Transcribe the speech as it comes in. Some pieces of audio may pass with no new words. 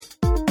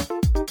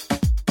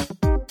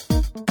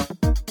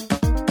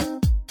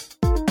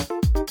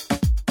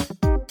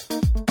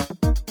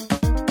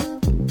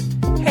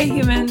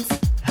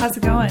how's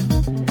it going?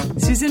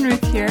 Susan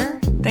Ruth here.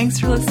 Thanks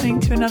for listening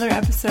to another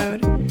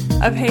episode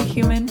of Hey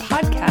Human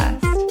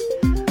Podcast.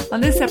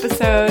 On this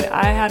episode,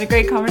 I had a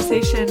great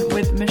conversation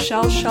with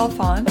Michelle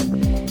Chalfant.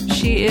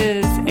 She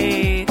is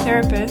a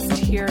therapist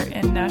here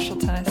in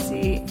Nashville,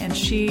 Tennessee, and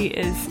she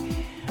is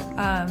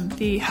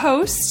the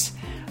host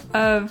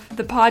of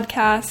the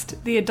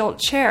podcast, The Adult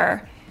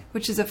Chair,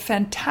 which is a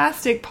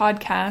fantastic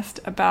podcast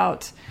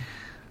about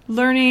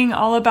learning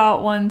all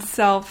about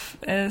oneself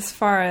as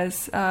far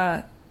as,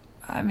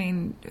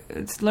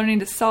 it's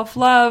learning to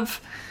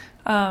self-love,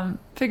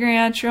 figuring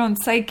out your own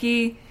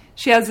psyche.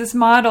 She has this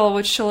model,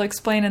 which she'll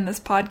explain in this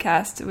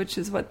podcast, which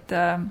is what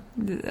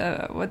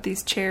what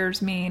these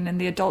chairs mean. And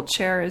the adult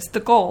chair is the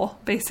goal,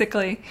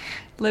 basically,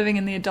 living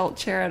in the adult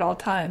chair at all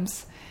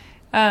times.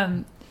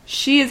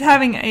 She is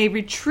having a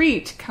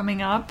retreat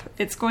coming up.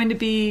 It's going to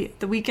be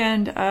the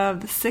weekend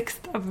of the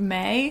 6th of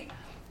May.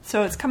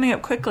 So it's coming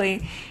up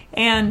quickly.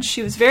 And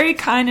she was very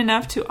kind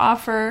enough to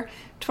offer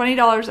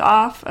 $20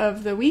 off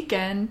of the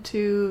weekend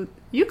to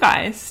you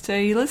guys, to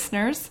you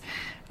listeners.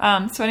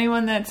 So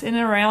anyone that's in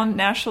and around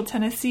Nashville,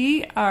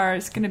 Tennessee,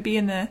 is going to be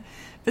in the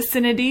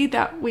vicinity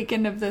that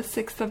weekend of the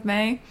 6th of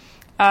May.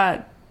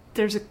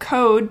 There's a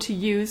code to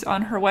use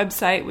on her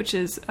website, which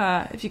is,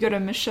 if you go to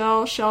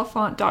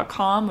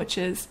michellechalfant.com, which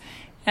is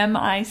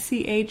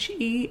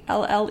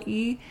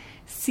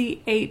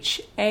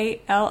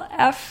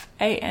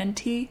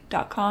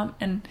MICHELLECHALFANT.com.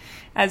 And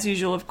as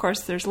usual, of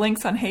course, there's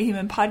links on Hey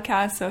Human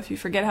Podcast. So if you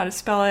forget how to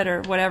spell it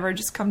or whatever,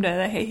 just come to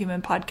the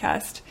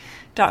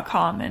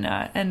HeyHumanPodcast.com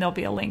and there'll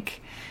be a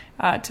link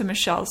to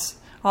Michelle's,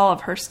 all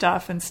of her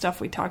stuff and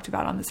stuff we talked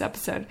about on this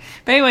episode.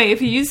 But anyway,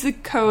 if you use the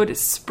code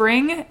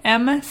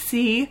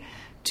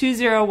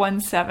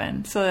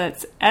SPRINGMC2017, so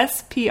that's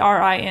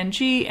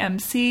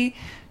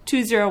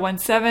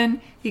SPRINGMC2017,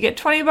 you get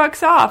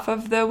 $20 off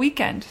of the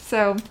weekend.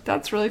 So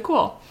that's really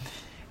cool.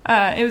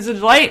 It was a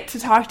delight to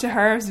talk to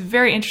her. It was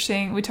very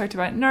interesting. We talked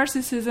about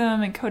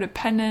narcissism and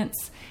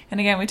codependence. And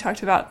again, we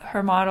talked about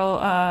her model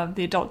of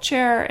the adult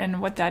chair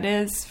and what that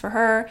is for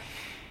her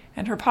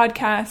and her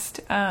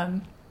podcast.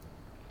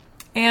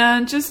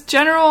 And just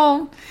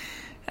general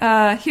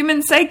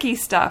human psyche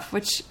stuff,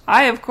 which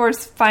I, of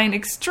course, find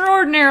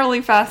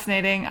extraordinarily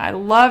fascinating. I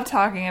love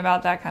talking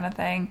about that kind of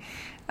thing.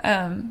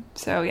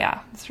 So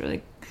yeah, it's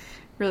really,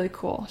 really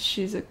cool.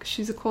 She's a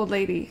cool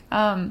lady.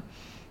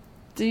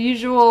 The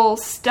usual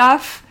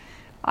stuff: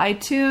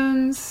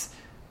 iTunes,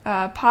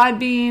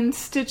 Podbean,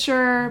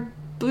 Stitcher,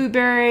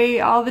 Blueberry,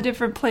 all the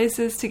different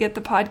places to get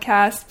the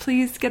podcast.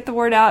 Please get the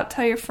word out.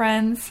 Tell your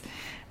friends.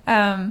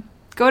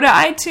 Go to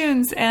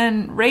iTunes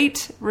and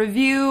rate,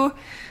 review.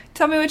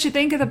 Tell me what you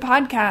think of the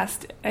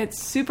podcast. It's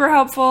super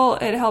helpful.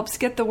 It helps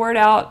get the word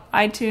out.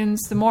 iTunes,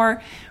 the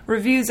more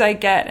reviews I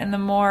get and the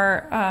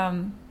more,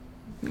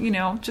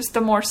 just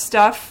the more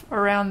stuff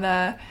around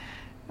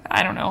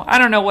I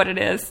don't know what it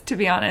is, to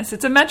be honest.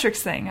 It's a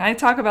metrics thing. I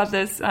talk about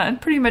this on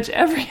pretty much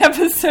every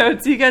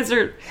episode, so you guys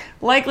are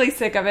likely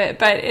sick of it,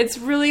 but it's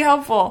really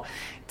helpful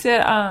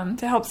to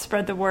help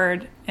spread the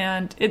word,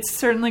 and it's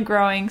certainly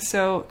growing,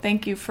 so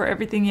thank you for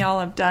everything y'all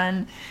have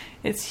done.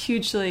 It's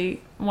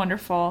hugely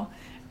wonderful.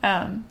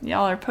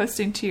 Y'all are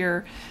posting to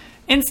your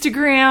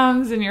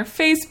Instagrams and your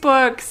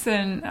Facebooks,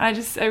 and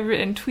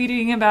and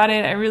tweeting about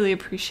it. I really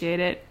appreciate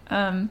it.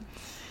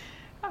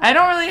 I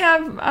don't really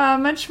have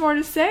much more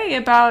to say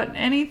about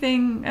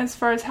anything as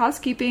far as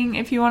housekeeping.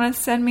 If you want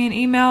to send me an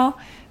email,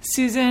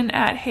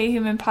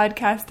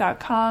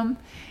 Susan@HeyHumanPodcast.com,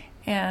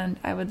 and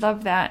I would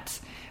love that.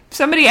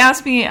 Somebody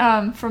asked me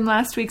from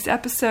last week's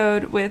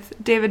episode with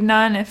David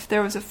Nunn if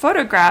there was a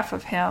photograph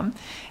of him,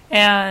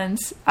 and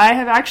I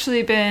have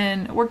actually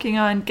been working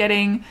on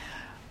getting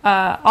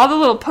all the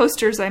little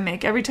posters I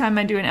make. Every time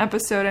I do an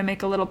episode, I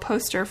make a little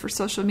poster for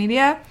social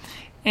media,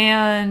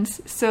 and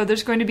so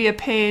there's going to be a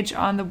page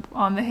on the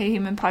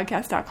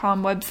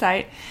HeyHumanPodcast.com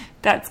website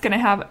that's going to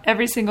have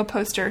every single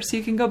poster, so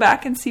you can go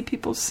back and see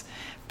people's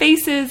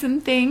faces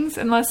and things,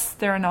 unless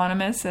they're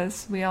anonymous.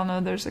 As we all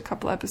know, there's a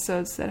couple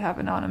episodes that have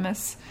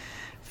anonymous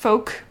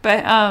folk.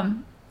 But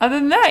other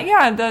than that,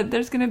 yeah,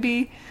 there's gonna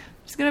be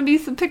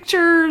some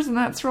pictures, and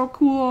that's real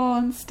cool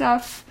and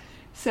stuff.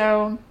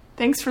 So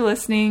thanks for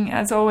listening.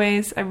 As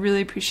always, I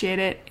really appreciate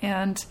it,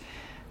 and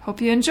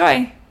hope you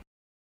enjoy.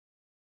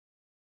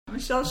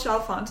 Michelle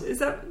Chalfant. Is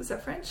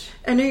that French?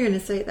 I knew you were going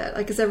to say that,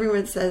 because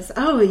everyone says,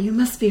 "Oh, you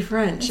must be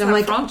French." I'm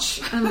like,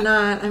 French? I'm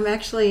not. I'm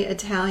actually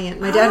Italian.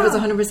 My dad was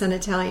 100%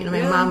 Italian, and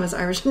my mom was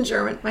Irish and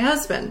German. My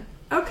husband,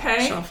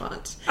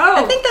 Chalfant.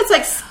 Oh, I think that's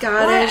like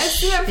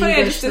Scottish. Isn't that funny?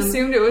 English, I just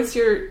assumed it was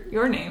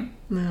your name.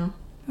 No,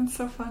 that's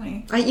so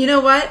funny. You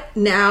know what?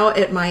 Now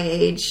at my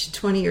age,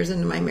 20 years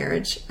into my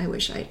marriage, I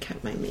wish I had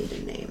kept my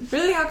maiden name.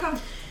 Really? How come?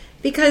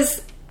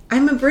 Because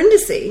I'm a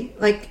Brindisi.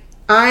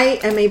 I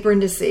am a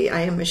Brindisi.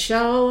 I am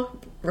Michelle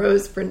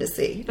Rose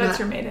Brindisi. That's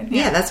your maiden name.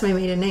 Yeah, that's my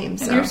maiden name.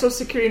 And your social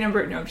security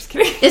number? No, I'm just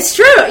kidding. It's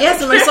true.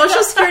 Yes, my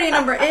social security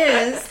number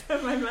is.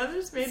 My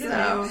mother's maiden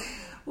name.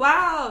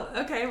 Wow.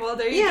 Okay. Well,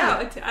 there you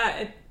Yeah.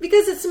 go.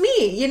 Because it's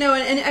me,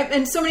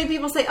 and so many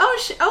people say,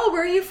 oh,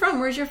 where are you from?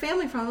 Where's your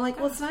family from? I'm like,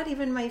 well, it's not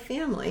even my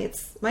family.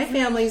 It's my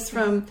family's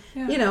from,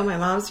 my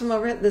mom's from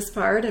over at this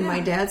part, and my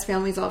dad's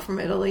family's all from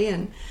Italy,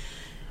 and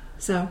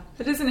so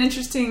it is an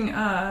interesting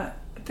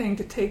thing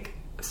to take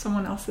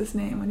someone else's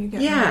name when you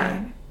get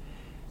married.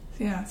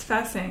 Yeah, it's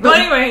fascinating. But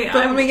anyway,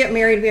 when we get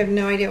married, we have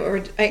no idea what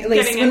we're at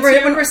least when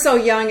we're so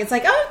young. It's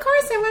like, oh, of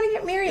course, I want to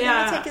get married.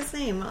 Yeah. Let me take his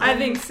name. I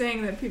think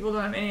saying that people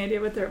don't have any idea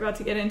what they're about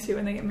to get into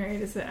when they get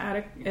married is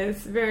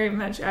very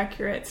much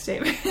accurate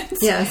statement.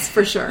 Yes,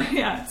 for sure.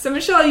 Yeah. So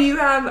Michelle, you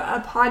have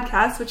a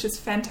podcast which is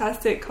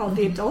fantastic called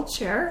The Adult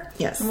Chair.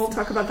 Yes, and we'll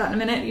talk about that in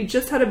a minute. You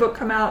just had a book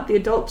come out, The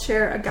Adult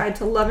Chair: A Guide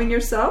to Loving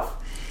Yourself.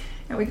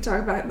 And we can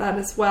talk about that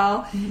as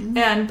well. Mm-hmm.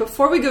 And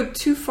before we go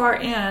too far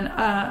in,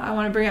 I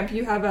want to bring up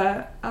you have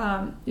a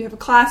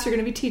class you're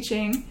going to be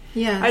teaching.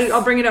 Yes.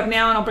 I'll bring it up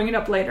now and I'll bring it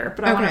up later,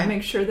 but I want to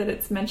make sure that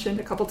it's mentioned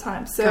a couple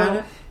times.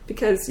 So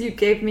because you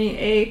gave me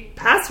a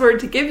password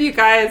to give you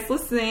guys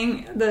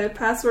listening, the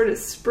password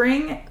is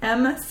Spring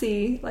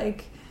MC,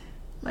 like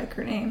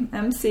her name,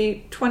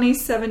 MC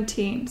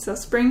 2017. So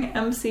Spring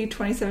MC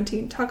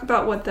 2017. Talk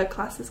about what the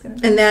class is going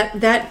to be. And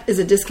that is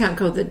a discount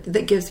code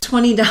that gives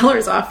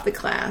 $20 off the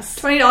class.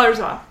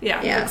 $20 off.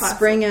 Yeah. Yeah.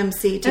 Spring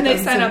MC 2017. And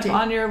they sign up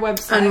on your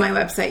website. On my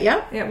website.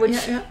 Yep. Yeah. Which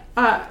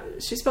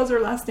she spells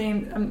her last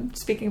name. I'm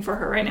speaking for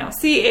her right now.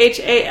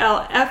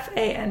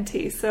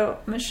 CHALFANT. So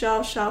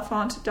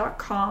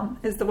MichelleChalfant.com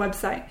is the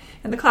website,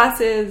 and the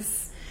class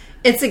is.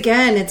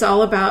 It's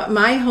all about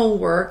my whole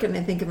work, and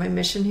I think my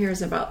mission here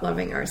is about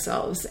loving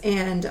ourselves.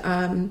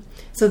 And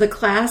so the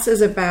class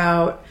is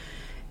about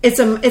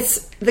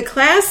the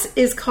class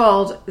is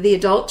called The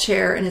Adult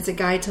Chair, and it's a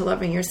guide to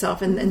loving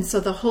yourself. And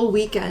so the whole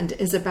weekend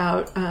is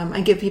about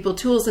I give people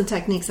tools and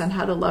techniques on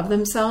how to love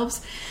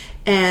themselves.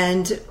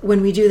 And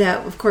when we do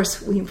that, of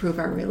course, we improve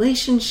our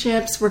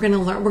relationships. We're going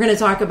to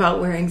talk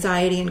about where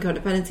anxiety and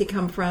codependency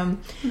come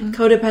from,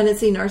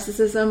 codependency,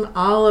 narcissism,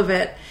 all of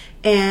it.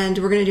 And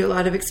we're going to do a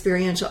lot of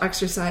experiential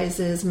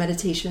exercises,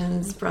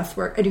 meditations, breath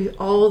work. I do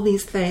all of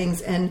these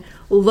things and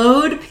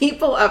load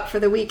people up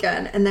for the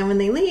weekend. And then when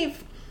they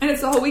leave... And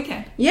it's the whole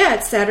weekend? Yeah,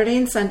 it's Saturday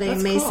and Sunday,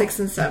 That's May cool. 6th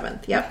and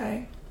 7th. Yep.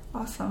 Okay,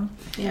 awesome.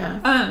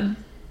 Yeah.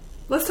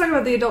 Let's talk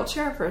about the adult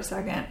chair for a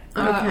second.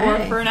 Okay. Or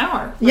for an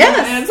hour.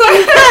 Yes.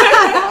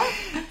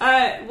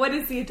 What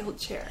is the adult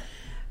chair?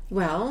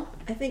 Well,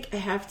 I think I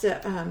have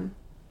to...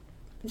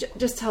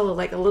 just tell a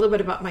little bit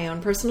about my own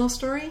personal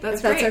story.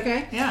 That's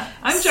okay. Yeah,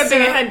 I'm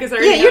jumping ahead because I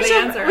already know the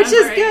answer, which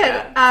is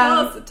good.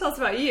 Tell us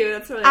about you.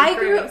 That's really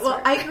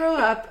I grew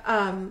up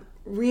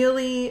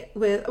really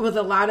with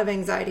a lot of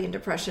anxiety and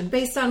depression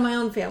based on my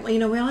own family.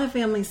 We all have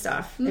family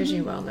stuff, as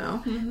you well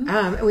know.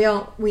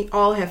 We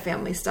all have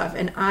family stuff,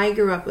 and I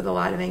grew up with a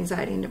lot of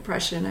anxiety and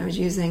depression. I was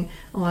using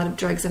a lot of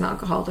drugs and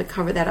alcohol to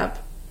cover that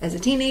up as a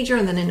teenager,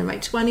 and then into my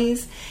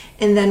 20s.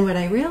 And then what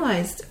I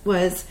realized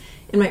was,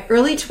 in my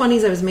early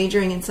 20s, I was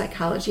majoring in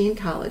psychology in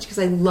college because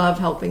I love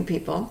helping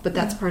people, but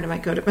that's part of my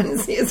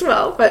codependency as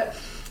well. But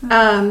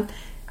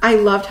I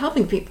loved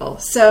helping people.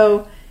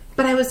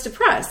 But I was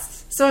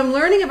depressed. So I'm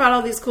learning about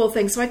all these cool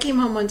things. So I came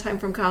home one time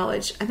from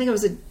college. I think I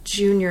was a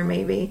junior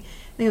maybe.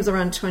 I think it was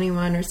around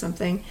 21 or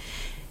something.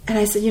 And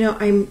I said,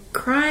 I'm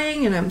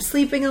crying and I'm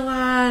sleeping a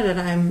lot and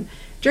I'm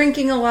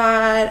drinking a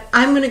lot.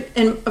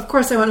 And of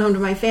course I went home to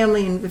my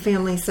family, and the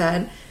family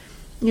said,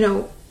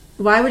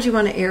 why would you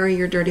want to air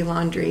your dirty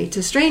laundry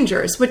to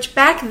strangers? Which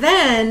back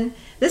then,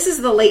 this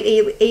is the late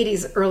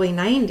 80s, early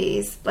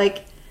 90s.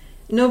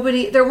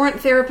 There weren't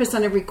therapists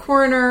on every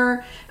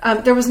corner.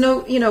 There was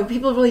no,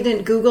 people really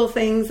didn't Google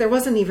things. There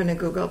wasn't even a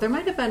Google. There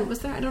might have been, was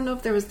there? I don't know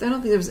if there was, I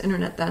don't think there was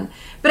internet then.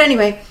 But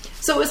anyway,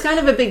 so it was kind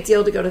of a big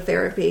deal to go to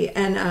therapy.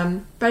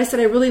 And, but I said,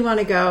 I really want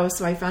to go.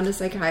 So I found a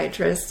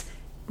psychiatrist,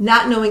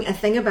 not knowing a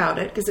thing about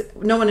it, because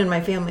no one in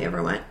my family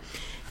ever went.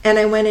 And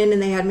I went in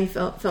and they had me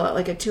fill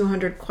out a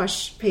 200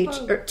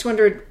 questionnaire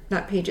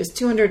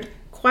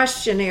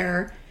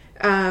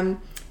to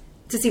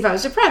see if I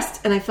was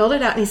depressed. And I filled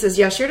it out, and he says,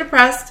 yes, you're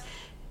depressed.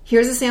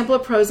 Here's a sample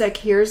of Prozac.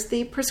 Here's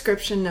the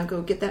prescription. Now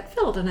go get that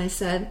filled. And I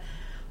said,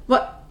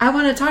 well, I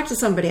want to talk to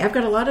somebody. I've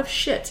got a lot of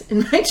shit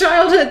in my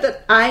childhood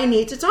that I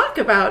need to talk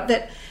about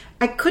that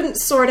I couldn't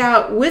sort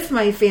out with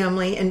my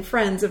family and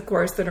friends, of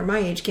course, that are my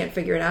age, can't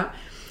figure it out.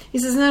 He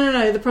says,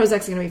 no, the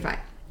Prozac's going to be fine.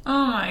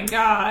 Oh, my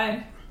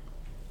God.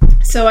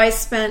 So I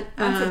spent...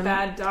 That's a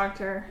bad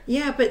doctor.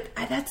 Yeah, but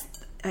that's...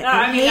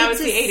 I hate that was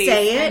to the 80s,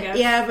 say it.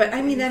 Yeah, but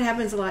that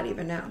happens a lot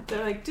even now.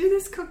 They're like, do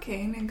this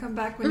cocaine and come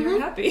back when you're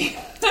happy.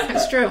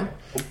 That's true.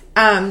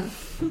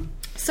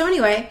 So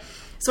anyway,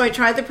 so I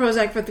tried the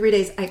Prozac for 3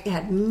 days. I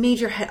had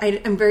major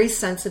head... I'm very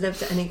sensitive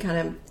to any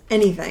kind of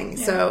anything,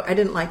 so I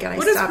didn't like it.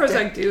 What does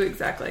Prozac do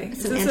exactly?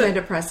 It's an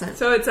antidepressant.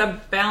 So it's a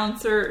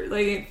balancer,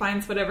 it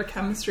finds whatever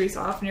chemistry's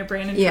off in your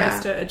brain and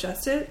tries to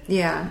adjust it?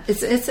 Yeah.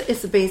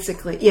 It's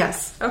basically...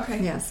 Yes.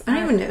 Okay. Yes. I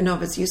don't even know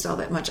if it's used all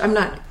that much. I'm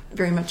not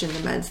very much into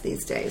meds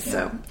these days,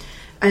 so...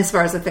 as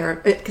far as a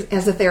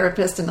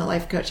therapist and a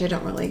life coach, I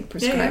don't really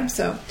prescribe. Yeah.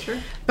 So, Sure.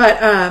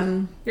 But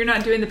You're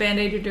not doing the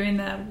Band-Aid, you're doing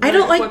the... I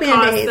don't like what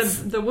Band-Aids.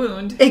 caused the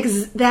wound.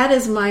 That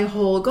is my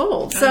whole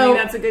goal. I So think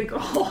that's a good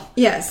goal.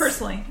 Yes.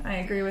 Personally, I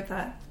agree with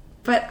that.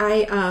 But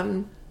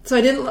so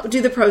I didn't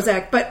do the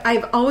Prozac, but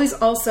I've always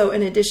also,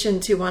 in addition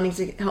to wanting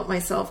to help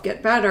myself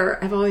get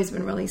better, I've always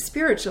been really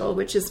spiritual,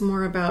 which is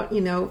more about,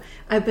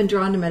 I've been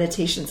drawn to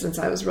meditation since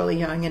I was really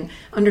young and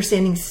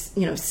understanding,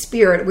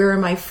 spirit. Where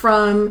am I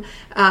from?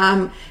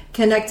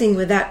 Connecting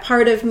with that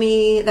part of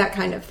me, that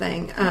kind of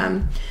thing.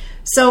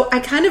 So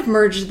I kind of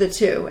merged the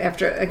two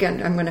after,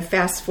 again, I'm going to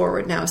fast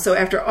forward now. So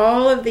after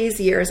all of these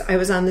years, I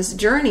was on this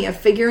journey of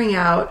figuring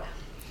out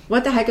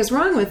what the heck is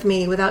wrong with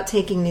me without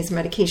taking these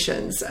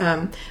medications.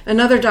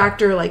 Another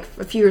doctor, like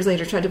a few years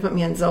later, tried to put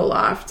me on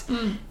Zoloft.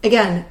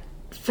 Again,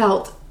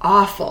 felt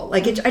awful.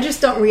 I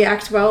just don't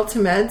react well to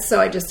meds,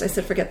 so I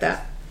said, forget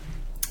that.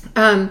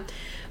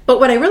 But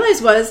what I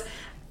realized was,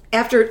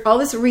 after all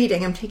this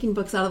reading, I'm taking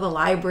books out of the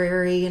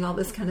library and all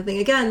this kind of thing.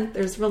 Again,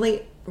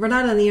 we're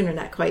not on the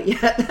internet quite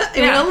yet. I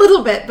mean, a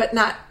little bit, but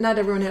not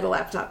everyone had a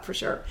laptop for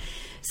sure.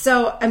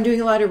 So I'm doing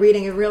a lot of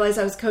reading. I realized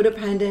I was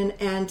codependent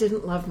and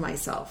didn't love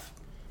myself.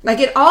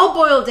 It all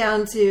boiled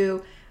down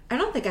to, I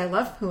don't think I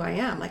love who I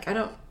am. I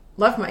don't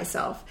love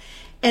myself.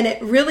 And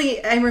it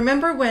really, I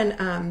remember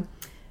when,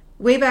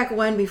 way back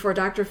when, before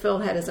Dr. Phil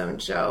had his own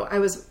show, I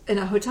was in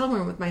a hotel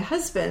room with my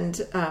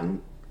husband,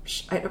 and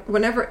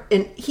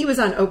he was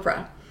on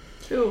Oprah.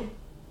 Who?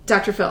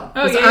 Dr. Phil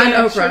was on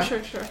Oprah. Sure.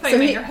 I thought you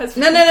meant your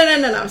husband.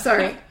 No.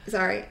 Sorry.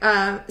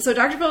 So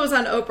Dr. Phil was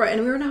on Oprah,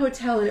 and we were in a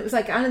hotel, and it was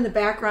on in the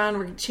background,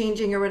 we're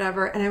changing or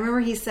whatever. And I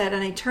remember he said,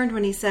 and I turned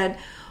when he said,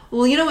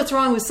 well, you know what's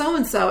wrong with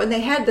so-and-so? And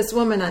they had this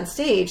woman on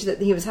stage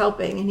that he was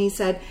helping, and he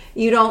said,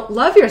 you don't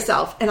love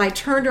yourself. And I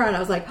turned around, I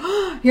was like,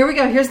 oh, here we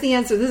go, here's the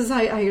answer. This is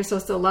how you're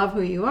supposed to love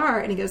who you are.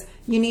 And he goes,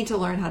 you need to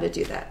learn how to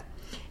do that.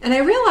 And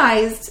I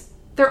realized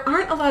there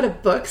aren't a lot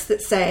of books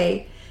that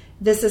say,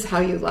 this is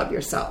how you love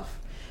yourself.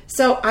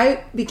 So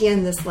I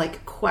began this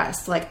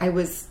quest. I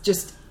was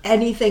just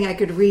anything I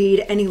could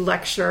read, any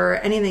lecture,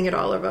 anything at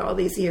all over all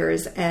these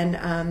years.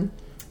 And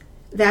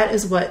that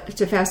is what,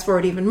 to fast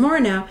forward even more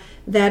now,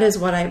 that is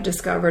what I've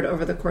discovered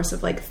over the course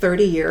of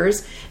 30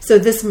 years. So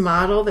this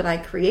model that I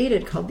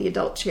created called the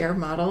adult chair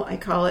model, I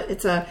call it,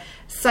 it's a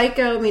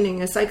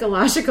meaning a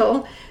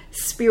psychological,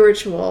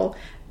 spiritual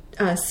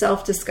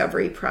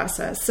self-discovery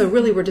process. So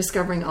really we're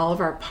discovering all of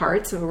our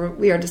parts. So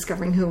we are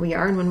discovering who we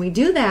are. And when we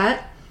do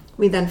that,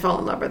 we then fall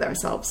in love with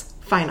ourselves,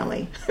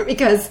 finally.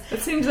 Because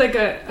it seems like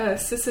a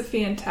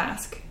Sisyphean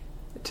task.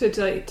 To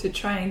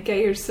try and get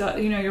yourself,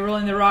 you're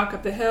rolling the rock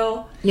up the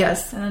hill.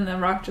 Yes. And then the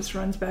rock just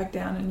runs back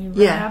down and you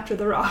run after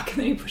the rock and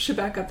then you push it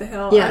back up the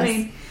hill. Yes. I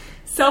mean,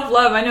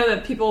 self-love, I know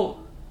that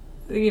people,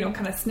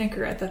 kind of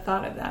snicker at the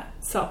thought of that.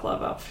 Self-love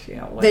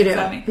what they does do.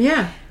 that mean?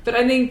 Yeah. But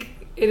I think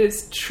it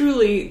is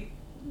truly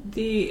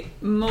the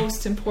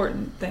most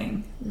important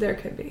thing there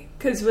could be.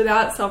 Because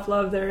without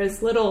self-love, there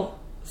is little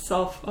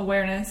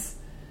self-awareness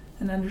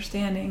and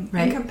understanding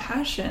and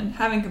compassion,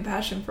 having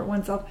compassion for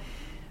oneself.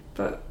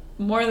 But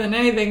more than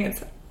anything,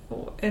 it's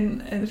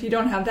and if you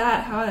don't have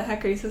that, how the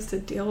heck are you supposed to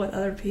deal with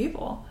other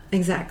people?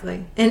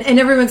 Exactly. And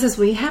everyone says,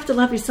 well, you have to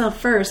love yourself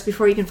first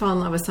before you can fall in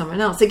love with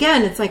someone else.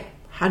 Again, it's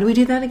how do we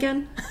do that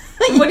again?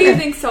 What do you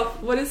think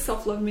what does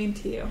self-love mean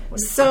to you?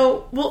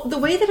 The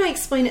way that I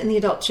explain it in the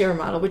adult chair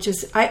model, which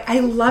is, I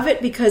love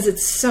it because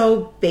it's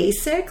so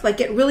basic,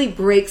 it really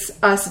breaks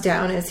us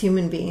down as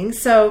human beings.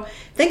 So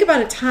think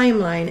about a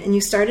timeline and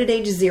you start at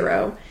age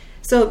 0.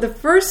 So the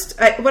first,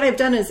 what I've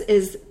done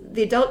is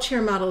the adult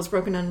chair model is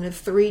broken down into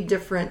 3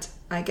 different,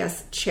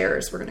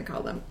 chairs, we're going to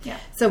call them. Yeah.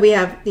 So we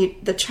have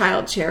the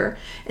child chair,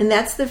 and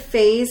that's the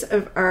phase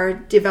of our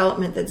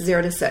development that's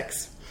 0 to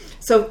 6.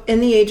 So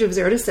in the age of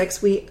 0 to 6,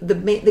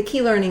 the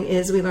key learning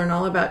is we learn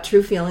all about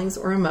true feelings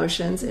or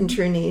emotions and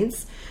true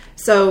needs.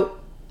 So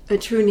a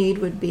true need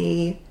would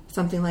be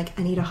something like,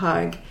 I need a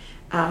hug.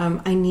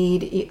 I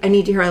need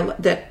to hear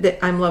that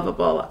I'm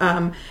lovable.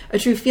 A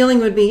true feeling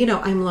would be,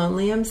 I'm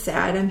lonely, I'm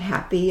sad, I'm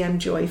happy, I'm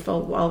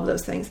joyful, all of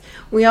those things.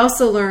 We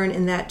also learn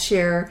in that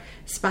chair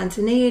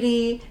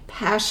spontaneity,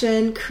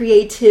 passion,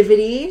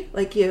 creativity,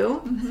 like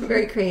you,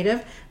 very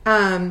creative.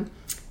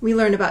 We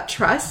learn about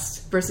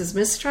trust versus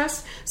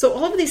mistrust. So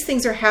all of these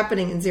things are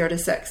happening in 0 to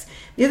 6.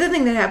 The other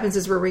thing that happens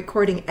is we're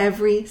recording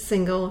every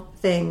single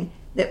thing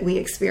that we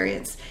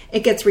experience.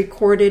 It gets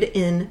recorded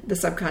in the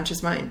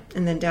subconscious mind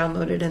and then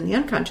downloaded in the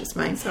unconscious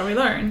mind. So we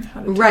learn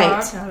how to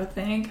talk, how to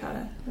think, how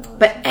to...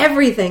 But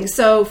everything.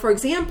 So, for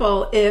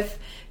example, if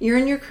you're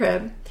in your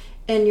crib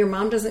and your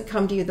mom doesn't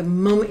come to you the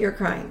moment you're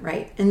crying,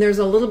 right? And there's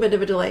a little bit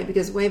of a delay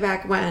because way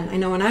back when, I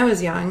know when I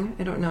was young,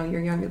 I don't know,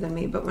 you're younger than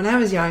me, but when I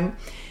was young,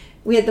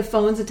 we had the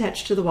phones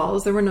attached to the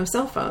walls. There were no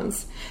cell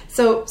phones.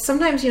 So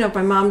sometimes, if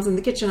my mom's in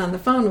the kitchen on the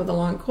phone with a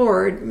long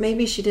cord,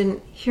 maybe she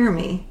didn't hear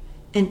me.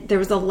 And there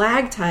was a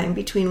lag time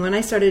between when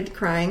I started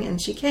crying and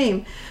she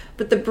came.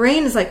 But the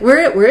brain is like,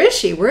 where is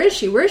she? Where is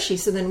she? Where is she?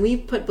 So then we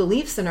put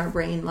beliefs in our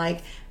brain like,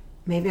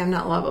 maybe I'm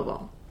not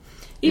lovable.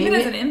 Even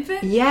as an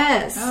infant?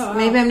 Yes. Oh, wow.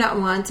 Maybe I'm not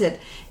wanted.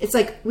 It's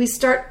like we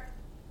start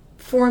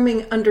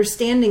forming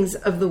understandings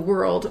of the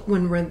world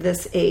when we're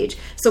this age.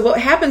 So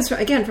what happens,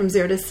 from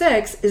 0 to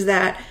 6 is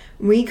that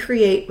we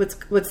create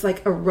what's like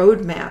a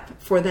roadmap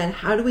for then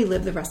how do we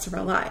live the rest of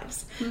our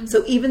lives. Mm-hmm.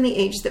 So even the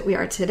age that we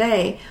are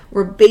today,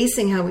 we're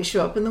basing how we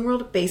show up in the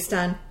world based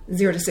on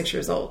 0 to 6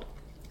 years old.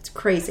 It's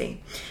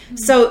crazy. Mm-hmm.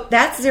 So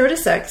that's 0 to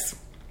 6.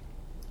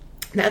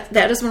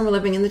 That is when we're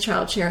living in the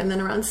child chair. And then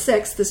around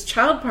 6, this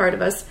child part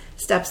of us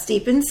steps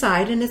deep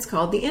inside, and it's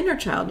called the inner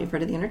child. You've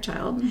heard of the inner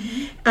child.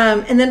 Mm-hmm.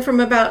 And then from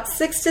about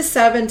 6 to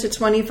 7 to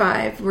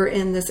 25, we're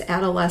in this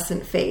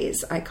adolescent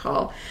phase, I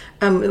call,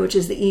 which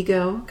is the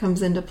ego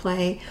comes into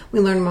play. We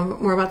learn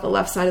more about the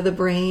left side of the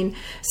brain.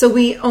 So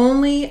we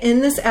only,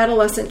 in this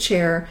adolescent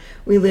chair,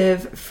 we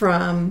live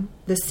from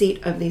the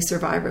seat of the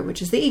survivor,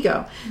 which is the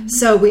ego. Mm-hmm.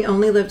 So we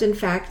only lived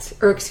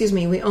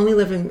we only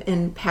live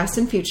in past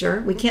and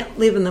future. We can't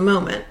live in the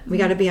moment. We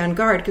got to be on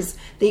guard because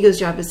the ego's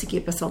job is to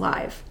keep us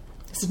alive.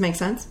 Does this make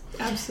sense?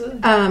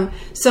 Absolutely.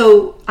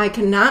 So I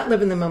cannot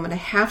live in the moment. I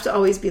have to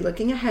always be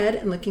looking ahead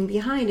and looking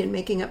behind and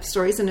making up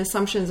stories and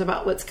assumptions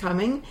about what's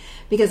coming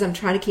because I'm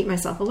trying to keep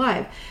myself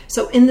alive.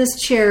 So in this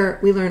chair,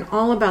 we learn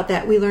all about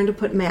that. We learn to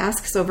put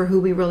masks over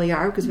who we really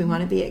are because we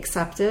want to be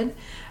accepted.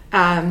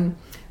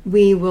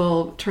 We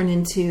will turn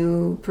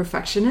into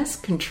perfectionists,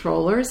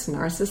 controllers,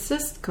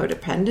 narcissists,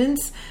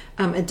 codependents.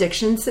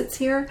 Addiction sits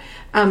here.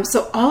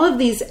 So all of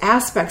these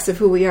aspects of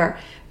who we are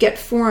get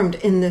formed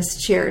in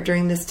this chair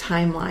during this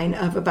timeline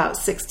of about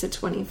 6 to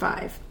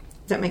 25. Does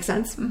that make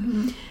sense?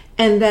 Mm-hmm.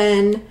 And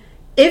then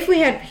if we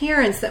had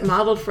parents that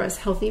modeled for us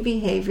healthy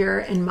behavior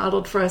and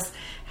modeled for us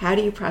how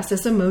do you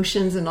process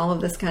emotions and all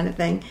of this kind of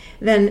thing,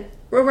 then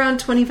we're around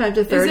 25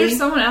 to 30. Is there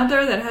someone out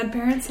there that had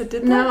parents that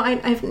did that? No,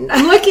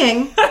 I'm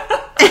looking.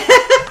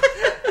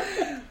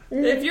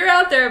 If you're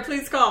out there,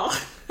 please call.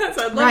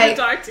 So I'd love to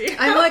talk to you.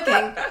 I'm looking.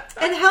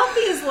 And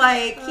healthy is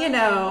like,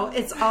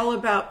 it's all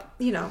about,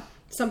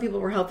 some people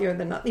were healthier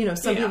than not.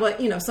 Some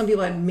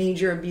people had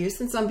major abuse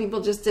and some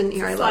people just didn't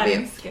hear I love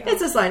you. Scale.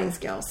 It's a sliding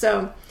scale.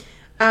 So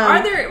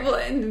are there,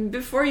 and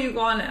before you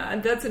go on,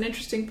 that's an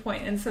interesting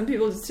point, and some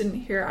people just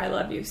didn't hear I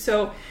love you.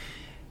 So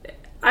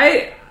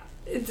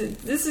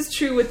this is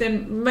true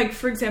within, like,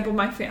 for example,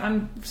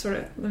 I'm sort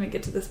of, let me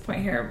get to this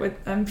point here,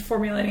 I'm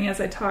formulating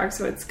as I talk,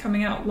 so it's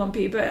coming out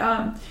lumpy,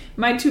 but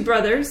my two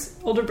brothers,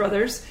 older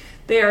brothers,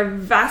 they are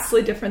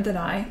vastly different than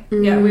I.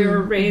 Mm. Yeah, we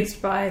were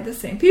raised by the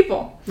same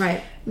people.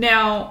 Right.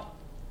 Now,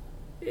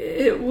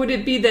 would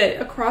it be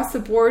that across the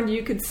board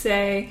you could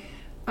say,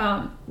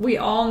 we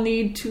all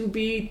need to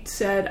be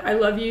said, I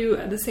love you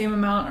the same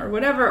amount or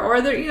whatever, or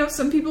are there,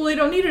 some people, they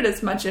don't need it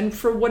as much, and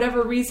for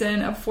whatever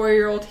reason, a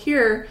 4-year-old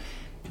here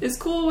is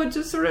cool with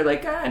just sort of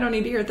like, I don't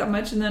need to hear it that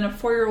much, and then a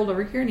 4-year-old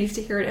over here needs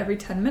to hear it every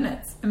 10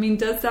 minutes. I mean,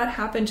 does that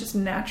happen just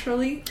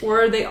naturally,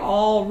 or they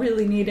all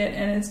really need it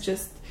and it's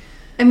just...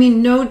 I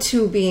mean, no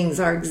two beings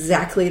are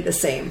exactly the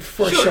same,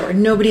 for sure.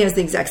 Nobody has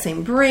the exact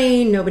same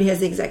brain. Nobody has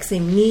the exact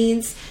same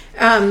needs.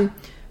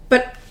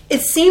 But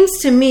it seems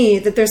to me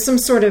that there's some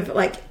sort of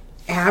like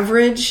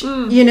average,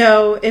 on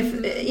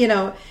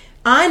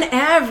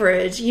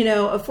average,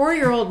 a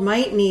 4-year-old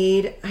might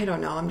need, I don't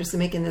know, I'm just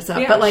making this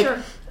up, but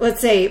let's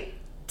say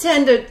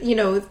 10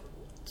 to,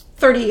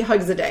 30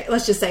 hugs a day,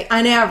 let's just say,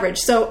 on average.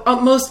 So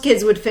most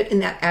kids would fit in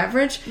that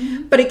average,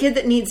 mm-hmm. but a kid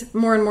that needs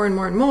more and more and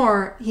more and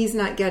more, he's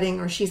not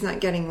getting or she's not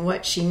getting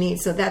what she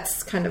needs. So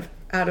that's kind of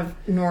out of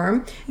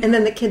norm. And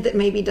then the kid that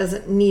maybe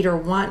doesn't need or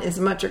want as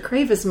much or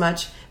crave as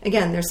much,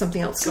 again, there's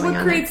something else going on. So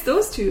what creates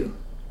those two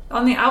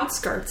on the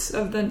outskirts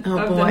of the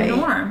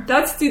norm?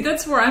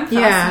 That's where I'm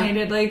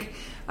fascinated. Yeah. Like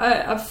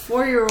a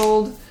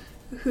 4-year-old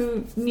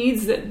who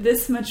needs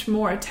this much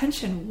more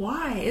attention.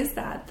 Why is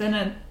that?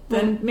 Then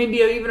maybe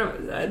even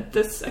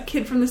a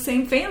kid from the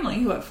same family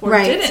who at 4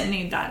 didn't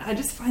need that. I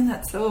just find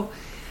that so.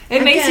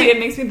 It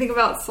makes me think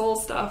about soul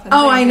stuff. And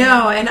I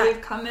know, and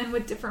we've come in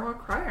with different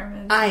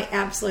requirements. I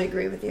absolutely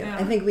agree with you. Yeah.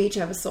 I think we each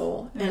have a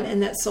soul,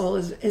 and that soul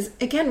is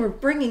again, we're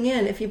bringing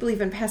in, if you believe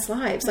in past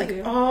lives,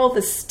 all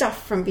the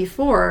stuff from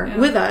before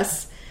with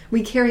us.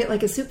 We carry it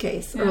like a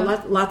suitcase, or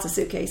lots of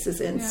suitcases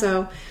in. Yeah.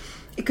 So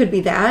it could be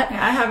that.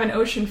 Yeah, I have an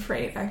ocean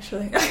freight,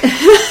 actually.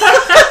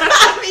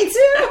 Me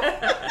too.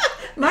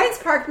 Mine's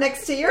parked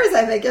next to yours,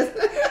 I think.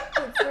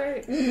 That's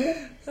right.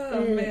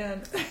 Oh,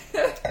 man.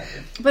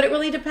 But it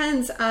really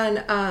depends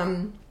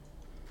on...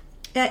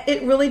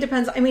 it really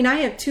depends. I mean, I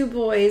have 2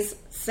 boys,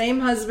 same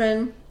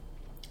husband.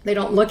 They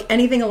don't look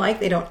anything alike.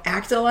 They don't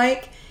act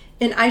alike.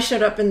 And I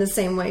showed up in the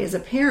same way as a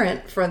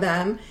parent for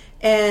them.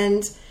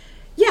 And,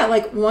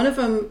 like one of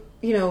them,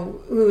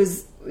 who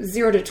was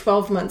 0 to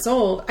 12 months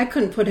old, I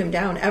couldn't put him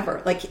down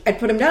ever. Like, I'd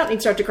put him down and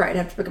he'd start to cry. I'd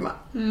have to pick him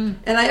up. Mm.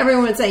 And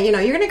everyone would say,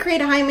 you're going to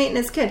create a high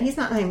maintenance kid. He's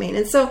not high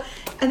maintenance. So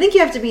I think you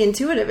have to be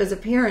intuitive as a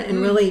parent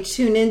and really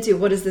tune into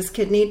what does this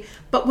kid need.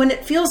 But when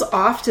it feels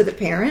off to the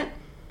parent,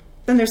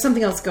 then there's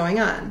something else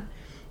going on.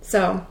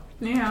 So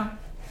yeah,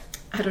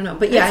 I don't know,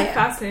 but yeah, It's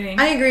fascinating.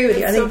 I agree with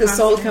you. I It's think so the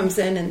soul fascinating. comes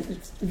in and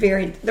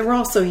it's they're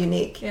all so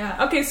unique.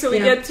 Yeah. Okay, so we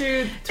Yeah. get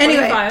to 25.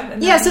 Anyway,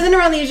 and yeah, so then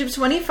around the age of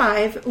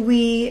 25,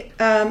 we,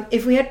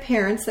 if we had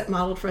parents that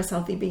modeled for us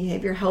healthy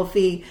behavior,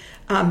 healthy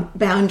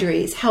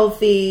boundaries,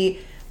 healthy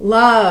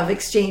love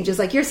exchanges,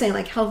 like you're saying,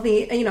 like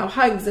healthy,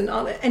 hugs and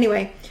all that.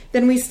 Anyway,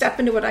 then we step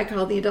into what I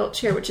call the adult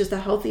chair, which is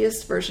the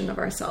healthiest version of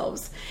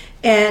ourselves.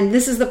 And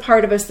this is the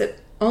part of us that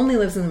only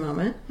lives in the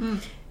moment,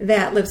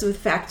 that lives with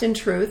fact and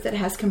truth, that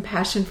has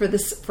compassion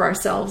for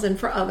ourselves and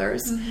for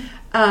others,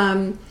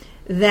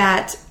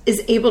 that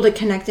is able to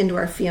connect into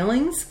our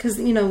feelings. Because,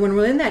 when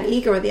we're in that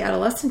ego or the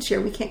adolescent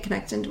chair, we can't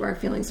connect into our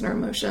feelings and our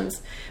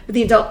emotions, but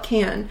the adult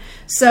can.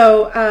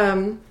 So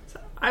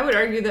I would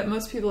argue that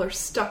most people are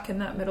stuck in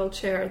that middle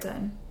chair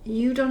then.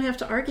 you don't have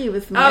to argue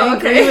with me. Oh, I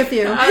okay. agree with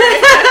you. All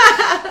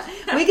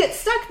right. We get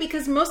stuck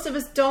because most of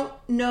us don't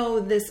know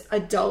this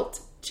adult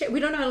chair. We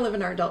don't know how to live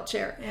in our adult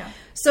chair. Yeah.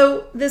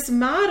 So this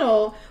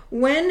model,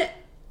 when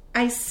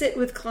I sit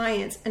with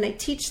clients and I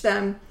teach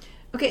them,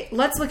 okay,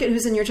 let's look at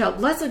who's in your child.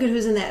 Let's look at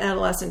who's in that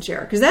adolescent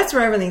chair, because that's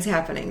where everything's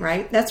happening,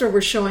 right? That's where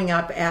we're showing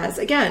up as,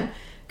 again,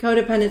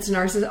 codependence,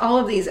 narcissism, all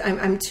of these.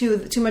 I'm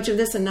too much of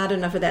this and not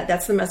enough of that.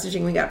 That's the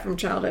messaging we got from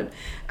childhood.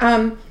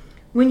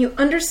 When you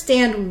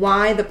understand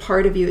why the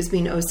part of you is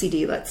being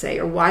OCD, let's say,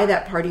 or why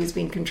that part of you is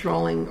being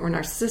controlling or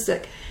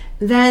narcissistic,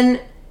 then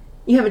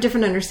you have a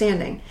different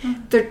understanding.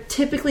 Mm-hmm. They're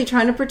typically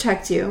trying to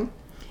protect you.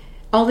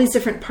 All these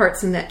different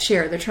parts in that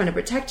chair. They're trying to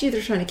protect you.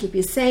 They're trying to keep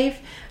you safe.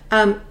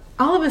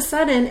 All of a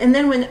sudden, and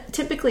then when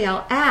typically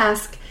I'll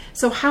ask,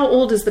 so how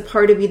old is the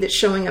part of you that's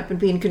showing up and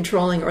being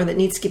controlling, or that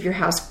needs to keep your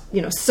house,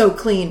 so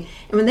clean?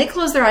 And when they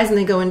close their eyes and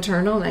they go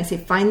internal, and I say,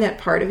 find that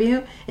part of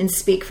you and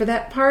speak for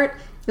that part,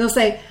 they'll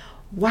say,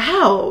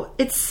 wow,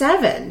 it's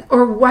 7,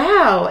 or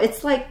wow,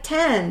 it's like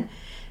 10.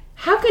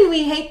 How can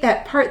we hate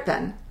that part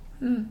then?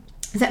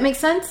 Does that make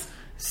sense?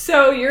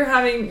 So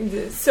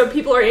so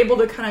people are able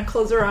to kind of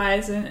close their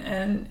eyes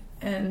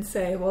and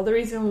say, well, the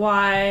reason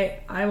why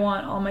I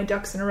want all my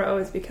ducks in a row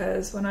is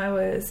because when I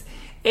was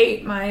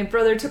 8, my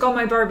brother took all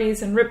my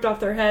Barbies and ripped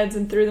off their heads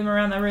and threw them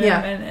around the room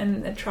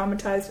and it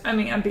traumatized. I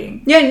mean, I'm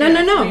being... Yeah,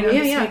 no.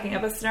 Making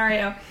up a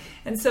scenario.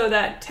 And so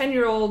that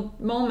 10-year-old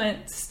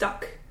moment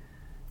stuck.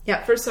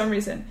 Yeah. For some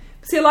reason.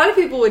 See, a lot of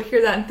people would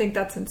hear that and think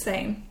that's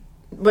insane.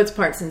 What's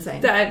part's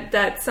insane?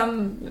 That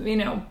some,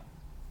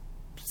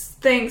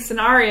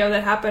 scenario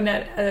that happened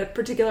at a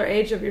particular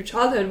age of your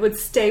childhood would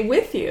stay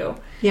with you.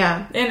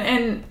 Yeah.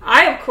 And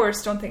I, of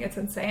course, don't think it's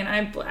insane.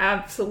 I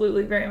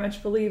absolutely very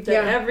much believe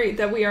that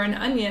that we are an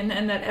onion,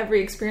 and that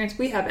every experience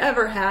we have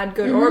ever had,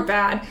 good or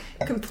bad,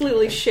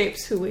 completely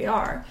shapes who we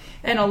are.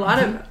 And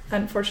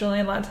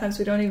unfortunately, a lot of times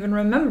we don't even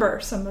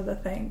remember some of the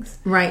things.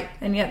 Right.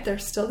 And yet they're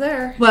still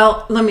there.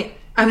 Well, in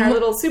our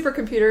little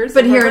supercomputers.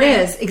 But here it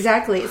is.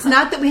 Exactly. It's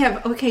not that we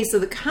have, so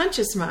the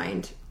conscious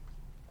mind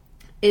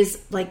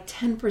is like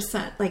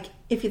 10%. Like,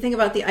 if you think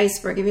about the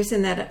iceberg, have you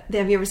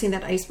ever seen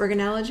that iceberg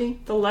analogy?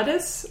 The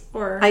lettuce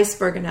or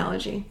iceberg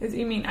analogy?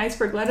 You mean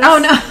iceberg lettuce? Oh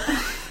no.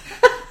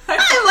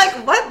 I'm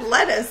like, what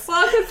lettuce?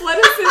 Well, because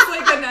lettuce is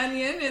like an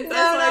onion, and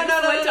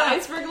that's no.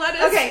 iceberg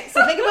lettuce. Okay,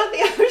 so think about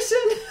the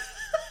ocean.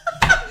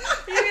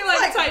 You mean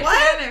like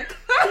Titanic?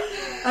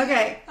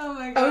 Okay. Oh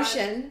my god.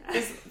 Ocean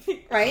is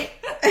right.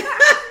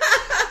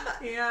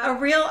 Yeah. A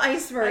real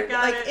iceberg,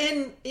 like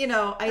in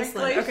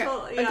Iceland.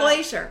 A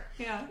glacier.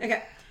 Yeah.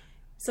 Okay.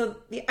 So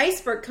the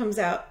iceberg comes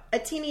out a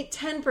teeny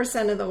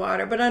 10% of the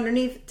water, but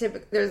underneath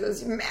there's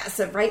this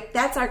massive, right?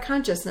 That's our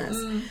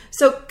consciousness.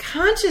 So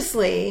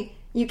consciously,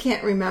 you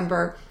can't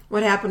remember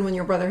what happened when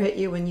your brother hit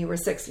you when you were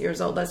 6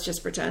 years old. Let's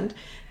just pretend.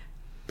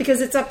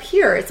 Because it's up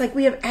here. It's like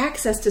we have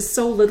access to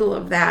so little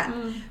of that.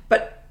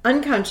 But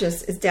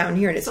unconscious is down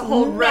here, and it's the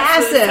whole massive.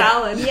 Rest of the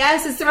salad.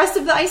 Yes, it's the rest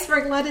of the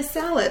iceberg lettuce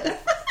salad.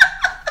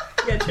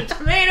 You got your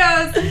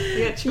tomatoes.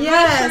 You got your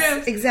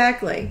mushrooms.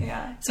 Exactly.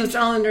 Yeah. So it's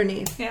all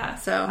underneath. Yeah.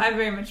 So I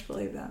very much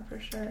believe that for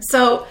sure.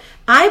 So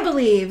I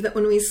believe that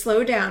when we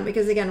slow down,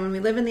 because again, when we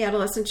live in the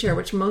adolescent chair,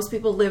 which most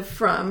people live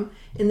from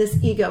in this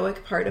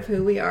egoic part of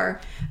who we are,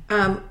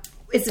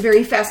 it's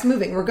very fast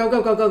moving. We're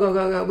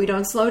go. We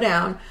don't slow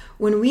down.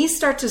 When we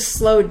start to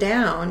slow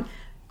down,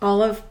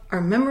 all of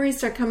our memories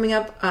start coming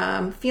up,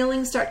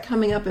 feelings start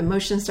coming up,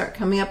 emotions start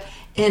coming up.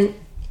 And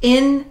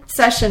in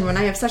session, when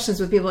I have sessions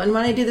with people, and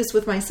when I do this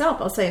with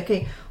myself, I'll say,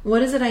 okay,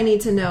 what is it I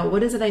need to know?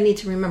 What is it I need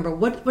to remember?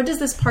 What does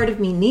this part of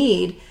me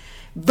need?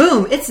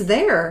 Boom, it's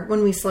there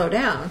when we slow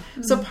down.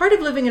 Mm-hmm. So part of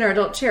living in our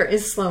adult chair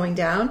is slowing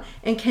down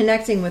and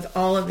connecting with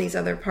all of these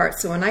other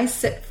parts. So when I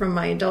sit from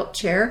my adult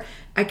chair,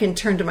 I can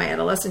turn to my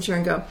adolescent chair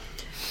and go,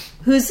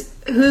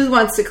 who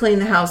wants to clean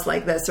the house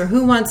like this, or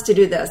who wants to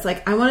do this?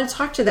 Like, I want to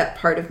talk to that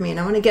part of me, and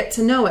I want to get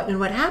to know it. And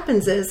what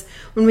happens is,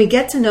 when we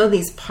get to know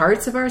these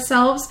parts of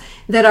ourselves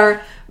that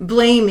are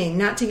blaming,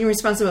 not taking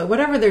responsibility,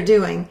 whatever they're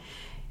doing,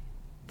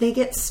 they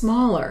get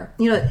smaller.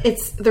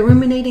 It's the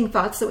ruminating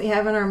thoughts that we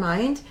have in our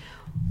mind.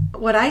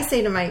 What I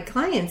say to my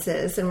clients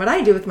is, and what I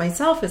do with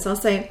myself is, I'll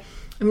say,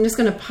 I'm just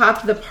going to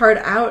pop the part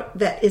out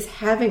that is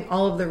having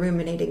all of the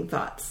ruminating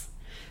thoughts.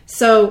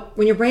 So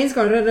when your brain's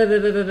going,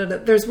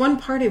 there's one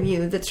part of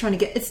you that's trying to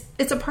get,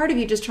 it's a part of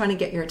you just trying to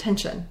get your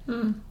attention.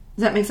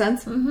 Does that make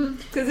sense?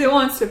 Because it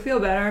wants to feel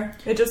better.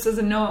 It just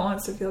doesn't know it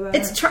wants to feel better.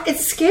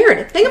 It's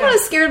scared. Think about a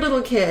scared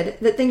little kid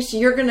that thinks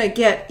you're going to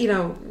get,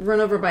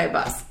 run over by a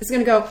bus. It's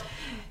going to go,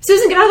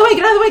 Susan, get out of the way,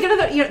 get out of the way, get out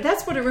of the way.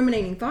 That's what a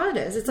ruminating thought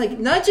is. It's like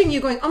nudging you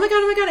going, oh my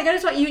God, I got to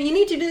talk. You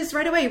need to do this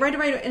right away.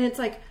 And it's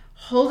like,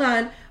 hold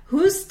on,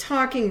 who's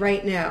talking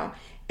right now?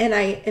 And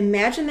I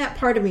imagine that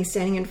part of me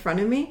standing in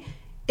front of me.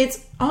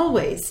 It's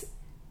always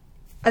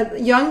a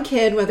young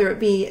kid, whether it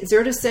be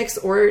 0 to 6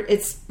 or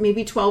it's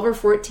maybe 12 or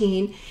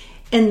 14,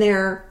 and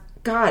they're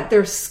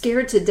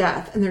scared to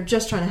death and they're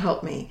just trying to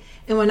help me.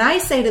 And when I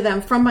say to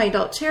them from my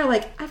adult chair,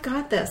 like, I've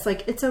got this,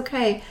 like, it's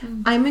okay,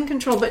 I'm in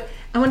control, but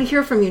I want to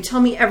hear from you,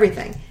 tell me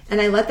everything. And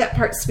I let that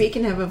part speak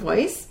and have a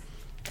voice,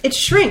 it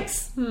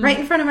shrinks right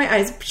in front of my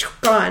eyes,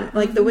 gone,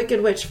 like the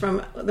Wicked Witch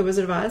from The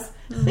Wizard of Oz.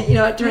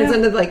 It turns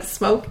into like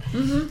smoke.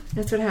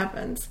 That's what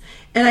happens.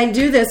 And I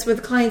do this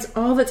with clients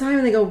all the time,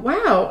 and they go,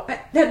 wow,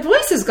 that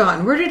voice is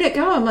gone. Where did it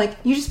go? I'm like,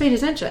 you just paid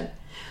attention.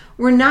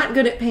 We're not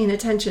good at paying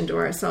attention to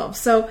ourselves.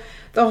 So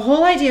the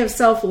whole idea of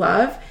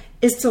self-love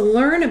is to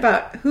learn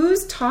about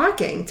who's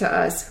talking to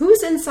us,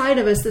 who's inside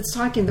of us that's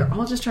talking. They're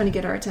all just trying to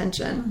get our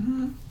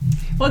attention.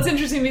 Well, it's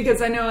interesting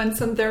because I know in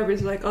some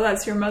therapies, like, oh,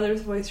 that's your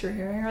mother's voice you're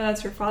hearing, or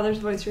that's your father's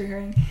voice you're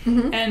hearing.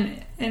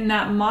 And in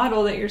that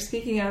model that you're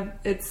speaking of,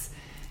 it's,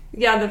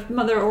 the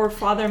mother or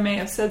father may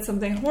have said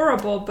something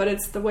horrible, but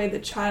it's the way the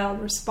child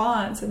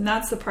responds, and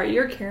that's the part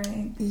you're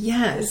carrying.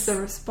 Yes. It's the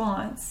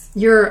response.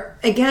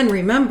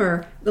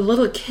 Remember, the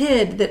little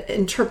kid that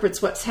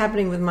interprets what's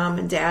happening with mom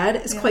and dad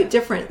is quite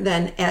different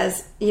than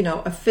as,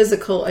 a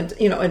physical,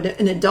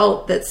 an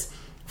adult that's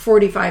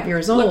 45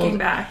 years old. Looking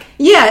back.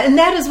 Yeah, and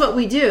that is what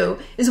we do,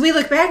 is we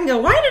look back and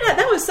go,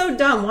 that was so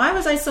dumb. Why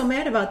was I so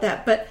mad about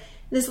that? But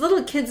this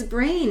little kid's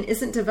brain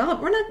isn't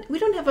developed. We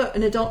don't have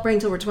an adult brain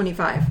till we're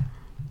 25.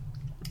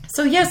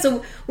 So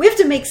we have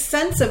to make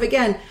sense of,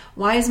 again,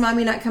 why is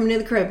mommy not coming to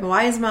the crib?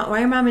 Why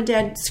are mom and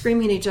dad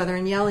screaming at each other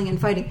and yelling and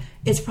fighting?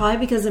 It's probably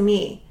because of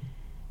me.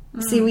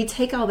 See, we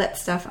take all that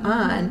stuff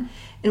on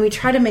and we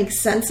try to make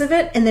sense of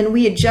it, and then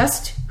we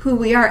adjust who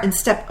we are and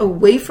step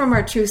away from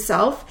our true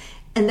self,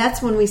 and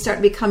that's when we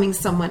start becoming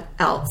someone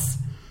else.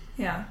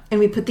 Yeah. And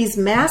we put these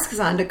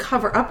masks on to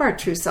cover up our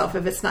true self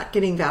if it's not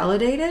getting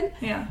validated.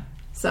 Yeah.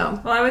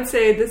 So. Well, I would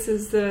say this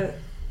is the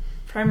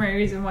primary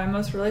reason why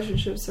most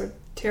relationships are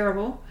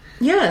terrible.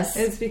 Yes.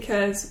 It's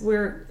because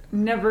we're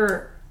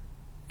never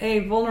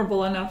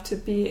vulnerable enough to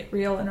be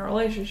real in a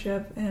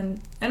relationship,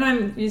 and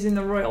I'm using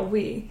the royal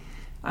we.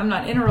 I'm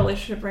not in a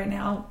relationship right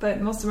now, but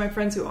most of my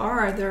friends who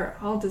are, they're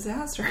all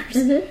disasters.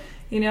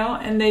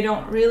 And they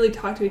don't really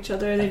talk to each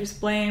other. They just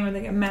blame, or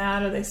they get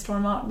mad, or they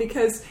storm up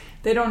because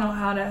they don't know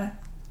how to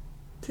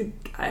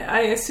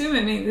I assume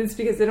it's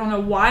because they don't know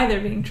why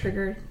they're being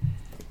triggered,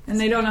 and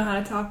they don't know how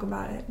to talk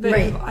about it. But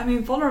right.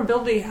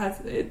 Vulnerability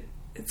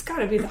it's got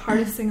to be the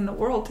hardest thing in the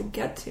world to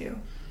get to.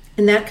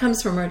 And that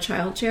comes from our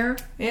child chair.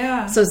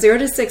 Yeah. So 0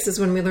 to 6 is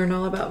when we learn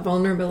all about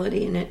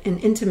vulnerability and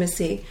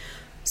intimacy.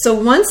 So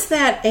once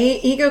that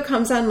ego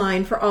comes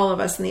online for all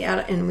of us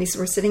and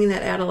we're sitting in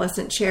that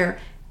adolescent chair,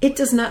 it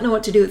does not know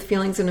what to do with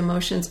feelings and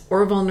emotions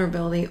or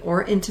vulnerability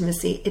or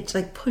intimacy. It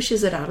like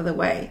pushes it out of the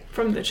way.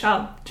 From the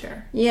child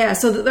chair. Yeah,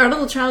 so our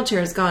little child chair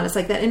is gone. It's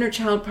like that inner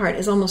child part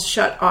is almost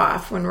shut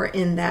off when we're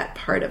in that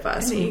part of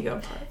us. The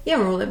ego part. Yeah,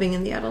 when we're living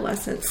in the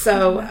adolescence.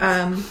 So,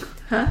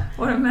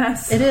 What a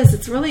mess. It is.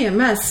 It's really a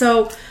mess.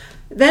 So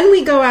then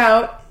we go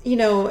out, in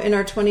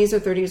our 20s or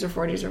 30s or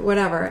 40s or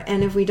whatever,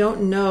 and if we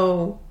don't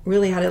know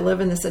really how to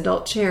live in this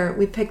adult chair,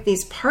 we pick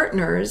these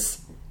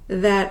partners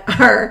that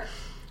are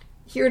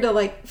here to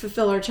like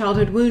fulfill our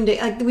childhood wounding.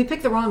 Like we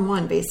pick the wrong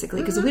one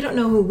basically because we don't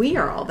know who we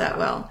are all that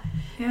well.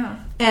 Yeah.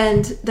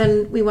 And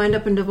then we wind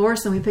up in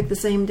divorce and we pick the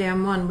same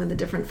damn one with a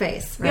different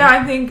face. Right? Yeah,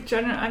 I think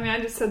I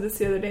just said this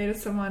the other day to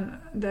someone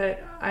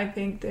that I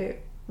think that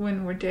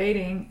when we're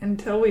dating,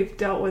 until we've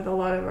dealt with a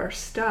lot of our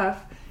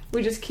stuff,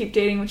 we just keep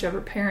dating whichever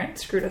parent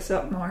screwed us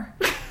up more.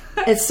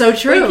 It's so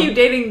true. We keep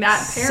dating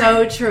that parent.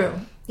 So true.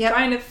 Yep.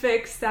 Trying to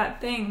fix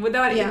that thing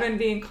without even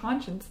being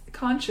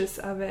conscious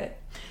of it.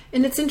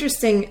 And it's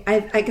interesting,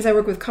 because I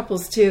work with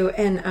couples too,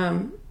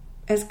 and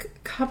as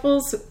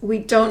couples, we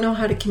don't know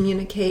how to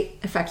communicate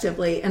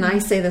effectively. And I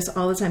say this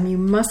all the time, you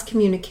must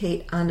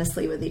communicate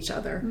honestly with each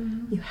other.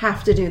 Mm-hmm. You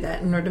have to do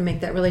that in order to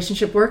make that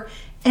relationship work.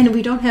 And if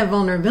we don't have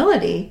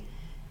vulnerability,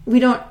 we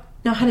don't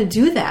know how to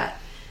do that.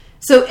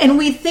 So, and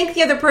we think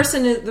the other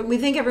person we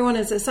think everyone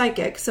is a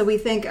psychic. So we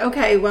think,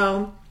 okay,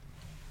 well,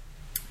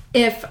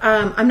 if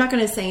I'm not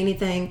going to say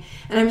anything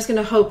and I'm just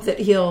going to hope that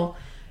he'll,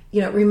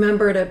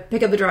 remember to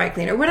pick up the dry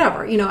cleaner,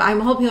 whatever. I'm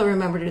hoping he'll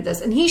remember to do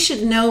this. And he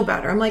should know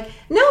better. I'm like,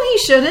 no, he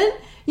shouldn't.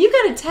 You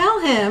got to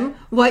tell him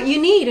what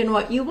you need and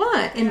what you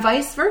want and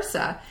vice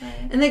versa. Right.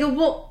 And they go,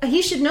 well,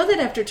 he should know that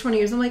after 20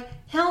 years. I'm like,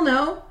 hell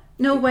no.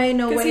 No way,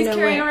 no way, no way. Because he's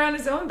carrying around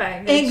his own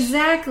baggage.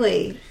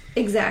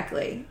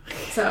 Exactly.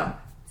 So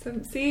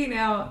see,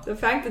 now, the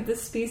fact that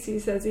this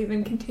species has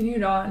even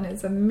continued on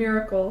is a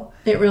miracle.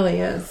 It really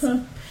is.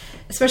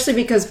 especially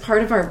because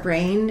part of our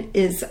brain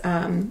is,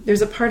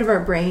 there's a part of our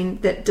brain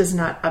that does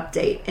not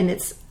update, and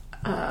it's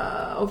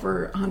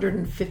over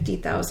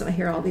 150,000. I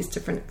hear all these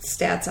different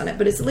stats on it,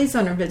 but it's at least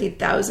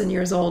 150,000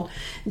 years old.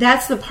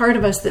 That's the part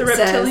of us that says...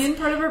 The reptilian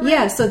part of our brain?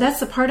 Yeah, so that's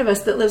the part of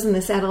us that lives in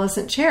this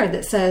adolescent chair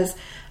that says,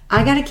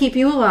 I got to keep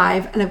you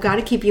alive, and I've got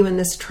to keep you in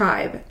this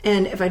tribe.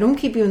 And if I don't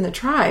keep you in the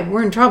tribe,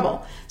 we're in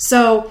trouble.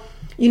 So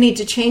you need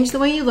to change the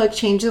way you look,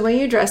 change the way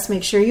you dress,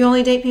 make sure you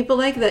only date people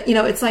like that. You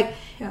know, it's like,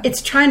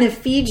 it's trying to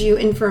feed you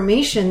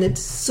information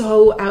that's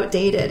so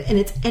outdated, and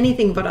it's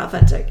anything but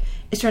authentic.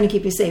 It's trying to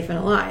keep you safe and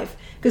alive.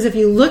 Because if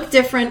you look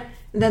different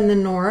than the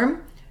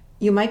norm,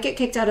 you might get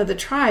kicked out of the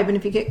tribe. And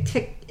if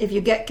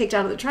you get kicked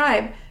out of the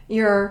tribe,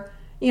 you're,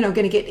 going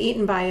to get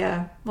eaten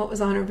by what was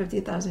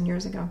 150,000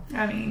 years ago?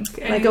 I mean,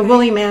 like a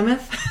woolly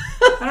mammoth.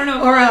 I don't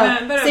know, or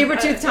a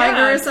saber-toothed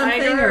tiger or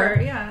something,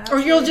 or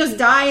you'll just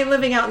die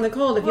living out in the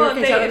cold if you're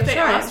kicked out of the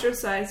tribe. If they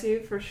ostracize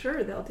you, for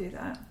sure they'll do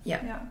that.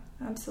 Yeah,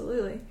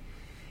 absolutely.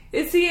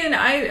 And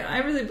I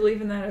really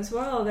believe in that as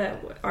well. That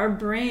our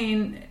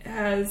brain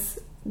has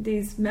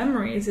these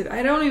memories.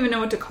 I don't even know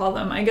what to call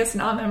them. I guess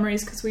not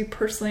memories because we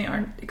personally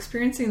aren't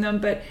experiencing them,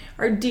 but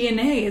our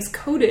DNA is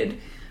coded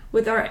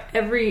with our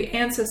every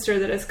ancestor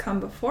that has come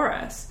before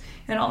us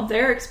and all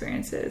their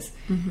experiences.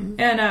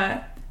 Mm-hmm.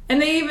 And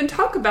they even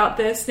talk about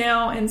this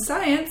now in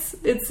science.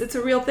 It's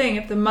a real thing.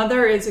 If the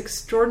mother is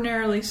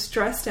extraordinarily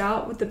stressed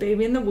out with the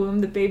baby in the womb,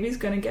 the baby's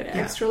going to get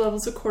extra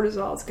levels of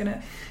cortisol. It's going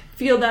to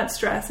feel that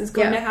stress. Is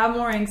going to have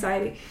more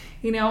anxiety.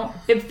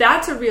 If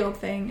that's a real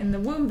thing in the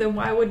womb, then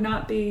why would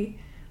not be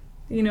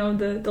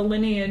the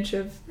lineage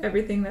of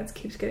everything that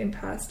keeps getting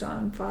passed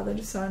on, father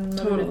to son,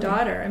 mother to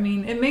daughter. I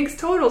mean, it makes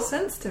total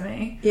sense to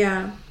me.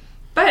 Yeah.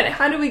 But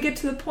how do we get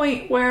to the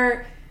point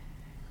where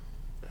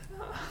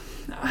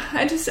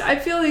I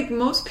feel like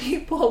most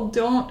people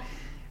don't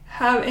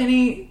have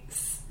any,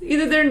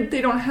 either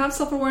they don't have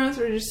self-awareness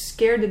or they're just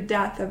scared to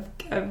death of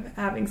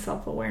having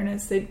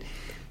self-awareness.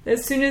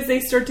 As soon as they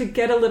start to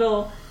get a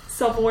little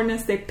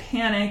self-awareness, they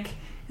panic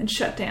and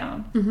shut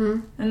down.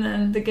 Mm-hmm. And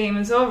then the game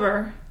is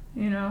over.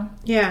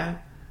 Yeah.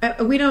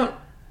 We don't...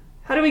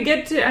 How do we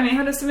get to...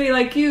 how does somebody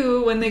like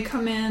you, when they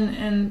come in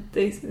and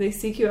they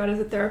seek you out as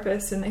a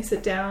therapist and they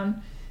sit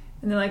down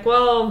and they're like,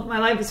 well, my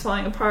life is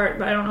falling apart,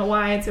 but I don't know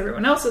why, it's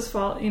everyone else's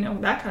fault,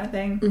 that kind of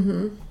thing.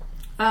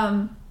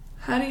 Mm-hmm.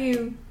 How do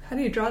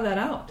you draw that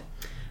out?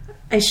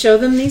 I show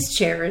them these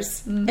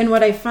chairs, and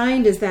what I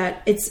find is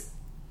that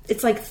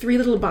it's like three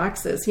little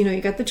boxes. You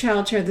got the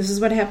child chair, this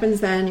is what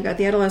happens then. You got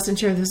the adolescent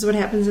chair, this is what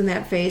happens in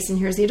that phase, and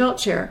here's the adult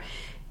chair.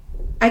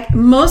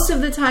 Most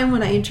of the time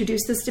when I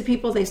introduce this to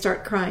people, they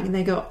start crying and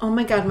they go, oh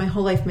my God, my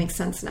whole life makes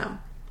sense now.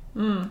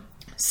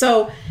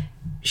 So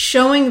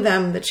showing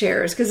them the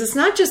chairs, because it's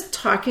not just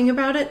talking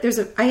about it.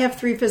 I have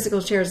 3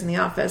 physical chairs in the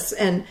office,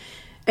 and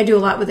I do a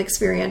lot with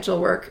experiential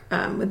work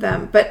with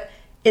them, but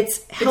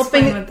it's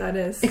helping. Explain what that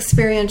is.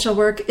 Experiential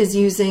work is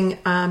using,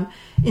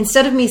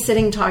 instead of me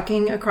sitting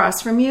talking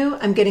across from you,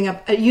 I'm getting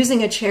up,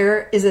 using a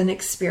chair is an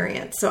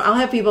experience. So I'll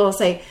have people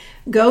say,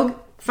 go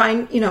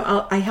find,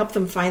 I help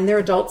them find their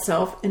adult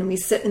self, and we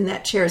sit in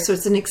that chair. So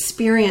it's an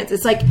experience.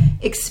 It's like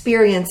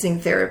experiencing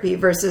therapy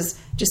versus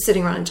just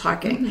sitting around and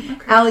talking. Mm-hmm,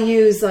 okay. I'll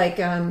use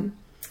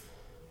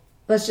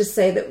let's just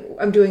say that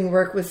I'm doing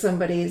work with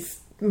somebody's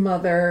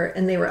mother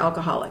and they were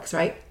alcoholics,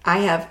 right? I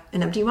have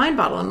an empty wine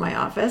bottle in my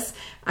office.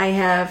 I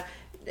have,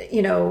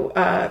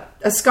 a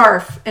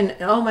scarf, and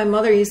my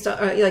mother used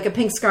to, like a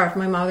pink scarf.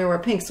 My mother wore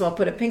pink, so I'll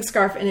put a pink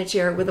scarf in a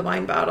chair with a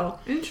wine bottle.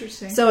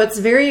 Interesting. So it's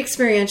very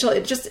experiential.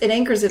 It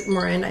anchors it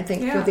more in, I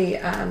think,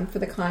 for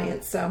the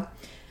clients. So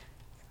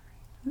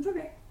that's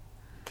okay.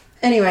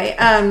 Anyway,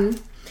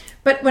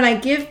 but when I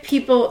give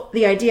people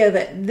the idea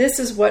that this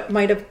is what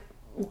might have,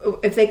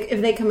 if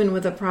they come in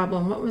with a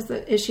problem, what was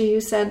the issue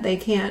you said? They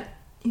can't.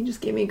 You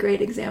just gave me a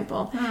great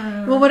example.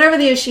 Well, whatever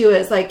the issue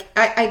is,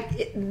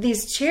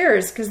 these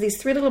chairs, because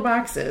these 3 little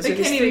boxes, they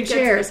can't even get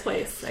to this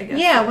place, I guess.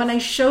 Yeah, when I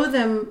show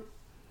them,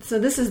 so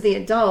this is the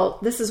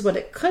adult, this is what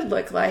it could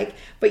look like,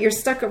 but you're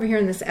stuck over here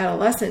in this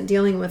adolescent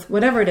dealing with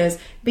whatever it is,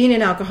 being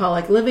an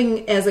alcoholic,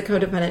 living as a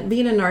codependent,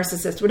 being a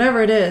narcissist,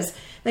 whatever it is.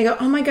 They go,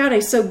 oh my God, I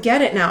so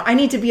get it now. I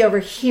need to be over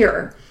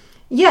here.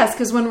 Yes,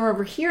 because when we're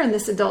over here in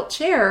this adult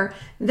chair,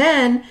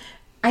 then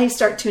I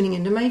start tuning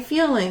into my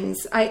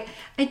feelings.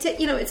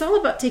 It's all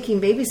about taking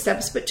baby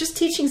steps, but just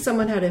teaching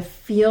someone how to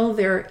feel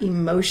their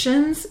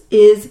emotions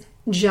is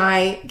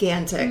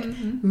gigantic.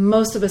 Mm-hmm.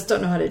 Most of us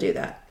don't know how to do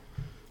that.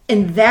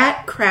 And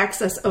that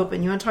cracks us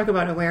open. You want to talk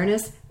about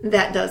awareness?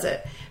 That does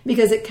it.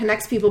 Because it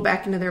connects people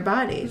back into their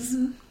bodies.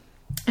 Mm-hmm.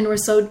 And we're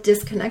so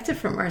disconnected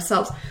from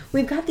ourselves.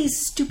 We've got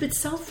these stupid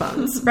cell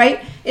phones,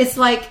 right? It's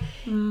like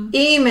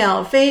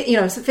email,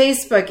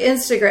 Facebook,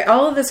 Instagram,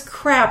 all of this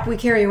crap we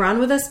carry around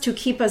with us to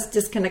keep us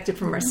disconnected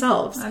from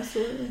ourselves.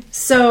 Absolutely.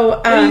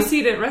 So you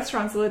see it at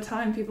restaurants all the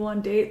time, people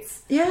on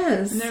dates.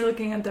 Yes. And they're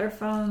looking at their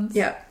phones.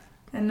 Yeah.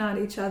 And not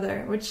each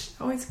other, which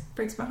always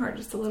breaks my heart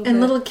just a little bit. And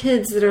little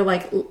kids that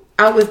are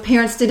out with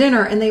parents to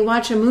dinner and they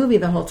watch a movie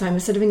the whole time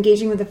instead of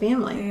engaging with the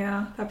family.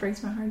 Yeah, that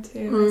breaks my heart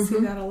too. Mm-hmm. I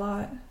see that a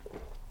lot.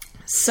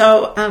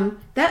 So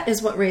that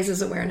is what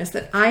raises awareness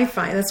that I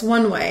find. That's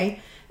one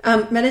way.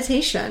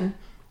 Meditation.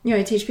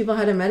 I teach people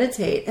how to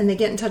meditate and they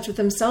get in touch with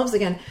themselves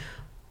again.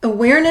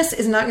 Awareness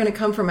is not going to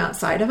come from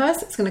outside of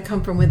us. It's going to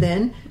come from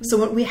within.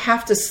 So we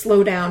have to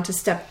slow down to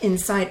step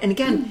inside. And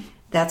again,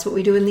 that's what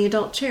we do in the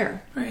adult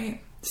chair.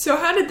 Right. So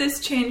how did this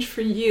change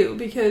for you?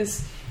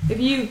 Because if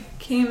you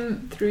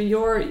came through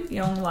your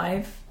young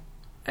life,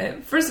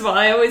 first of all,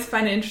 I always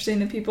find it interesting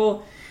that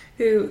people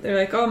who, they're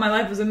like, oh, my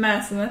life was a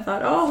mess. And I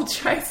thought, oh, I'll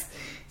try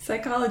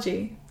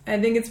psychology. I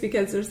think it's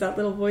because there's that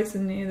little voice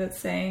in you that's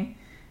saying,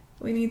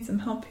 we need some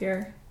help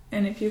here.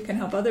 And if you can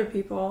help other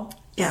people,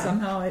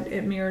 somehow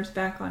it mirrors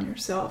back on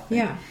yourself.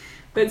 Yeah.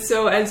 But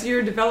so as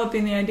you're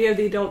developing the idea of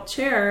the adult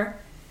chair,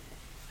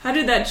 how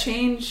did that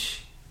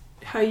change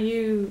how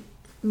you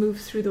move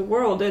through the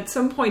world? At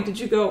some point, did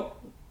you go,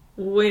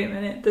 wait a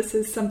minute, this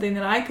is something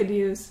that I could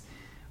use?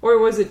 Or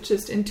was it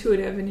just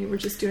intuitive and you were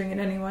just doing it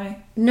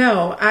anyway?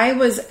 No, I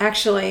was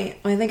actually,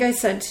 I think I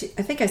said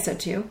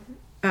to you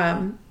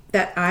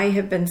that I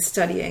have been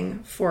studying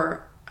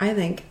for, I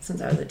think,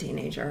 since I was a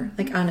teenager.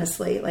 Like,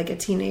 honestly, like a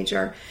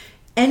teenager.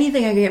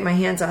 Anything I could get my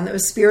hands on that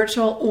was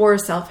spiritual or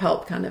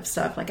self-help kind of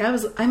stuff. Like, I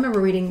remember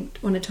reading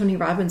one of Tony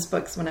Robbins'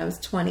 books when I was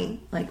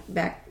 20, like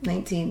back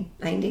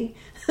 1990,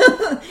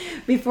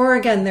 before,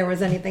 again, there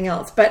was anything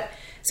else. But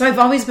so I've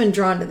always been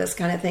drawn to this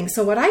kind of thing.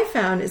 So what I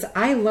found is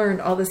I learned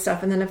all this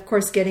stuff. And then, of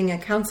course, getting a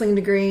counseling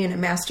degree and a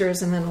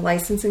master's and then a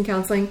license in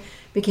counseling,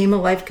 became a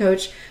life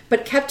coach,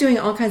 but kept doing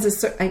all kinds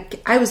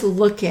of, I was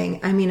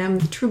looking, I mean, I'm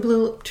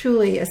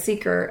truly a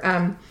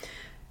seeker,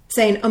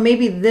 saying, oh,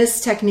 maybe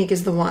this technique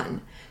is the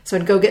one. So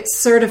I'd go get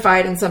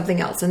certified in something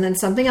else and then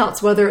something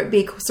else, whether it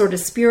be sort of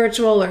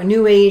spiritual or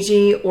new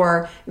agey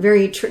or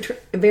very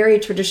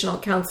traditional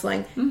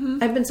counseling. Mm-hmm.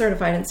 I've been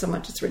certified in so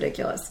much, it's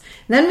ridiculous.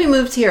 And then we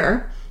moved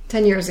here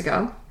 10 years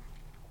ago.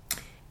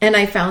 And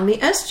I found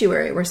the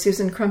estuary where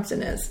Susan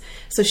Crumpton is.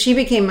 So she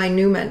became my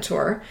new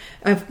mentor.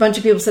 A bunch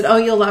of people said, oh,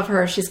 you'll love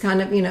her. She's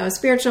kind of,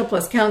 spiritual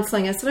plus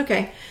counseling. I said,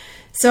 okay.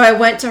 So I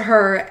went to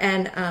her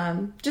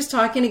and just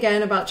talking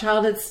again about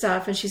childhood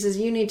stuff. And she says,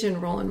 you need to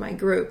enroll in my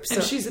group. So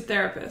and she's a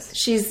therapist.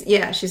 She's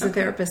a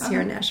therapist here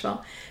in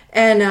Nashville.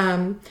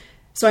 And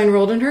so I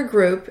enrolled in her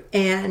group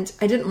and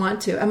I didn't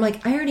want to. I'm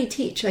like, I already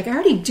teach. Like, I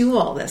already do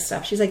all this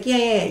stuff. She's like,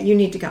 yeah, you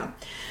need to come.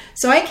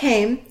 So I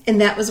came and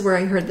that was where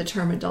I heard the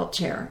term adult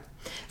chair.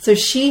 So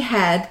she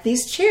had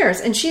these chairs,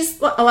 and she's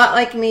a lot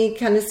like me,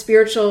 kind of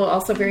spiritual,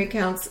 also very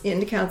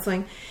into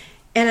counseling.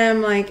 And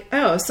I'm like,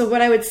 oh, so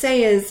what I would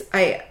say is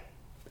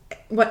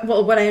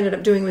what I ended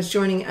up doing was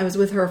I was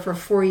with her for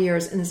 4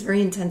 years in this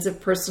very intensive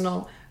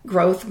personal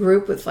growth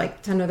group with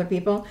like 10 other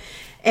people.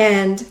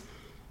 And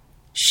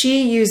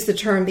she used the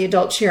term the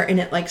adult chair, and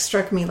it like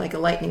struck me like a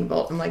lightning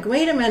bolt. I'm like,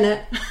 wait a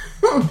minute.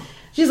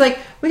 She's like,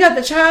 we got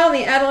the child,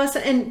 the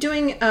adolescent, and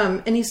doing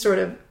any sort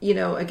of,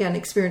 again,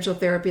 experiential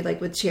therapy, like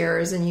with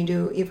chairs, and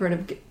you've heard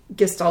of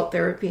Gestalt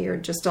therapy or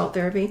Gestalt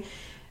therapy.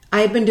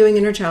 I've been doing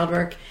inner child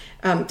work,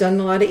 done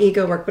a lot of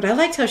ego work, but I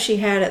liked how she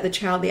had it, the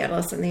child, the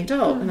adolescent, and the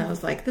adult. And I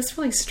was like, this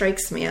really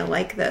strikes me. I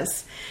like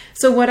this.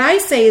 So what I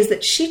say is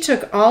that she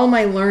took all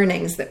my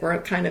learnings that were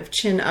kind of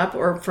chin up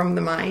or from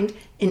the mind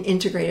and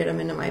integrated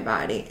them into my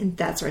body. And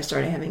that's where I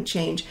started having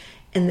change.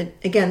 And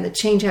the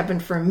change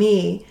happened for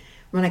me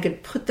when I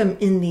could put them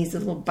in these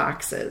little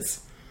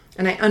boxes.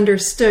 And I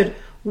understood,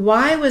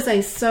 why was I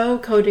so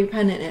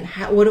codependent and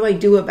what do I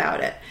do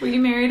about it? Were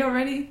you married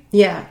already?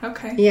 Yeah.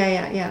 Okay.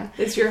 Yeah.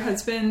 Is your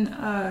husband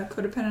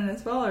codependent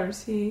as well, or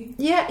is he?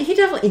 Yeah, he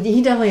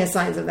definitely has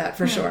signs of that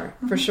for sure.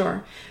 Mm-hmm. For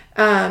sure.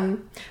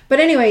 But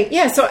anyway,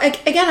 yeah, so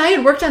again, I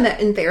had worked on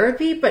that in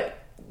therapy,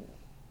 but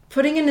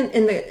putting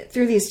it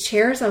through these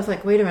chairs, I was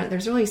like, wait a minute,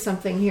 there's really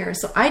something here.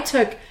 So I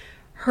took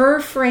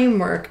her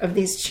framework of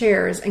these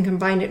chairs and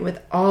combined it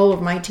with all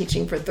of my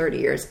teaching for 30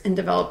 years and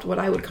developed what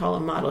I would call a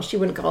model. She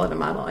wouldn't call it a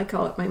model. I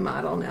call it my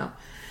model now.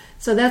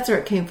 So that's where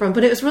it came from.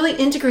 But it was really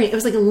integrating. It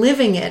was like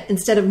living it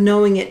instead of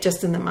knowing it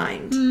just in the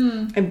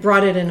mind. I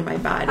brought it into my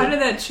body. How did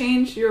that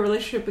change your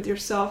relationship with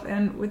yourself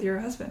and with your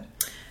husband?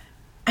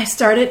 I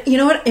started,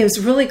 it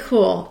was really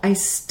cool. I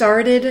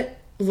started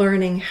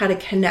learning how to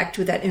connect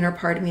with that inner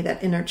part of me,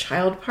 that inner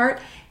child part.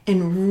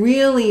 And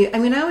really,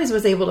 I always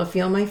was able to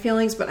feel my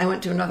feelings, but I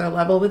went to another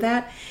level with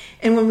that.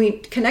 And when we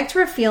connect to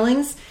our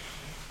feelings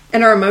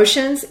and our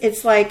emotions,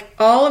 it's like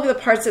all of the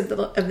parts of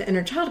the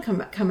inner child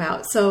come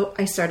out. So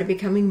I started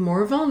becoming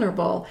more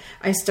vulnerable.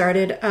 I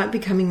started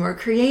becoming more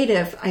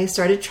creative. I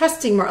started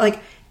trusting more.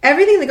 Like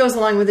everything that goes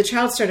along with the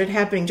child started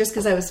happening just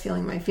because I was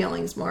feeling my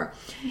feelings more.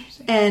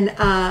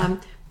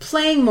 And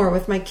playing more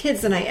with my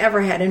kids than I ever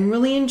had and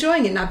really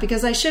enjoying it, not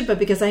because I should, but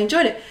because I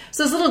enjoyed it.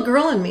 So this little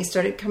girl in me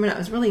started coming out. It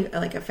was really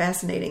like a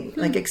fascinating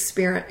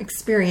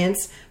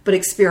experience, but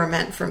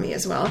experiment for me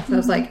as well. So I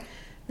was like,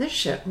 this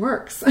shit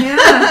works. Yeah.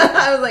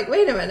 I was like,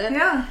 wait a minute.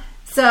 Yeah.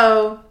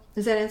 So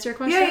does that answer your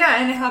question?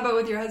 Yeah. And how about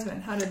with your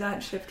husband? How did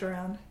that shift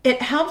around?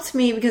 It helped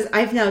me because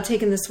I've now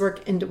taken this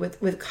work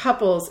with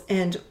couples,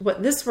 and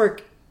what this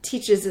work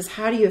teaches is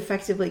how do you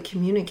effectively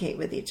communicate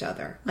with each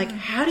other? Like,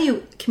 how do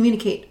you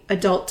communicate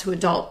adult to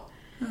adult?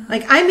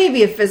 Like, I may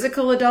be a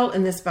physical adult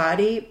in this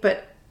body,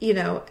 but, you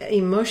know,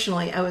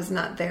 emotionally, I was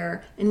not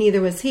there, and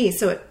neither was he.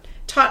 So it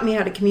taught me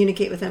how to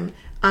communicate with him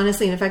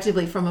honestly and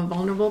effectively from a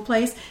vulnerable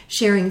place,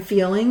 sharing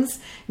feelings,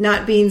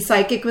 not being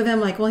psychic with him,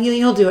 like, well,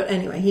 he'll do it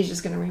anyway. He's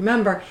just going to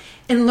remember.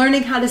 And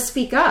learning how to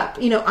speak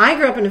up. You know, I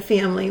grew up in a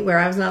family where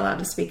I was not allowed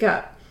to speak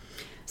up.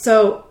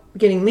 So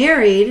getting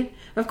married,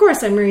 of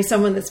course, I marry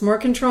someone that's more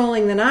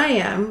controlling than I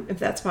am, if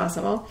that's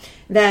possible,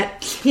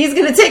 that he's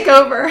going to take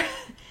over.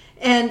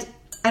 And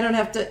I don't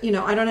have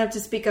to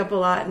speak up a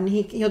lot, and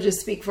he'll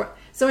just speak for.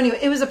 So anyway,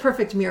 it was a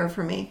perfect mirror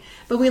for me.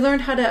 But we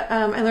learned how to.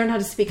 I learned how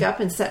to speak up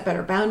and set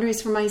better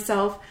boundaries for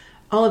myself.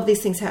 All of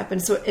these things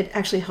happened, so it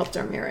actually helped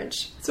our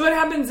marriage. So what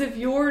happens if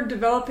you're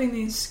developing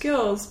these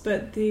skills,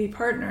 but the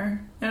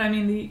partner, and I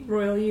mean the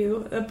royal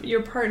you,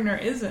 your partner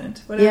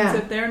isn't? What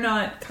happens if they're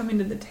not coming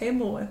to the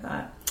table with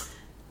that?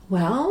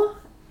 Well,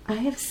 I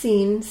have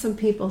seen some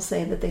people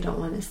say that they don't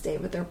want to stay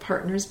with their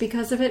partners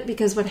because of it.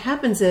 Because what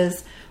happens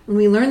is when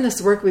we learn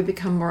this work, we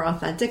become more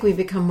authentic. We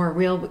become more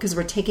real because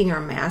we're taking our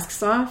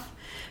masks off.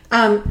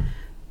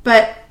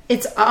 But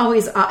it's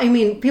always, I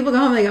mean, people go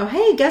home and they go,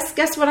 hey,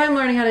 guess what I'm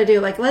learning how to do?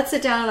 Like, let's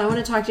sit down. I want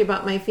to talk to you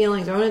about my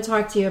feelings. I want to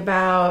talk to you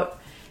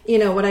about, you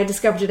know, what I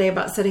discovered today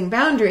about setting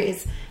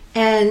boundaries.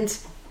 And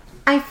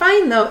I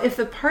find, though, if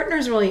the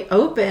partner's really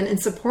open and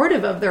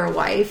supportive of their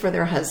wife or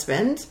their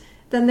husband,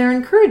 then they're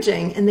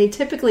encouraging and they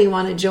typically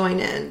want to join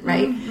in,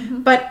 right?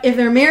 Mm-hmm. But if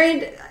they're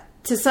married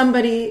to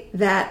somebody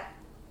that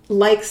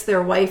likes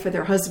their wife or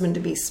their husband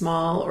to be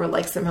small or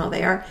likes them how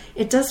they are,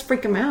 it does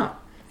freak them out.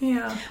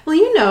 Yeah. Well,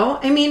 you know,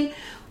 I mean,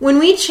 when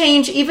we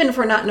change, even if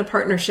we're not in a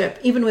partnership,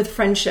 even with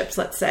friendships,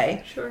 let's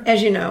say, sure.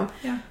 As you know,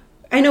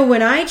 I know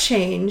when I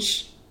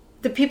change,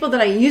 the people that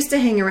I used to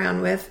hang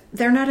around with,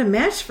 they're not a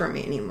match for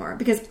me anymore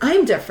because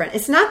I'm different.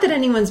 It's not that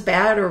anyone's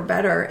bad or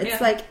better. It's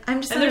like,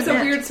 I'm just not a match. And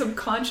there's a weird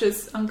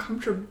subconscious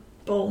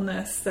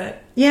uncomfortableness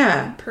that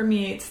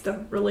permeates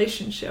the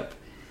relationship.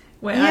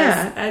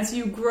 As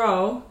you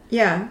grow,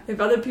 if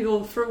other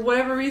people, for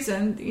whatever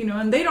reason, you know,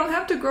 and they don't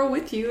have to grow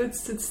with you,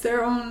 it's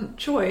their own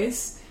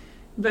choice,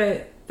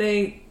 but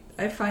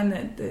I find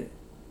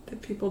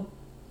that people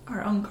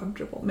are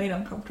made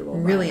uncomfortable.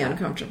 Really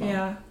uncomfortable.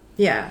 Yeah.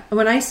 Yeah.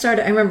 When I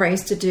started, I remember I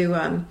used to do,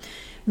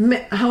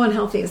 how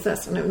unhealthy is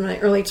this? When I was in my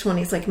early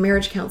 20s, like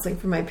marriage counseling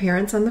for my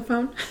parents on the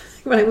phone.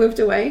 When I moved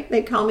away,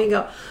 they'd call me and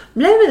go,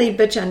 blah, blah, they'd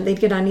bitch on, they'd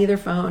get on either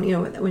phone, you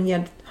know, when you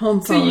had home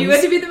phones. So you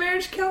had to be the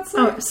marriage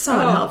counselor? Oh, so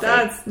unhealthy.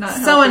 That's not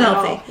so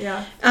unhealthy.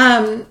 Yeah.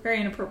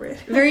 Very inappropriate.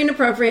 Very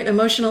inappropriate,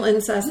 emotional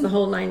incest, the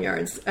whole 9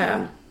 yards.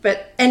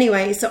 But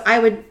anyway, so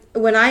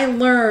when I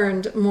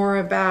learned more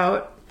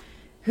about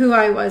who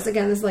I was,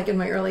 again, this is like in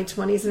my early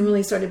 20s, and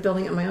really started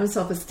building up my own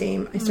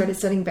self-esteem, I started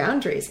setting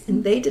boundaries,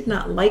 and they did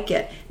not like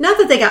it. Not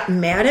that they got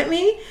mad at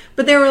me,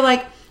 but they were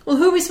like, well,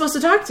 who are we supposed to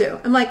talk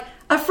to? I'm like,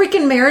 a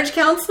freaking marriage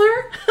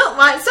counselor?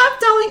 Stop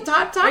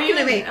talking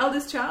to me. An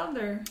eldest child,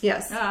 or?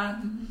 Yes.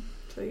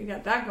 So you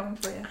got that going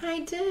for you.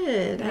 I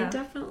did. Yeah. I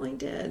definitely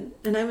did.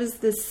 And I was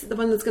the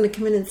one that's going to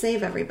come in and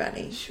save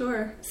everybody.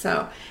 Sure.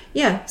 So,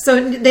 yeah.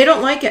 So they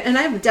don't like it. And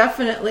I've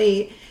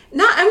definitely,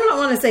 I don't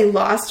want to say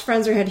lost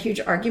friends or had huge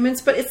arguments,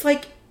 but it's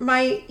like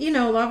my,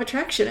 law of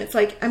attraction. It's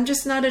like, I'm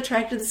just not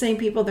attracted to the same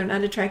people. They're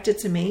not attracted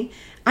to me.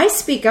 I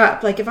speak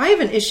up. Like, if I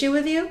have an issue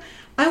with you,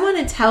 I want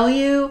to tell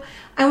you.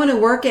 I want to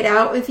work it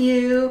out with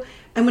you.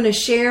 I'm going to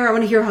share. I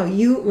want to hear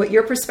what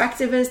your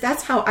perspective is.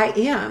 That's how I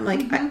am.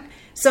 Like,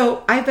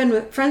 so I've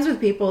been friends with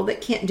people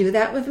that can't do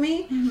that with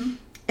me,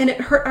 and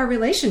it hurt our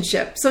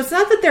relationship. So it's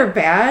not that they're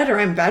bad or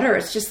I'm better.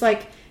 It's just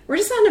like, we're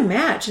just not a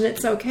match, and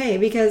it's okay,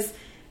 because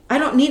I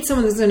don't need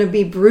someone that's going to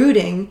be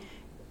brooding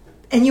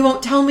and you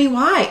won't tell me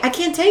why. I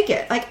can't take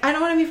it. Like, I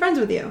don't want to be friends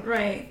with you.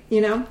 Right.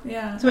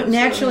 Yeah. So it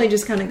naturally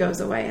just kind of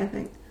goes away, I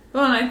think.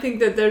 Well, and I think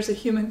that there's a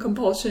human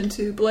compulsion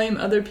to blame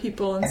other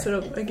people instead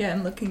of,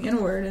 again, looking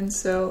inward. And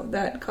so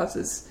that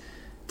causes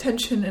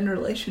tension in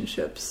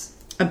relationships.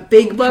 A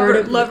big part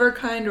of lover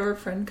kind or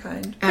friend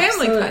kind.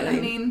 Absolutely. Family kind. I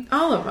mean,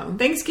 all of them.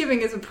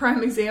 Thanksgiving is a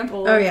prime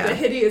example of the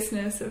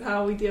hideousness of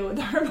how we deal with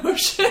our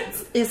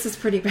emotions. This is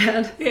pretty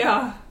bad.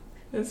 Yeah.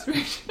 That's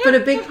right. But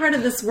a big part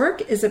of this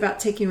work is about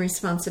taking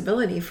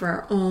responsibility for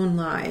our own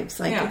lives.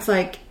 Like, it's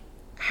like,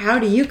 how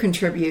do you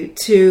contribute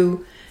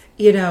to,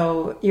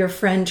 your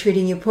friend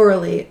treating you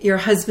poorly, your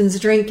husband's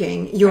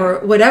drinking,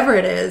 your whatever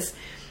it is?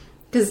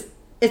 Because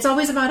it's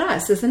always about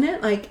us, isn't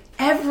it? Like,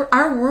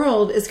 our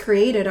world is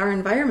created, our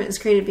environment is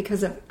created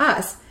because of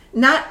us.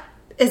 Not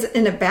as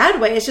in a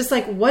bad way. It's just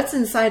like, what's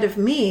inside of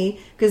me?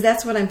 Because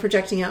that's what I'm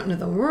projecting out into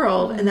the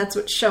world, and that's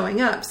what's showing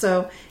up.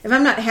 So if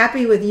I'm not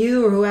happy with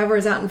you or whoever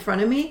is out in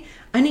front of me,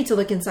 I need to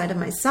look inside of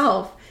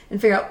myself and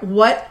figure out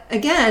what,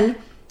 again,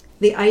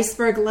 the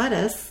iceberg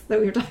lettuce that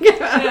we were talking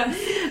about.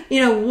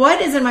 Yes.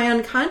 What is in my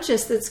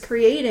unconscious that's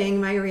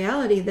creating my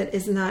reality that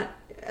is not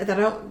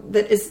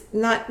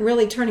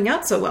really turning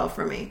out so well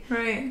for me.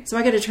 Right. So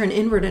I got to turn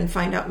inward and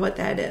find out what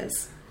that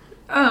is.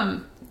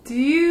 Do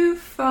you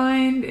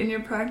find in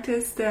your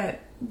practice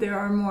that there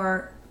are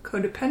more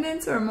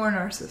codependents or more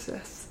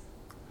narcissists?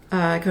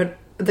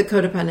 The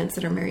codependents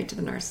that are married to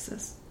the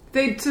narcissist.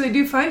 They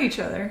do find each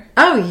other.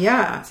 Oh,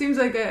 yeah. Seems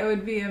like it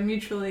would be a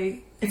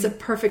mutually... It's a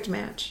perfect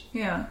match.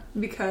 Yeah,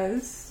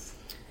 because...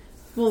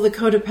 Well, the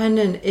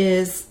codependent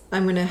is,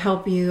 I'm going to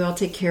help you, I'll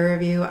take care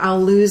of you,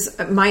 I'll lose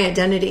my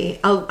identity.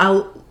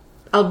 I'll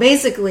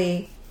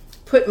basically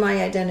put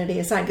my identity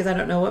aside because I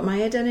don't know what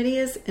my identity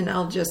is, and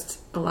I'll just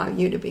allow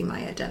you to be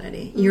my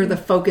identity. Mm-hmm. You're the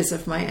focus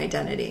of my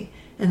identity.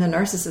 And the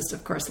narcissist,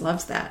 of course,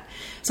 loves that.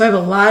 So I have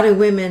a lot of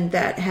women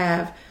that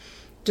have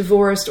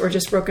divorced or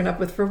just broken up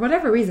with for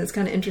whatever reason. It's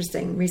kind of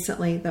interesting.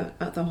 Recently,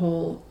 the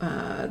whole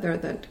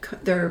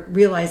they're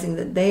realizing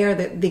that they are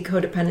the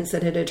codependents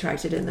that had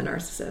attracted in the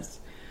narcissist.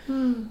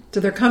 So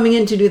they're coming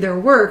in to do their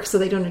work so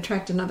they don't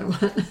attract another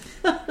one.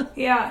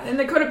 Yeah, and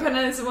the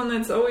codependent is the one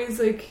that's always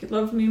like,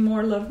 love me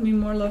more, love me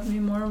more, love me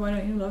more. Why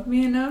don't you love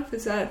me enough?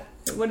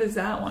 What is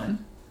that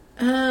one?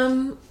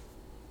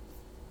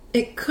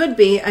 It could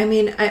be. I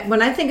mean,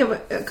 when I think of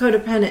a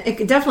codependent,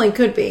 it definitely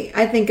could be.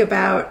 I think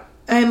about,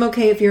 I'm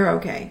okay if you're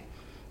okay.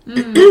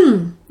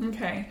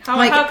 Okay.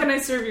 How can I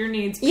serve your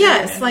needs?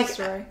 Yes, like,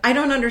 I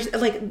don't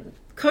understand, like,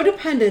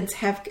 codependents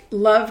have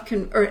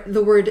or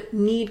the word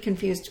need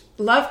confused,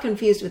 love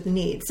confused with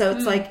need. So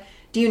it's like,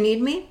 do you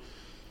need me?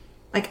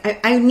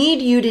 Like, I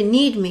need you to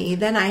need me,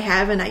 then I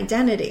have an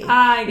identity.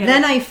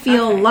 Then I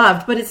feel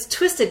loved, but it's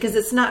twisted because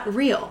it's not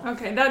real.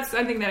 Okay, I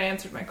think that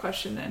answered my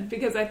question then,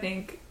 because I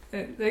think,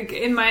 like,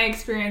 in my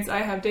experience, I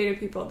have dated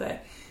people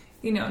that,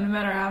 you know, no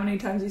matter how many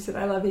times you said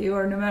I love you,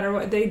 or no matter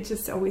what, they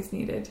just always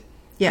needed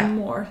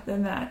more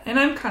than that. And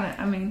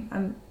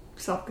I'm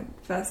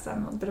self-confessed,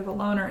 I'm a bit of a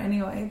loner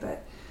anyway,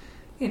 but,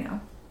 you know,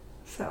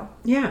 so.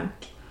 Yeah.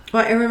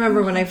 Well, I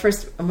remember when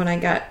I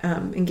got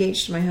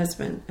engaged to my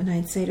husband, and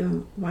I'd say to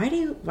him, why do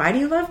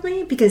you love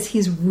me? Because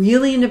he's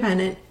really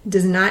independent,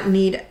 does not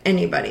need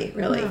anybody,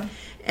 really.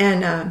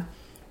 Yeah.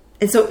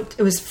 And so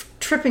it was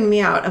tripping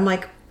me out. I'm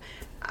like,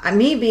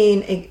 I'm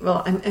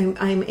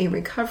a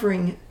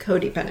recovering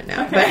codependent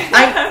now, but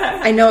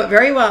I know it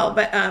very well.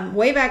 But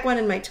way back when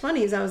in my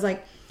 20s, I was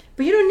like,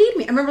 but you don't need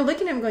me. I remember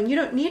looking at him going, you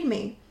don't need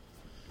me.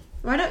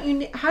 Why do you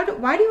want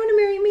to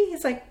marry me?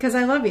 He's like, because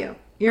I love you.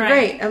 You're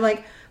great. I'm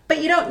like,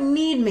 but you don't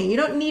need me. You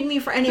don't need me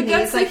for anything. But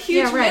that's it's like, a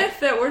huge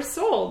myth that we're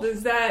sold,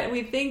 is that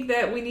we think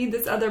that we need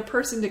this other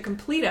person to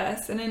complete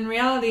us. And in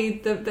reality,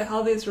 the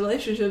healthiest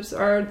relationships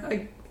are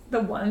like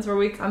the ones where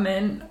we come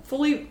in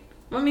fully.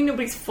 I mean,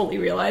 nobody's fully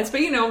realized,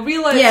 but, you know,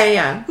 realize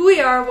who we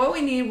are, what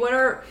we need, what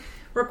our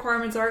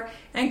requirements are,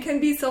 and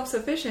can be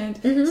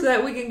self-sufficient so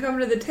that we can come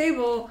to the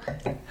table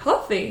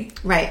healthy.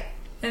 Right.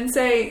 And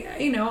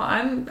say, you know,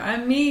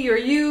 I'm me, you're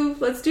you,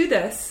 let's do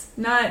this.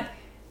 Not,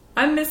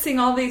 I'm missing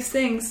all these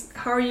things,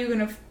 how are you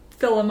going to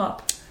fill them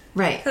up?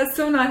 Right. That's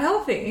so not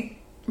healthy.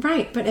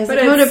 Right, but as a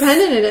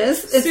codependent it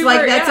is. It's super,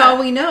 like that's all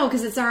we know,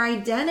 because it's our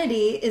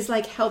identity is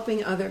like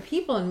helping other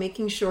people and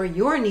making sure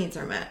your needs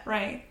are met.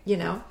 Right. You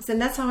know,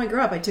 and that's how I grew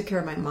up. I took care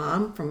of my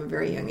mom from a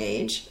very young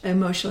age,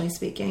 emotionally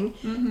speaking.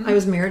 I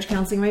was marriage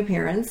counseling my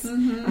parents.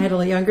 I had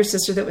a younger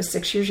sister that was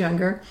 6 years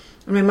younger.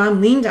 And my mom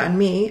leaned on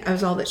me. I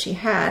was all that she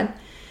had.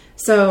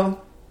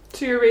 So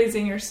you're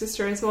raising your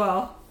sister as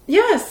well.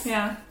 Yes.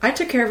 Yeah. I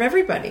took care of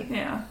everybody.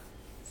 Yeah.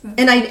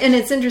 And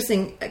it's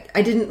interesting.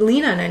 I didn't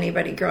lean on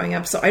anybody growing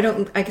up, so I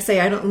can say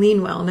I don't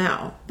lean well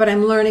now. But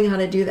I'm learning how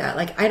to do that.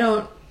 Like I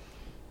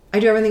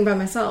do everything by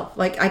myself.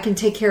 Like I can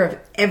take care of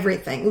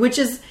everything, which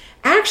is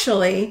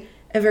actually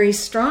a very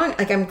strong.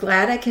 Like I'm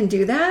glad I can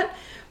do that.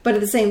 But at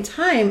the same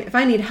time, if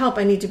I need help,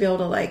 I need to be able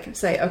to like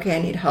say, okay,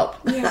 I need help.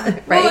 Yeah.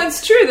 Right? Well,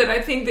 it's true that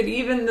I think that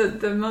even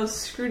the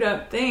most screwed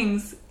up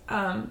things,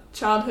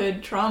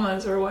 childhood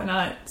traumas or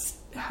whatnot,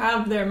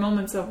 have their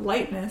moments of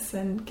lightness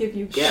and give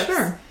you gifts.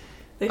 Sure.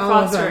 They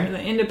foster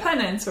the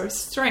independence or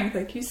strength,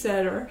 like you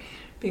said, or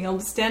being able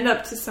to stand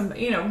up to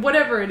somebody, you know,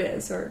 whatever it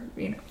is, or,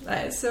 you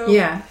know, so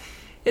yeah,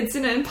 it's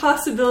an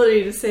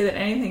impossibility to say that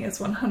anything is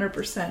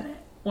 100%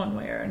 one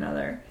way or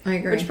another. I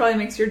agree. Which probably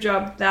makes your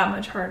job that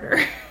much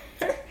harder.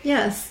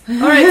 Yes.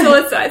 All right, so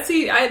let's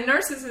see.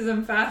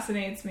 Narcissism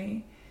fascinates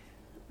me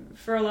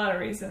for a lot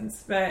of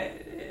reasons, but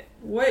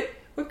what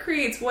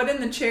creates what in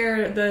the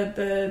chair,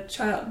 the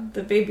child,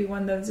 the baby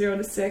one, the 0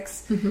 to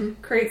 6,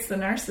 creates the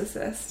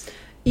narcissist?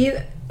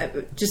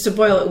 Just to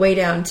boil it way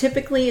down,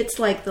 typically it's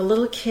like the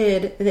little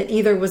kid that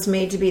either was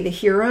made to be the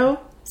hero,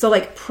 so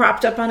like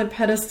propped up on a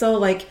pedestal,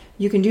 like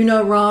you can do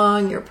no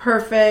wrong, you're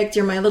perfect,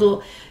 you're my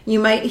little. You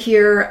might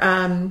hear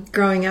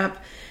growing up,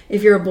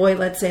 if you're a boy,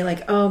 let's say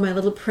like, oh, my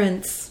little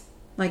prince,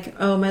 like,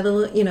 oh, my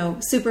little, you know,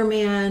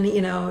 Superman,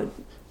 you know,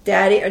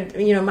 daddy, or,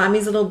 you know,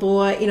 mommy's little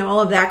boy, you know, all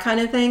of that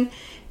kind of thing,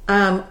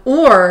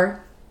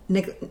 or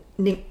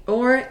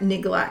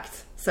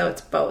neglect. So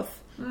it's both.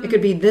 It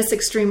could be this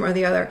extreme or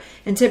the other.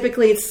 And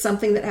typically it's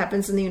something that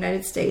happens in the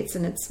United States,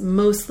 and it's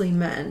mostly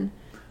men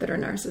that are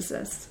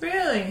narcissists.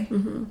 Really?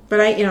 Mm-hmm.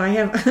 But I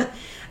have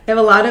a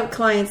lot of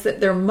clients that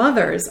their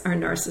mothers are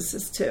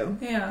narcissists too.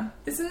 Yeah.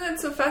 Isn't that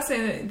so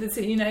fascinating that it's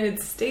a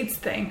United States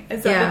thing?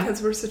 Is that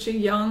because we're such a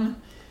young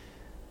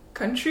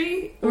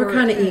country? We're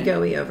kind of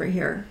ego-y over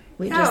here.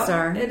 We just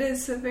are. It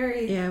is a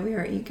very... Yeah, we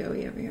are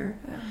ego-y over here.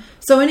 Yeah.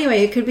 So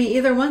anyway, it could be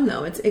either one,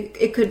 though.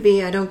 It could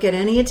be I don't get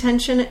any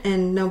attention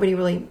and nobody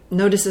really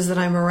notices that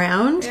I'm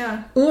around.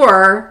 Yeah.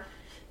 Or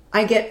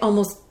I get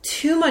almost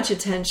too much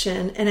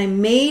attention and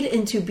I'm made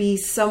into be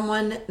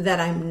someone that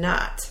I'm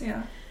not.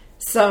 Yeah.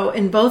 So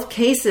in both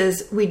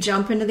cases, we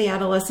jump into the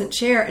adolescent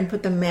chair and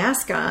put the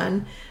mask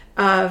on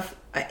of...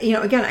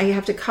 again, I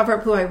have to cover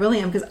up who I really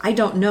am because I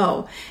don't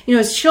know.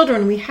 As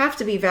children, we have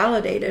to be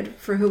validated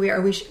for who we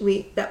are.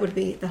 That would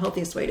be the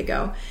healthiest way to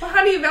go. Well,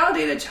 how do you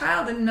validate a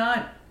child and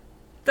not...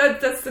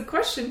 That's the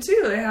question,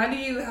 too. Like, how do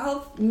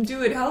you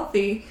do it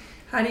healthy?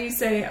 How do you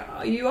say,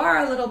 oh, you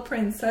are a little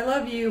prince, I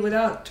love you,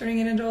 without turning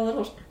it into a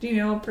little,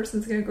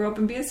 person's going to grow up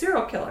and be a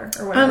serial killer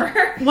or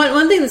whatever?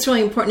 One thing that's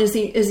really important is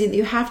that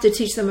you have to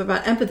teach them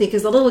about empathy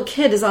because the little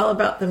kid is all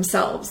about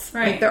themselves.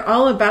 Right. Like, they're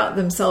all about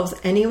themselves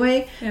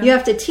anyway. Yeah. You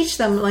have to teach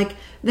them, like,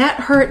 that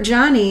hurt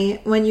Johnny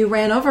when you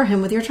ran over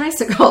him with your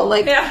tricycle.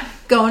 Like,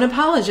 go and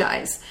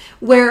apologize.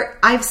 Where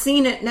I've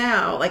seen it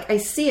now, like, I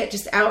see it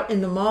just out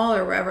in the mall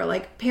or wherever.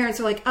 Like,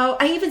 parents are like, oh,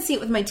 I even see it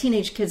with my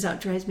teenage kids now.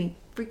 It drives me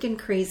freaking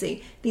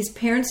crazy. These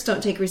parents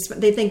don't take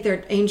responsibility. They think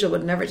their angel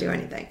would never do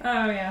anything.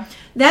 Oh, yeah.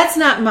 That's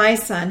not my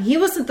son. He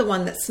wasn't the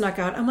one that snuck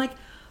out. I'm like,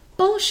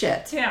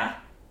 bullshit. Yeah.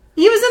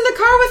 He was in the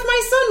car with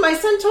my son. My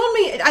son told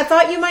me, I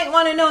thought you might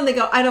want to know. And they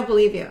go, I don't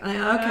believe you. And I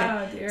go, okay.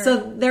 Oh, dear.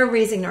 So they're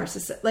raising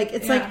narcissists. Like,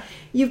 it's like,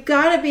 you've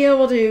got to be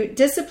able to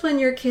discipline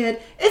your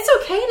kid. It's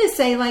okay to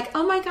say, like,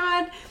 oh my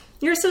God,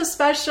 you're so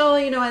special.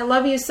 I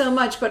love you so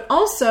much. But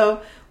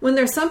also, when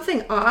there's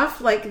something off,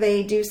 like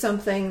they do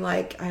something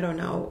like, I don't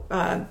know,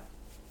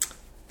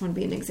 want to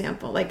be an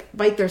example, like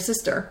bite their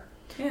sister.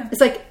 Yeah.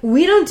 It's like,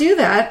 we don't do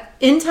that.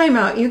 In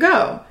timeout, you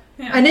go.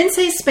 Yeah. I didn't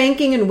say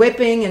spanking and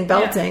whipping and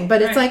belting,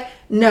 but it's like,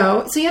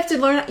 no. So you have to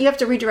learn, you have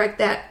to redirect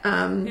that,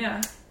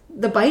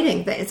 the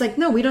biting thing. It's like,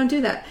 no, we don't do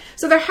that.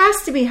 So there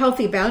has to be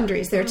healthy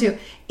boundaries there too.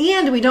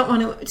 And we don't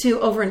want to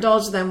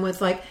overindulge them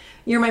with like,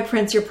 you're my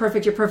prince, you're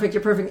perfect, you're perfect,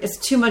 you're perfect. It's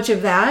too much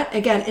of that,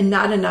 again, and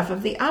not enough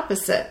of the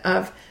opposite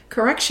of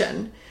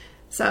correction.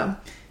 So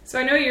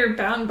I know you're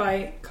bound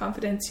by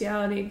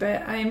confidentiality,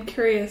 but I am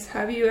curious,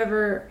 have you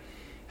ever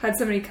had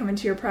somebody come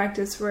into your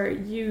practice where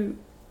you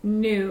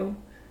knew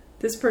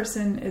this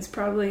person is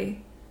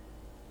probably,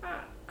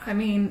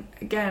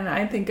 again,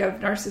 I think of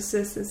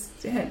narcissists as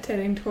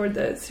heading toward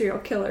the serial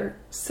killer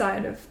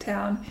side of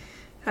town.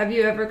 Have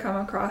you ever come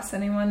across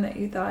anyone that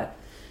you thought,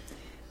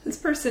 this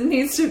person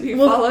needs to be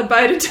followed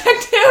by a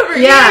detective? Or,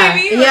 you know what I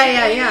mean?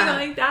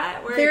 Like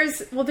that.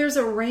 There's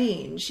a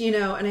range,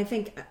 and I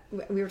think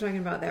we were talking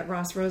about that.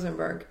 Ross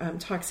Rosenberg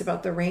talks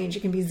about the range.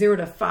 It can be 0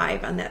 to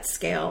 5 on that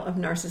scale of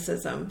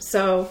narcissism.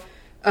 So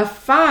a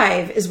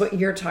 5 is what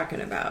you're talking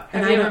about.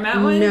 Have you ever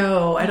met one?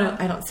 No, I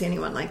don't see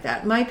anyone like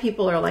that. My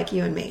people are like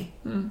you and me.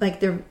 Like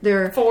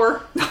they're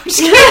 4. No, I'm just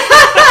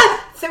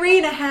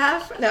kidding.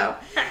 3.5. No,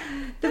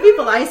 the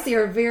people I see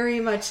are very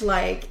much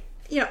like.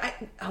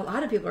 A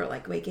lot of people are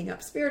like waking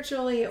up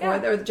spiritually, or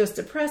they're just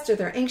depressed, or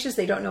they're anxious.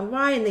 They don't know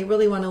why, and they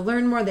really want to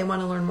learn more. They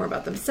want to learn more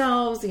about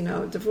themselves,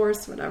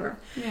 divorce, whatever.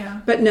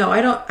 Yeah. But no,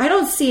 I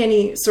don't see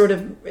any sort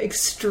of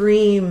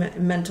extreme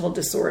mental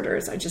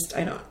disorders. I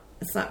don't.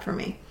 It's not for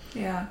me.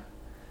 Yeah.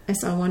 I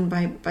saw one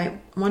by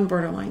one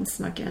borderline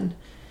snuck in.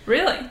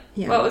 Really?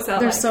 Yeah. What was that?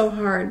 They're like? so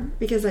hard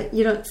because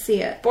you don't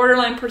see it.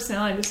 Borderline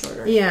personality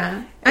disorder.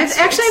 Yeah. I've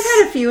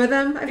had a few of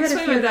them.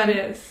 Explain what that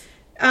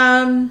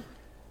is.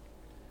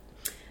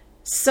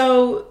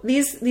 So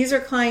these are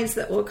clients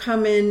that will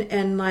come in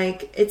and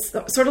like, it's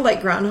sort of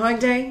like Groundhog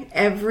Day.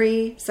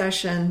 Every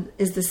session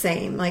is the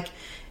same. Like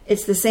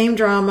it's the same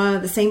drama.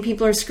 The same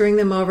people are screwing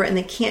them over and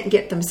they can't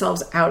get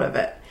themselves out of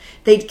it.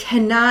 They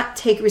cannot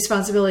take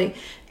responsibility.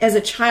 As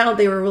a child,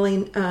 they were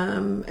really,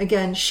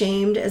 again,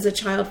 shamed as a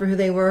child for who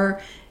they were.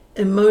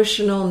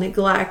 Emotional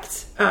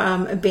neglect,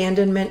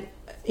 abandonment,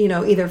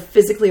 either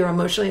physically or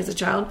emotionally as a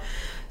child.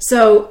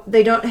 So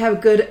they don't have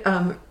good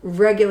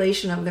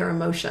regulation of their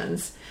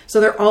emotions. So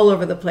they're all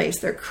over the place.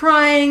 They're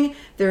crying,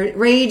 they're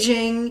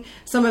raging,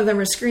 some of them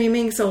are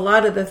screaming. So a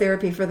lot of the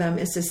therapy for them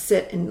is to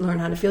sit and learn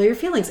how to feel your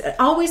feelings. It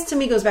always, to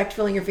me, goes back to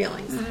feeling your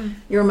feelings,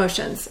 your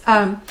emotions.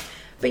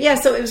 But yeah,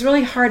 so it was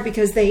really hard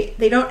because they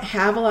don't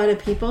have a lot of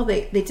people.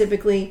 They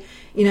typically,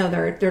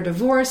 they're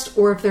divorced,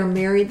 or if they're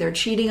married, they're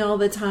cheating all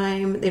the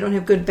time. They don't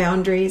have good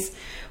boundaries,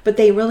 but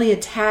they really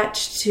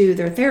attach to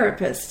their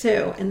therapist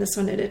too. And this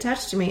one, it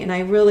attached to me. And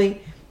I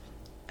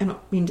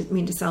don't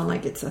mean to sound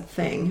like it's a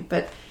thing,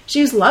 but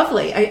she was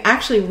lovely. I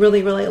actually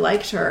really, really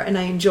liked her and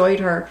I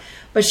enjoyed her,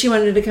 but she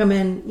wanted to come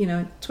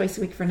in, twice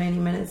a week for 90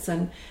 minutes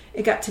and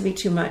it got to be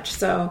too much.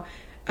 So,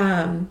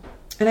 and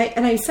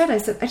I said,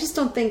 I just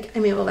don't think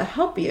I'm able to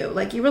help you.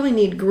 Like you really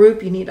need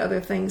group, you need other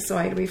things. So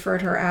I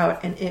referred her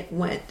out and it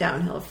went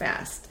downhill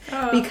fast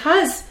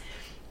because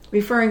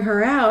referring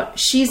her out,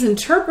 she's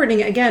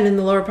interpreting again in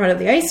the lower part of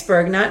the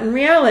iceberg, not in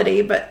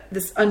reality, but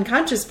this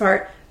unconscious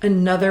part,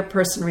 another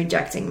person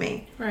rejecting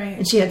me. Right.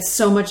 And she had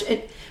so much,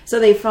 so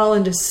they fall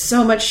into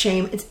so much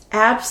shame. It's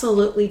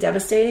absolutely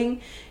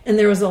devastating. And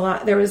there was a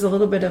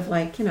little bit of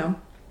like, you know,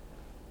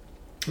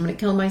 I'm going to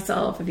kill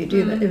myself if you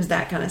do that. It was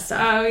that kind of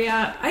stuff. Oh,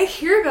 yeah. I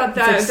hear about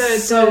that.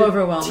 So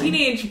overwhelming.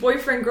 Teenage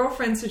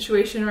boyfriend-girlfriend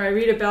situation, or I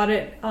read about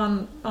it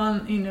on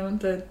you know,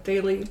 the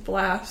daily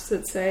blasts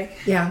that say,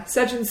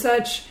 such and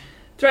such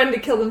threatened to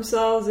kill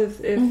themselves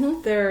if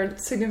their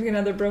significant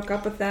other broke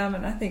up with them.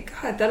 And I think,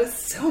 God, that is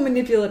so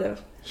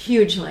manipulative.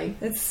 Hugely.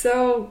 It's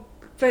so...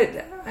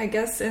 But I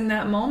guess in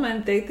that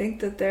moment, they think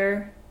that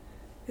they're...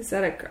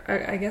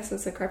 I guess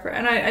that's a cry for...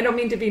 And I don't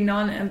mean to be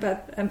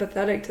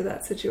non-empathetic to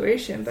that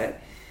situation, but...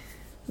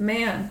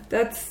 Man,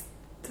 that's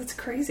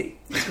crazy.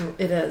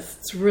 It is.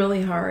 It's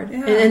really hard.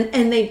 Yeah.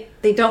 And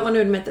they don't want to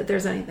admit that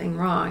there's anything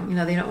wrong. You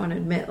know, they don't want to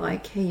admit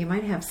like, hey, you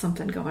might have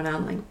something going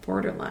on like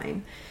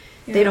borderline.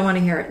 Yeah. They don't want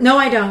to hear it. No,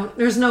 I don't.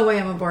 There's no way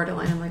I'm a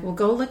borderline. I'm like, well,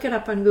 go look it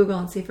up on Google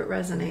and see if it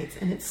resonates.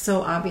 And it's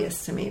so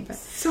obvious to me. But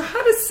so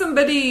how does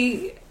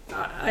somebody,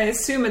 I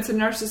assume it's a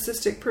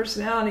narcissistic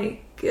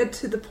personality, get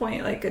to the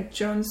point like a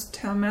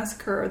Jonestown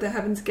Massacre or the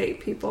Heaven's Gate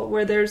people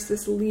where there's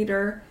this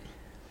leader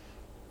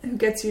who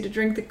gets you to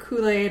drink the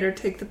Kool-Aid or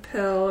take the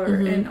pill,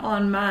 or in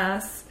en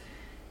masse,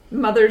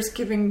 mothers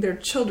giving their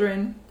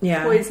children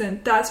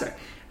poison. That's right.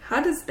 How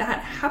does that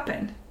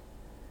happen?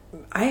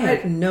 I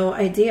have no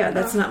idea.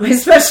 That's not my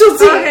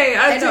specialty. Okay,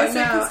 I don't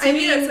know. To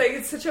me, it's like,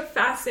 it's such a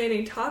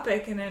fascinating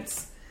topic, and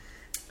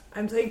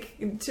I'm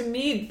like, to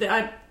me,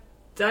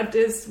 that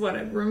is what,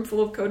 a room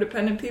full of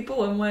codependent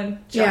people and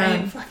one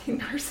giant fucking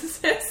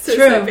narcissist.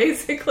 True.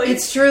 Basically,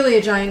 it's truly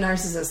a giant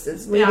narcissist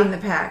is leading the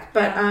pack.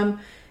 But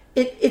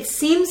it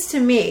seems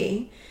to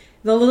me,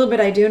 the little bit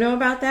I do know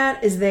about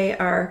that is they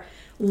are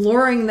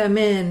luring them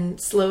in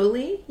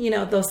slowly. You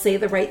know, they'll say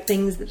the right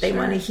things that they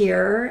want to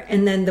hear,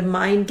 and then the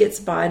mind gets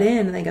bought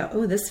in, and they go,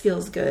 "Oh, this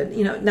feels good."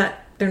 You know,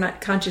 they're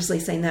not consciously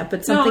saying that,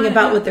 but something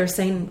about what they're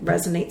saying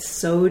resonates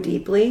so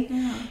deeply,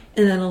 and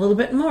then a little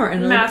bit more.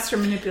 And master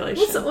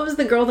manipulation. What was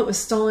the girl that was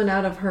stolen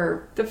out of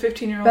her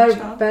 15-year-old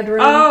child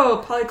bedroom?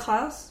 Oh, Polly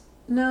Klaus.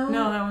 No,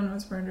 that one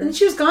was murdered. And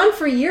she was gone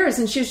for years,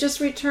 and she was just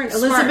returned.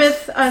 Smart.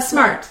 Elizabeth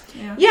Smart.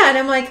 Yeah, and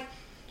I'm like,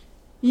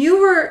 you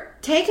were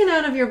taken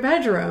out of your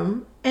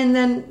bedroom, and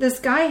then this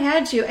guy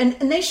had you,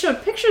 and they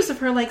showed pictures of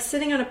her like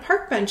sitting on a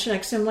park bench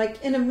next to him,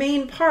 like in a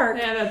main park.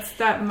 Yeah, that's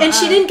that. And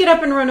she didn't get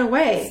up and run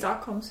away.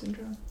 Stockholm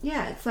syndrome.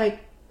 Yeah, it's like,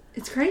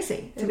 it's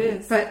crazy. It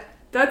is, but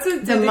that's the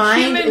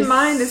human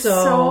mind is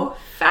so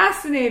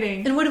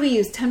fascinating. And what do we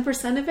use?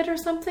 10% of it or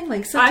something?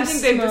 Like such I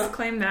think they've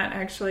disclaimed that.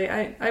 Actually,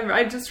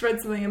 I just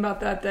read something about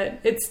that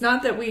it's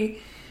not that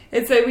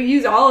it's like we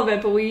use all of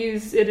it, but we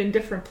use it in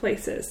different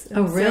places. And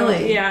oh, really?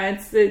 So, yeah,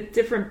 it's the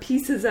different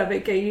pieces of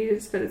it get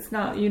used, but it's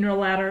not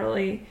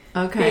unilaterally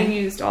being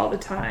used all the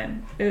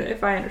time,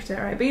 if I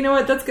understand right. But you know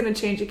what? That's going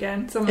to change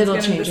again. Someone's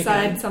going to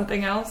decide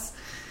something else.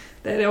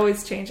 That it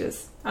always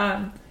changes,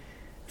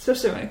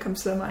 especially when it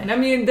comes to the mind. I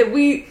mean,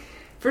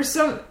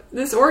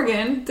 this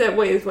organ that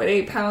weighs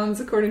 8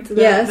 pounds according to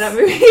that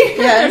movie,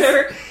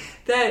 whatever,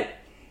 that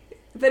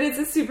it's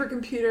a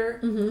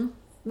supercomputer. Mm-hmm.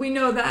 We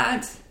know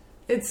that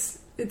it's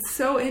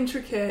so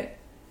intricate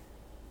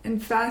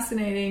and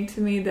fascinating to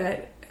me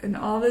that in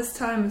all this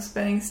time of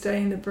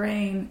studying the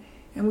brain,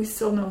 and we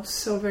still know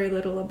so very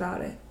little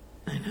about it.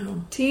 I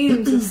know.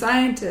 Teams of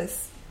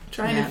scientists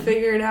trying to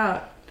figure it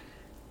out.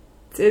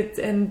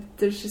 And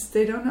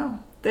they don't know.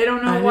 They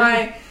don't know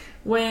why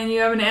when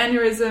you have an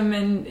aneurysm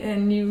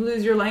and you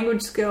lose your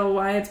language skill,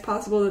 why it's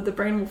possible that the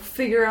brain will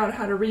figure out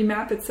how to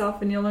remap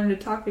itself and you'll learn to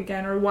talk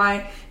again, or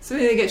why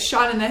somebody that gets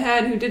shot in the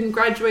head who didn't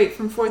graduate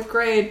from 4th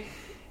grade.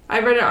 I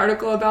read an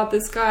article about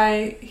this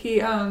guy. He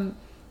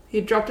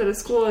dropped out of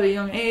school at a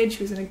young age.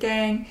 He was in a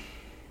gang.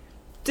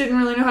 Didn't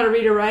really know how to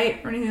read or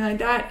write or anything like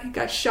that. He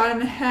got shot in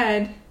the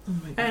head. Oh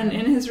my God. And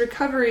in his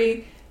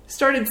recovery,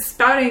 started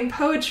spouting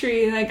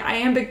poetry, like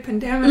iambic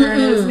pentameter,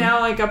 and is now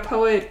like a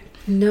poet.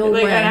 No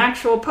way. Like an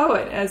actual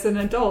poet as an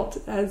adult,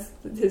 as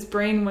his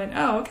brain went,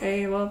 oh,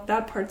 okay, well,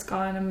 that part's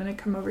gone. I'm going to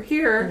come over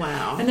here.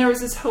 Wow. And there was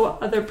this whole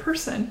other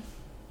person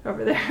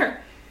over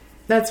there.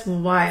 That's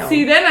wild.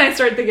 See, then I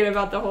started thinking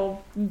about the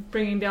whole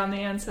bringing down the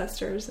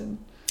ancestors. And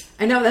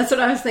I know, that's what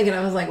I was thinking.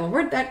 I was like, well,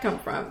 where'd that come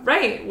from?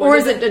 Right. Or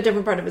is it a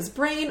different part of his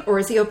brain? Or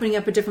is he opening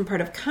up a different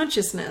part of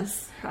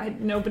consciousness?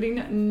 Nobody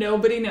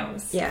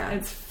knows. Yeah.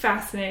 It's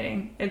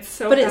fascinating. It's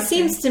so But it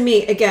seems to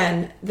me,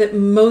 again, that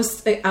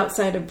most,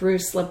 outside of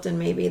Bruce Lipton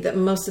maybe, that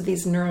most of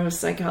these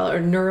neuropsychology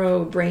or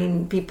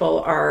neurobrain people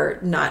are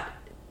not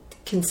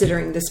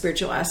considering the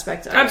spiritual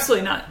aspect of it.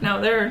 Absolutely not. No,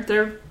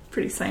 they're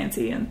pretty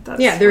sciencey, and that's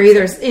they're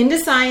either into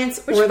science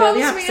or they're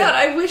the opposite. Me out.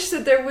 I wish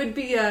that there would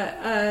be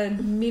a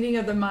meeting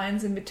of the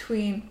minds in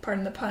between,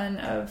 pardon the pun,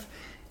 of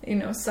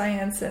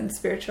science and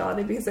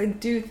spirituality, because I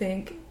do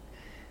think,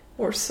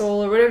 or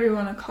soul, or whatever you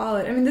want to call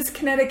it. I mean, this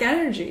kinetic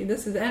energy.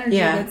 This is energy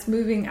that's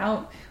moving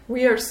out.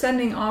 We are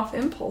sending off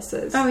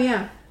impulses. Oh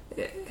yeah,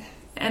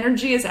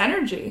 energy is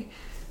energy.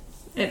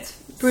 It's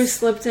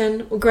Bruce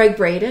Lipton, Greg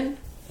Braden.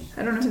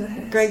 I don't know who that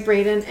is. Greg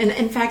Braden. And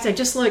in fact, I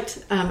just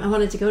looked, I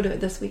wanted to go to it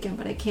this weekend,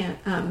 but I can't.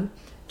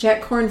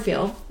 Jack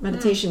Kornfield,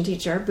 meditation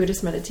teacher,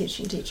 Buddhist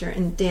meditation teacher,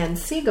 and Dan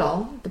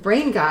Siegel, the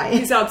brain guy.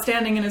 He's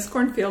outstanding in his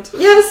cornfield.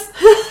 Yes.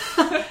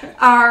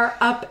 Are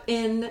up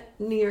in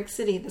New York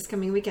City this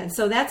coming weekend.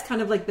 So that's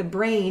kind of like the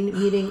brain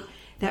meeting.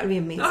 That would be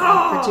amazing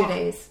for 2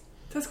 days.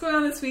 That's going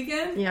on this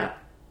weekend? Yeah.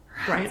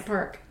 Bryant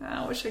Park.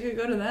 I wish I could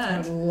go to that. I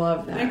would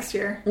love that. Next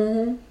year.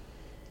 Mm-hmm.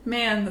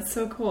 Man, that's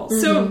so cool.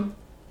 Mm-hmm. So,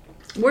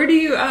 where do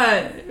you,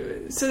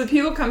 so the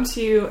people come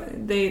to you,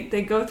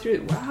 they go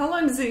through, how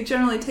long does it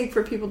generally take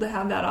for people to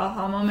have that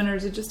aha moment, or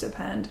does it just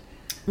depend?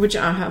 Which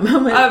aha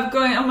moment? Of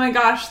going, oh my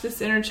gosh,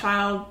 this inner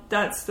child,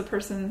 that's the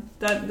person,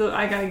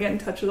 I gotta get in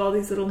touch with all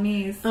these little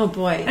me's. Oh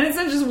boy. And it's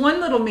not just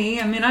one little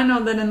me. I mean, I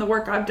know that in the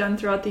work I've done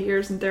throughout the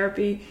years in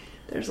therapy,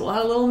 there's a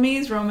lot of little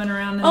me's roaming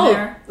around in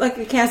there. Like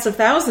a cast of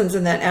thousands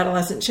in that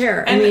adolescent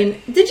chair. And I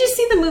mean, did you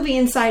see the movie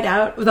Inside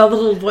Out with all the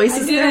little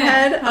voices in their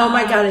head? Oh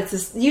my God, it's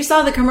just, you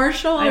saw the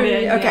commercial? I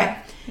did, okay.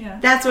 Yeah.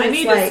 That's what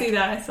it's like. I need to see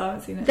that. I still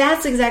haven't seen it.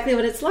 That's exactly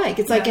what it's like.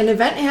 It's like an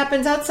event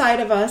happens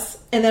outside of us,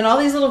 and then all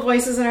these little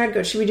voices in our head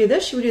go, should we do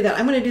this? Should we do that?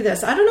 I'm going to do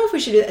this. I don't know if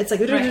we should do that. It's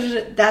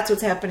like, that's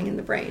what's happening in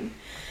the brain.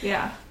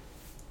 Yeah.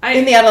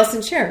 In the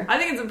adolescent chair. I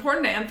think it's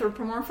important to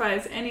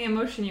anthropomorphize any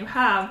emotion you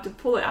have, to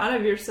pull it out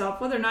of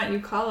yourself, whether or not you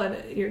call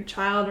it your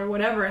child or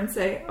whatever, and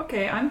say,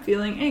 okay, I'm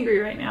feeling angry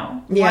right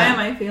now. Yeah. Why am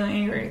I feeling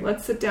angry?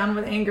 Let's sit down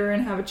with anger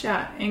and have a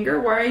chat. Anger,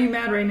 why are you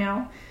mad right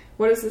now?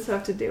 What does this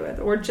have to do with?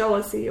 Or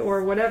jealousy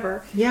or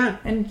whatever. Yeah.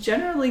 And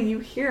generally you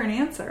hear an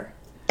answer.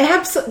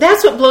 Absolutely.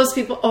 That's what blows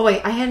people. Oh,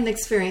 wait. I had an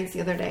experience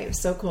the other day. It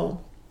was so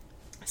cool.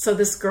 So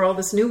this girl,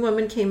 this new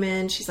woman came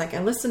in. She's like,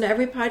 I listen to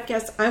every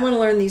podcast. I want to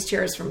learn these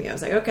chairs from you. I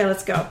was like, okay,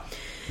 let's go.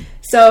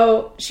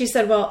 So she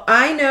said, well,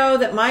 I know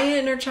that my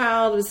inner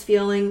child was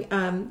feeling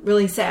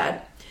really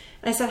sad.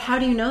 And I said, how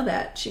do you know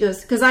that? She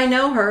goes, because I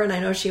know her and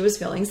I know she was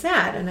feeling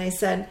sad. And I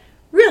said,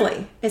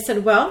 really? I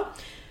said, well,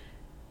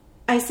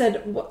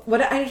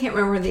 what I can't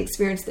remember the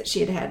experience that she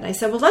had had. And I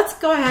said, well, let's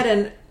go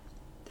ahead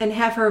and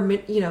have her,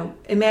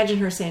 imagine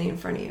her standing in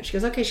front of you. She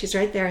goes, okay, she's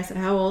right there. I said,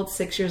 how old?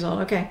 6 years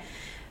old. Okay.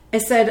 I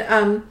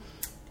said,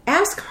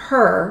 ask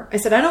her. I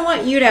said, I don't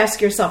want you to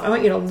ask yourself. I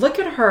want you to look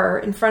at her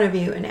in front of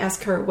you and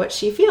ask her what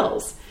she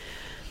feels.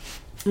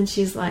 And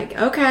she's like,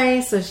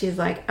 okay. So she's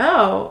like,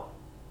 oh,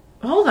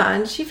 hold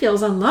on. She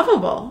feels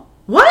unlovable.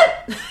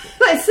 What?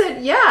 I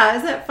said, yeah.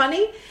 Isn't that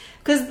funny?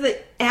 Because the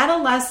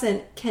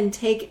adolescent can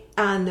take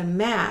on the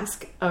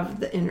mask of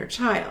the inner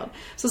child.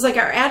 So it's like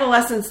our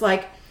adolescent's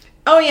like,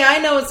 oh yeah, I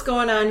know what's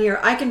going on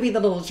here. I can be the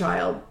little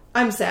child.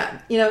 I'm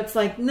sad. It's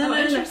like,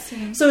 no.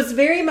 So it's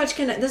very much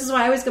this is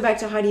why I always go back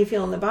to how do you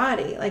feel in the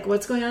body? Like,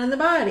 what's going on in the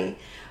body?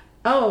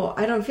 Oh,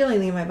 I don't feel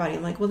anything in my body.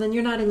 I'm like, well, then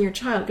you're not in your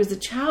child, because the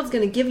child's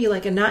going to give you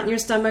like a knot in your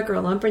stomach or a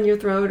lump in your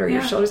throat or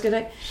your shoulder's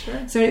going to...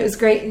 Sure. So it was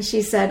great. And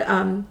she said,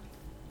 I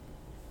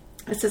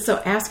said,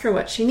 so ask her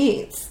what she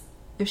needs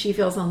if she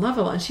feels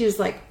unlovable. And she was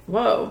like,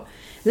 whoa,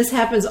 this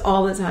happens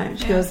all the time.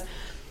 She goes,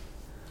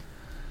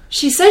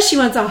 she says she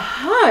wants a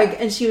hug,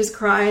 and she was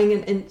crying,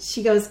 and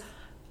she goes,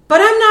 but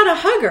I'm not a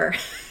hugger.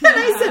 And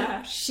I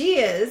said, she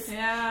is.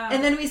 Yeah.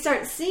 And then we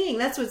start seeing,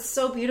 that's what's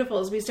so beautiful,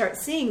 is we start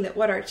seeing that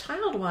what our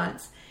child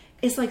wants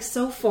is like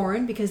so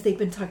foreign because they've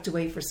been tucked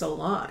away for so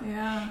long.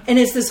 Yeah. And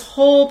it's this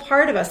whole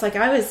part of us. Like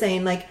I was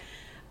saying, like,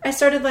 I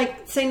started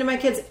like saying to my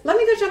kids, let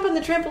me go jump on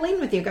the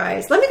trampoline with you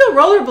guys. Let me go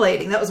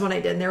rollerblading. That was what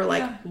I did. And they were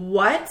like,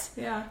 what?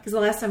 Yeah. Because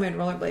the last time I had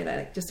rollerblade,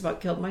 I just about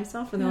killed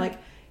myself. And they're like,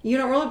 you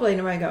don't rollerblade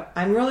anymore. I go,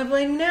 I'm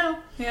rollerblading now.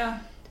 Yeah.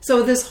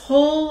 So this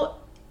whole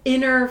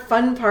inner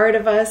fun part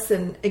of us,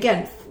 and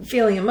again,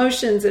 feeling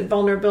emotions and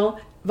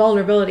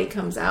vulnerability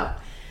comes out.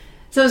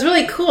 So it was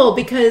really cool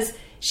because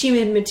she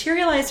had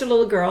materialized her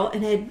little girl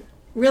and had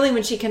really,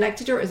 when she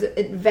connected to her, it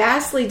was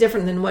vastly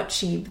different than what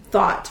she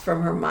thought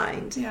from her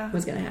mind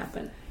was going to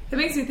happen. It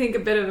makes me think a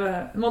bit of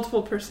a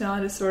multiple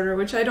personality disorder,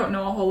 which I don't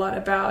know a whole lot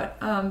about,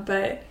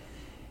 but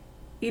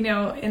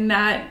in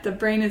that the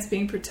brain is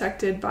being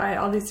protected by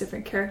all these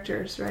different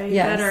characters, right?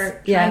 Yes. That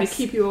are trying to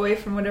keep you away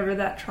from whatever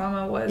that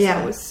trauma was. Yeah.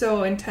 That was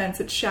so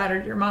intense, it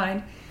shattered your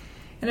mind.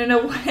 And in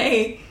a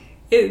way,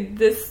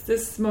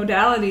 this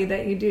modality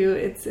that you do,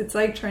 it's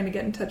like trying to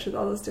get in touch with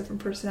all those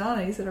different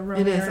personalities that are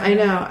roaming around. It is, I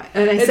know.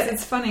 And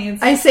it's funny.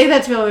 I say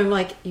that to them, I'm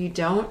like, you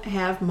don't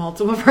have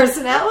multiple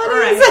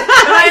personalities. Right.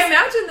 But I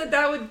imagine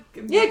that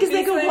would... Yeah, because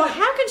they go, well,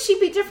 how can she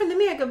be different than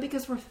me? I go,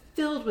 because we're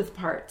filled with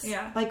parts.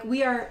 Yeah. Like,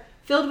 we are...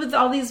 filled with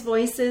all these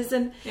voices,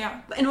 and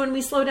when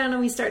we slow down and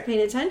we start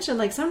paying attention,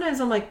 like sometimes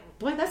I'm like,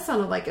 boy, that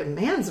sounded like a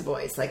man's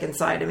voice, like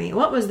inside of me.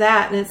 What was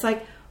that? And it's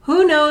like,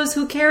 who knows,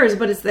 who cares,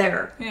 but it's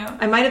there. Yeah.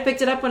 I might have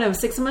picked it up when I was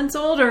 6 months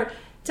old or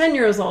 10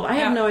 years old. I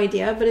have no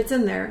idea, but it's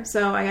in there,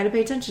 so I got to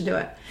pay attention to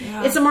it.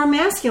 Yeah. It's a more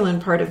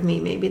masculine part of me,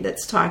 maybe,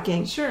 that's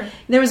talking. Sure.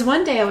 There was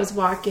one day I was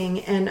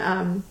walking,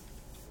 and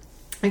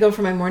I go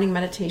for my morning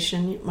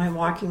meditation, my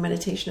walking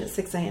meditation at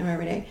 6 a.m.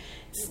 every day.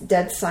 It's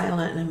dead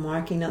silent, and I'm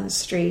walking down the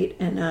street,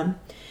 and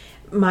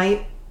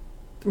my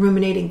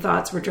ruminating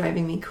thoughts were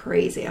driving me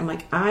crazy. I'm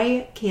like,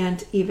 I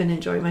can't even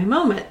enjoy my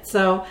moment.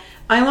 So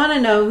I want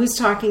to know who's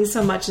talking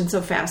so much and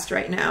so fast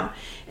right now.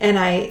 And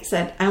I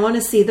said, I want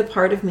to see the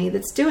part of me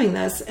that's doing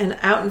this. And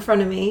out in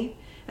front of me,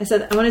 I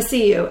said, I want to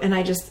see you. And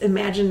I just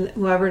imagined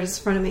whoever is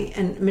in front of me.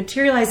 And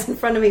materialized in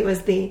front of me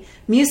was the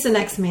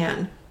Mucinex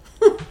man.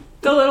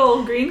 The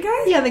little green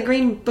guy? Yeah, the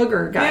green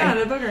booger guy.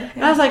 Yeah, the booger. Yeah.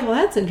 And I was like, well,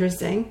 that's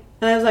interesting.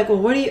 And I was like, well,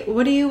 what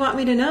do you want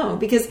me to know?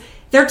 Because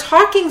they're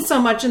talking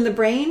so much in the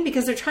brain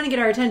because they're trying to get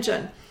our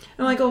attention.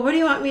 I'm like, well, what do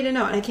you want me to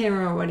know? And I can't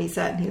remember what he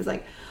said. And he was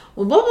like,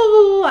 well, blah, blah,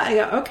 blah, blah. I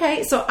go,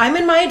 okay. So I'm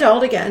in my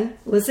adult again,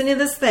 listening to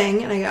this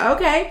thing. And I go,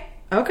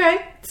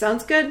 okay,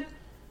 sounds good.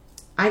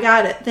 I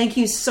got it. Thank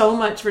you so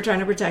much for trying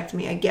to protect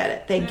me. I get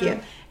it. Thank you.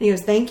 And he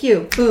goes, thank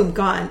you. Boom,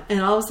 gone.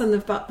 And all of a sudden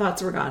the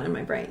thoughts were gone in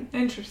my brain.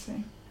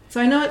 Interesting. So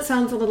I know it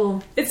sounds a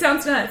little... It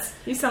sounds nuts.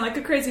 You sound like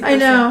a crazy person. I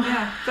know.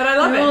 Yeah, but I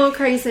love it. A little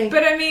crazy.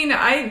 But I mean,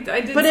 I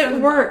did. But it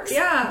works.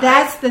 Yeah.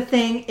 That's the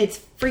thing. It's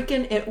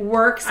freaking... It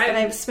works. And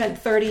I've spent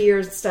 30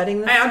 years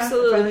studying this I stuff.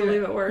 absolutely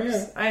believe it works.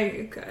 Yeah.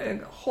 I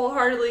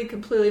wholeheartedly,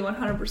 completely,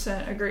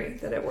 100% agree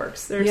that it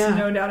works. There's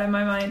no doubt in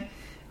my mind.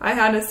 I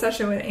had a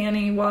session with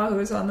Annie Waugh, who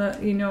was on the...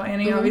 You know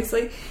Annie,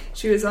 obviously.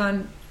 She was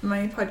on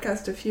my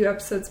podcast a few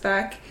episodes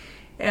back.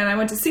 And I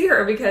went to see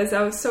her because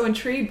I was so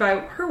intrigued by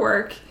her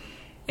work.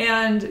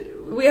 And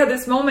we had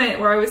this moment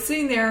where I was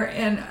sitting there,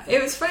 and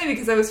it was funny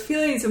because I was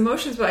feeling these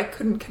emotions, but I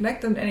couldn't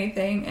connect them to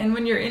anything. And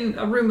when you're in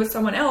a room with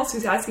someone else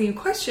who's asking you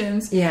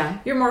questions,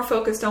 you're more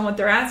focused on what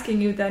they're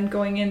asking you than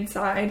going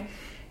inside.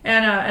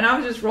 And I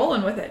was just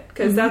rolling with it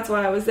because that's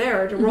why I was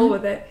there, to roll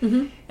with it.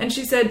 And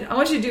she said, I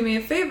want you to do me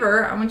a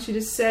favor. I want you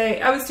to say,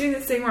 I was doing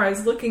this thing where I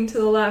was looking to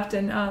the left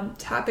and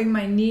tapping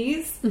my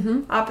knees,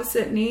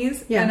 opposite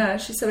knees. Yeah.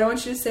 And she said, I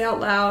want you to say out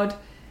loud,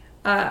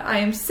 I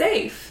am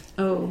safe.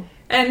 Oh.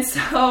 And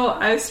so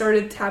I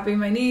started tapping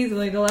my knees,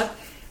 looking to the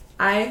left.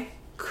 I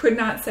could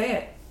not say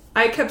it.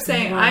 I kept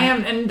saying, I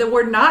am, and the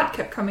word not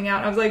kept coming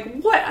out. I was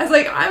like, what? I was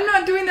like, I'm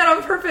not doing that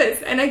on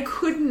purpose. And I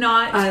could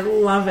not. I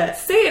love it.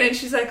 Say it. And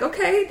she's like,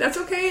 okay, that's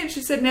okay. And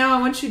she said, now I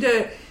want you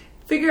to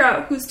figure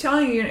out who's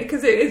telling you.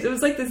 Because it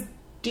was like this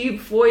deep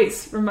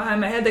voice from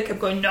behind my head that kept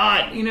going,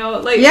 not, you know,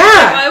 like,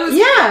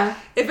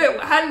 if it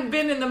hadn't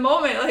been in the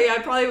moment, like, I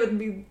probably would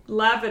be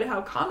laugh at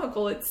how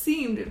comical it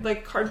seemed,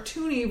 like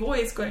cartoony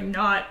voice going,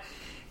 not.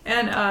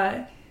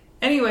 And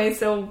anyway,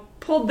 so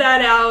pulled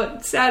that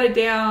out, sat it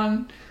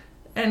down,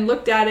 and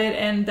looked at it,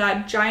 and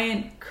that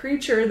giant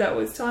creature that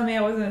was telling me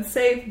I wasn't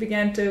safe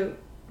began to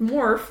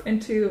morph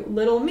into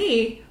little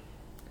me,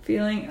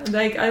 feeling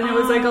like, and it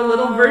was like a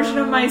little version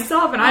of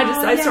myself, and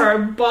I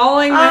started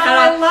bawling my head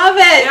off. I love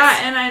it.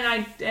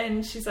 Yeah,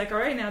 and she's like, all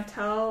right, now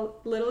tell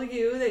little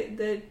you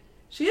that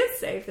she is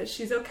safe, that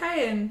she's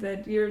okay, and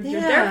that you're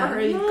there for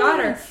her, you've got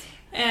her.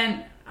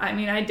 And I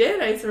mean, I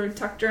did. I sort of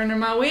tucked her under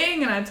my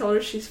wing, and I told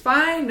her she's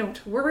fine,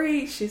 don't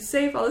worry, she's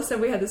safe, all this stuff.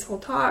 We had this whole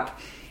talk,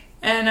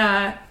 and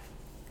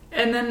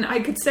then I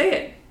could say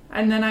it.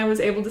 And then I was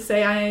able to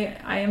say,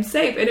 I am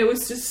safe. And it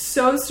was just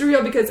so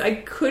surreal because I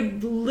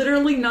could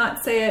literally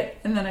not say it,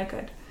 and then I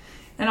could.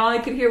 And all I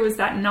could hear was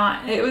that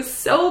not. It was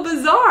so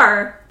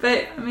bizarre.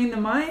 But, I mean, the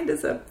mind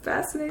is a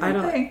fascinating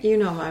thing. You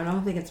know, I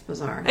don't think it's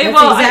bizarre. That's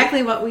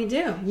exactly what we do.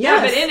 Yes. Yeah,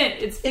 but in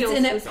it, it's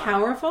bizarre.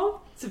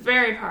 Powerful? It's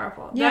very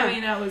powerful. Yeah. I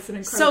mean, that was an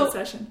incredible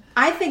session.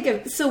 I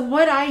think so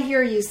what I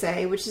hear you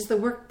say, which is the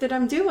work that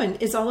I'm doing,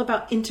 is all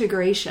about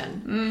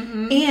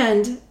integration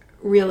and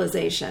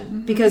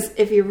realization. Because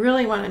if you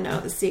really want to know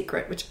the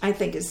secret, which I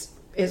think is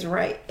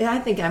right, I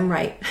think I'm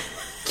right.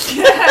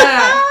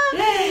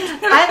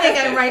 I think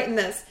I'm right in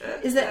this,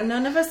 is that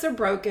none of us are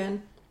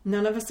broken,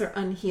 none of us are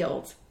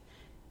unhealed.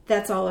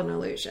 That's all an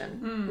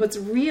illusion. What's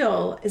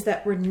real is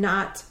that we're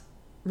not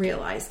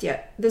realized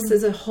yet. This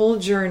is a whole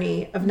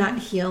journey of not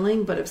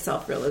healing, but of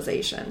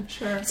self-realization.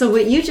 Sure. So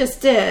what you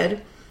just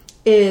did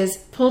is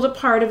pulled a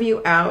part of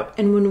you out,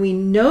 and when we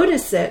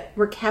notice it,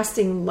 we're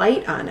casting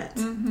light on it.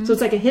 So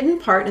it's like a hidden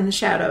part in the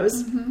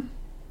shadows.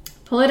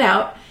 Pull it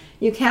out,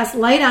 you cast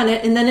light on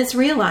it, and then it's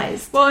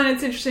realized. Well, and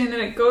it's interesting that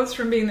it goes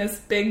from being this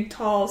big,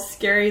 tall,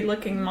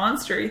 scary-looking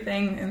monster-y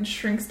thing and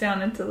shrinks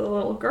down into the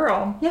little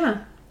girl.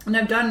 Yeah. And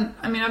I've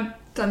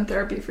done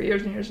therapy for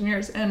years and years and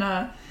years,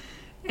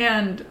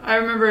 and I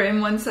remember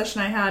in one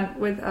session I had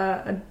with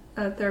a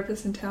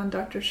therapist in town,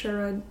 Dr.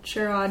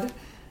 Sherrod.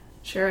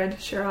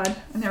 I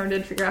never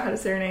did figure out how to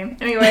say her name.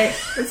 Anyway,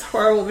 it's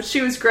horrible, but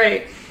she was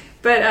great.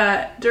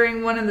 But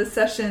during one of the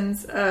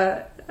sessions,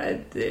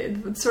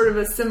 sort of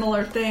a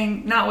similar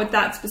thing, not with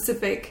that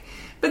specific,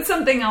 but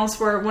something else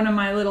where one of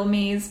my little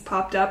me's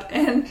popped up,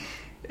 and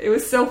it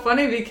was so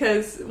funny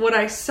because what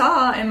I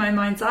saw in my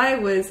mind's eye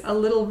was a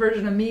little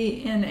version of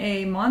me in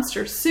a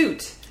monster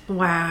suit.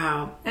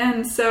 Wow.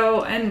 And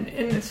so, and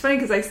it's funny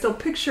because I still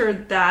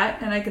pictured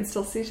that, and I can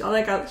still see, she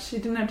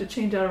didn't have to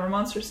change out of her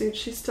monster suit.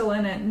 She's still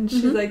in it, and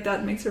she's like,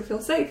 that makes her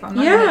feel safe. I'm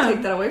not going to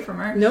take that away from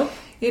her. Nope.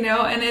 You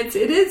know, and it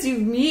is, you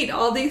meet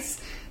all these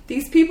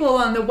people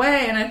on the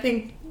way, and I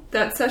think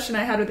that session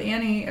I had with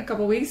Annie a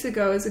couple weeks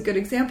ago is a good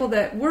example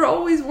that we're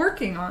always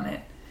working on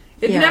it.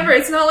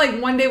 It's not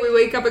like one day we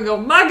wake up and go,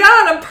 my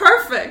God, I'm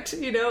perfect.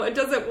 You know, it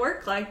doesn't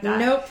work like that.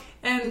 Nope.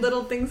 And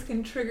little things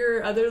can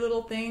trigger other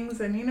little things.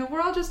 And, you know,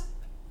 we're all just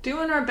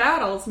doing our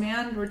battles,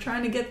 man. We're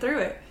trying to get through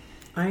it.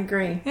 I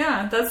agree.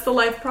 Yeah, that's the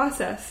life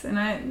process.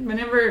 And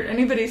whenever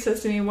anybody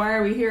says to me, why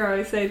are we here? I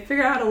always say,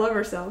 figure out how to love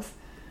ourselves.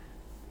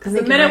 Because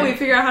the minute we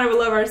figure out how to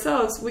love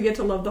ourselves, we get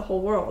to love the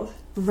whole world.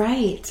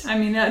 Right. I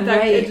mean,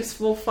 it just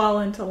will fall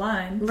into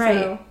line. Right.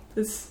 So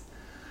it's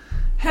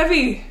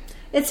heavy.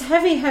 It's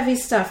heavy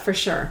stuff for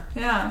sure.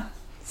 Yeah.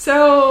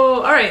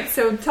 So, all right.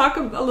 So talk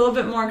a little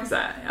bit more, because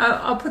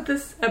I'll put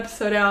this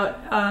episode out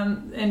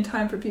in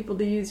time for people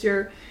to use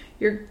your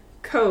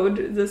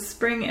code, the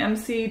Spring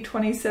MC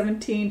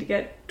 2017, to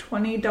get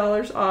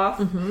 $20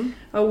 off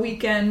a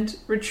weekend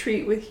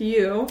retreat with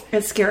you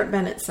at Scarrett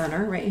Bennett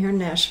Center right here in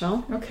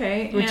Nashville.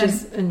 Okay, which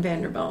is in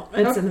Vanderbilt.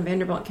 It's in the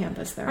Vanderbilt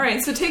campus there. All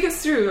right, so take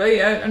us through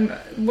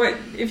what,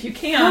 if you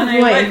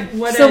can.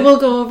 So we'll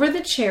go over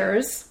the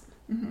chairs.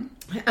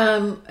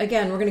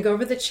 Again, we're going to go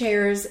over the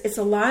chairs. It's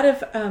a lot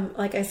of,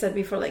 like I said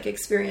before, like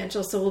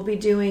experiential. So we'll be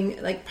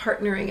doing like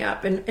partnering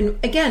up and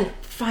again,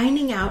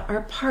 finding out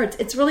our parts.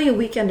 It's really a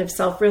weekend of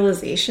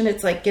self-realization.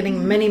 It's like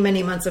getting many,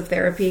 many months of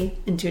therapy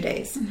in 2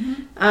 days.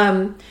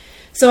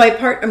 So I'm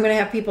going to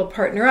have people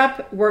partner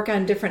up, work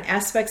on different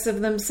aspects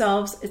of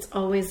themselves. It's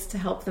always to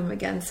help them,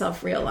 again,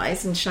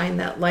 self-realize and shine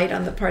that light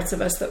on the parts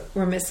of us that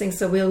we're missing.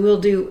 So we'll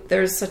do,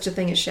 there's such a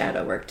thing as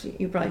shadow work.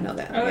 You probably know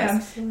that. Oh,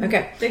 absolutely.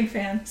 Okay. Big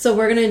fan. So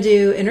we're going to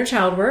do inner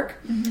child work.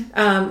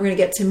 We're going to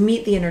get to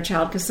meet the inner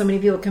child, because so many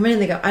people come in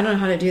and they go, I don't know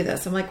how to do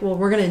this. I'm like, well,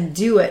 we're going to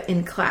do it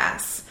in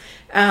class.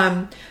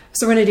 So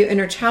we're going to do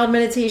inner child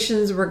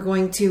meditations. We're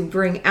going to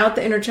bring out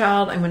the inner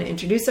child. I'm going to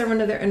introduce everyone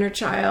to their inner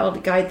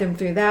child, guide them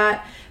through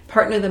that,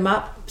 partner them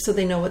up so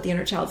they know what the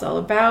inner child's all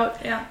about.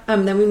 Yeah.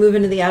 Then we move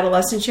into the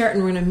adolescent chair,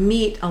 and we're going to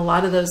meet a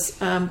lot of those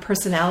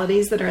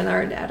personalities that are in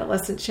our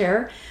adolescent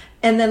chair,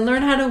 and then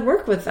learn how to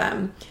work with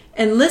them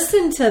and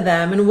listen to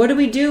them. And what do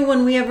we do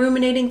when we have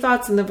ruminating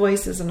thoughts and the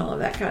voices and all of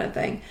that kind of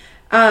thing?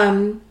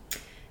 I'm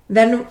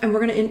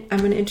going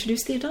to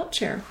introduce the adult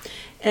chair.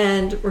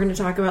 And we're going to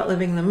talk about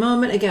living the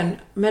moment.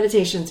 Again,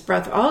 meditations,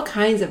 breath, all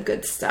kinds of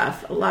good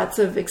stuff. Lots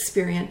of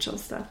experiential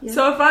stuff. Yeah.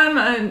 So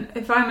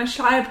if I'm a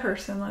shy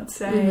person, let's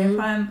say, if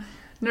I'm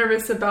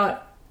nervous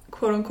about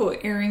quote unquote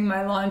airing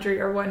my laundry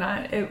or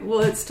whatnot,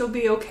 will it still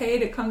be okay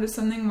to come to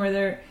something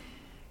where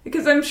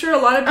because I'm sure a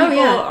lot of people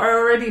are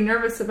already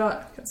nervous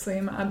about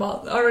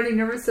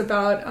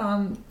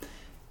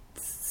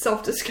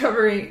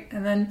self-discovery,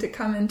 and then to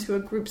come into a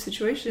group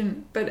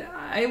situation. But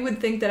I would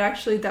think that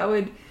actually that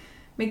would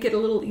make it a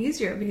little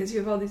easier, because you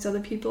have all these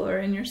other people who are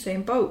in your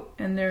same boat,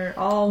 and they're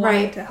all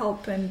wanting to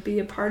help and be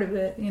a part of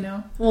it, you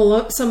know? Well,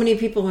 look, so many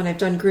people, when I've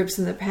done groups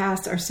in the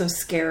past, are so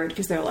scared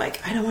because they're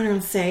like, I don't want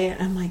to say it.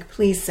 I'm like,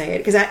 please say it.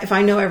 Because if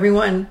I know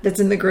everyone that's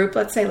in the group,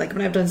 let's say, like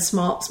when I've done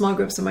small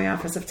groups in my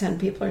office of 10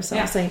 people or so,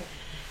 I'll say,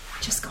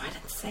 just go ahead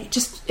and say it.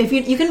 Just, if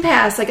you can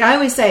pass, like I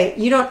always say,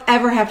 you don't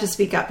ever have to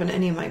speak up in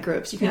any of my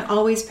groups. You can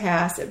always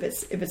pass if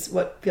it's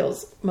what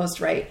feels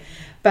most right.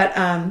 But,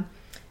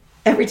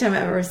 every time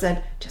I've ever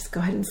said, just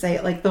go ahead and say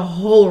it, like the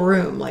whole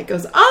room like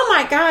goes, oh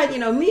my God, you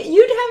know, you'd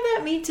have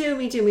that, me too.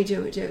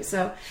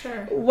 So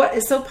what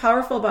is so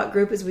powerful about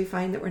group is we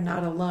find that we're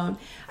not alone.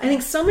 I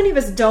think so many of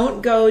us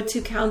don't go to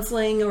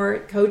counseling or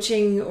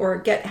coaching or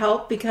get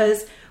help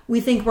because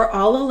we think we're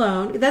all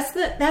alone. That's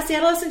the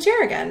adolescent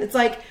chair again. It's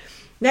like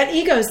that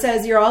ego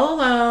says you're all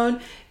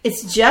alone.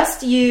 It's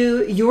just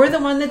you. You're the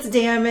one that's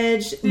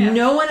damaged. Yeah.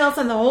 No one else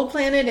on the whole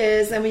planet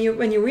is. And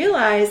when you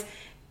realize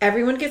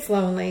everyone gets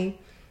lonely,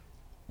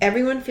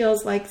 everyone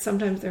feels like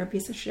sometimes they're a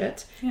piece of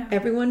shit. Yeah.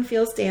 Everyone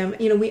feels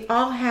we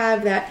all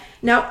have that.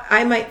 Now,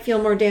 I might feel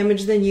more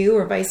damaged than you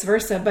or vice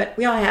versa, but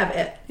we all have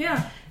it.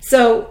 Yeah.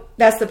 So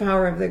that's the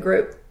power of the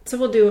group. So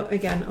we'll do,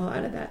 again, a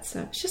lot of that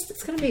stuff.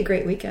 It's going to be a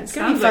great weekend. It's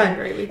going to be fun. Like a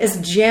great weekend.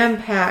 It's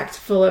jam-packed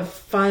full of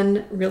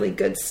fun, really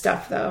good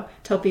stuff, though.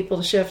 Tell people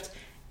to shift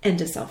and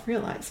to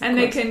self-realize. And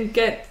they can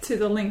get to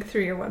the link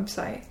through your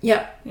website.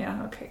 Yep.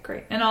 Yeah, okay,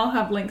 great. And I'll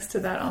have links to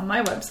that on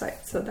my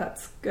website, so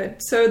that's good.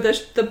 So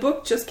the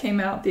book just came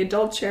out, The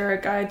Adult Chair, A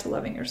Guide to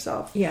Loving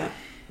Yourself. Yeah.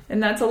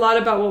 And that's a lot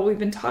about what we've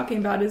been talking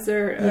about. Is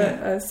there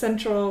a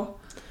central...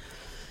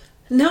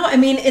 No, I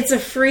mean, it's a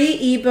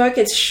free ebook.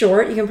 It's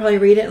short. You can probably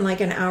read it in like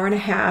an hour and a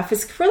half.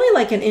 It's really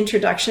like an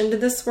introduction to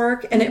this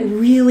work, and it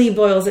really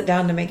boils it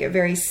down to make it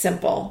very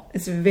simple.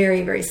 It's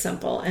very, very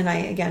simple. And I,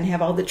 again,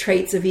 have all the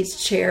traits of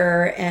each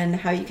chair and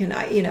how you can,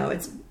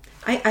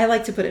 I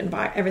like to put it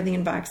everything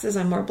in boxes.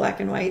 I'm more black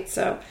and white.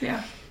 So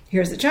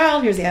here's the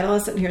child, here's the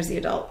adolescent, here's the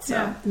adult.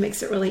 So it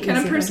makes it really easy.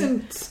 Can a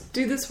person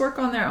do this work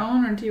on their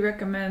own, or do you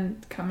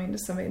recommend coming to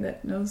somebody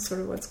that knows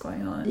sort of what's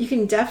going on? You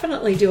can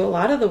definitely do a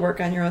lot of the work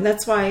on your own.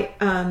 That's why,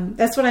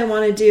 that's what I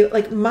want to do.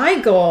 Like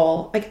my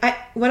goal,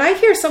 when I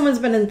hear someone's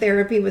been in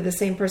therapy with the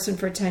same person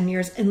for 10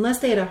 years, unless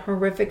they had a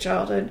horrific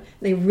childhood,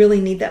 they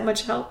really need that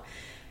much help.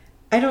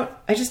 I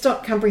just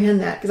don't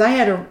comprehend that,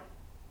 because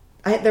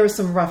there was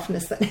some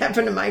roughness that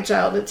happened in my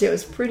childhood too. It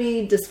was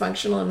pretty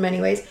dysfunctional in many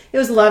ways. It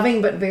was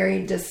loving, but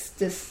very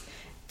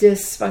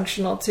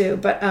dysfunctional too.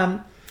 But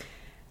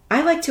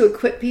I like to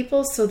equip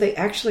people so they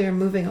actually are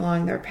moving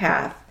along their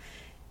path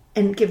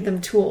and give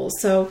them tools.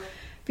 So,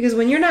 because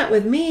when you're not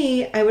with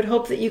me, I would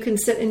hope that you can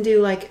sit and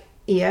do like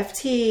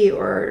EFT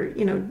or,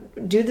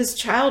 do this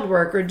child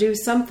work or do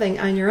something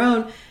on your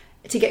own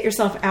to get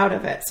yourself out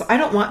of it. So I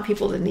don't want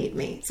people to need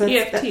me. So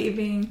EFT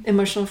being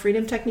emotional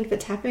freedom technique, the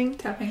tapping.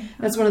 Tapping.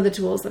 That's one of the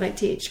tools that I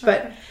teach.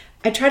 But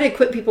I try to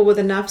equip people with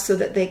enough so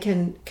that they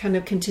can kind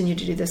of continue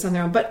to do this on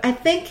their own. But I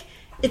think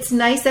it's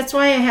nice. That's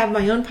why I have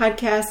my own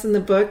podcast and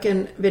the book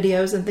and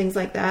videos and things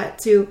like that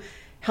to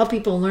help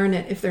people learn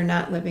it if they're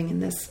not living in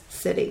this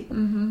city.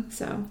 Mm-hmm.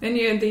 So, and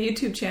you have the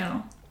YouTube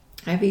channel.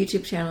 I have a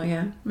YouTube channel,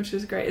 yeah. Which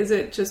is great. Is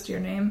it just your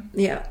name?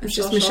 Yeah, it's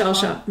just Michelle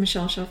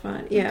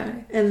Chalfant. Yeah.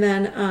 Okay. And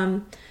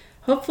then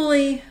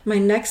hopefully my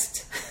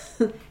next,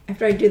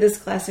 after I do this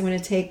class, I'm going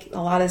to take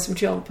a lot of this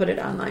material and put it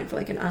online for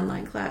like an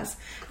online class.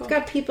 Cool. I've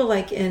got people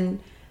like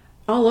in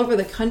all over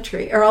the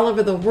country, or all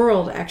over the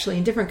world actually,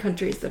 in different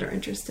countries that are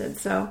interested.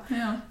 So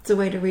it's a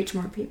way to reach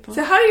more people.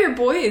 So how do your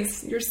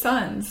boys, your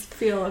sons,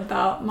 feel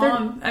about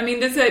mom? I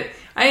mean,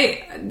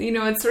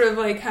 it's sort of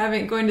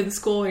like going to the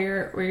school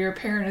where your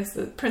parent is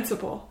the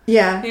principal.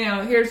 Yeah.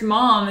 Here's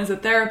mom as a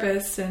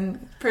therapist,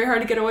 and pretty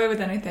hard to get away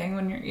with anything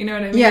when you're, you know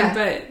what I mean? Yeah.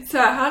 But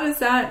so how does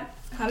that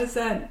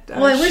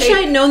well, I wish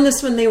I had known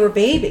this when they were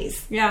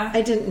babies. Yeah.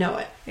 I didn't know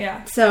it.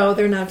 Yeah. So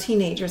they're now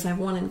teenagers. I have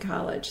one in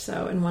college,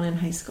 and one in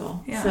high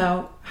school. Yeah.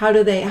 So how do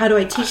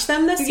I teach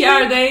them this?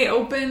 Yeah, are they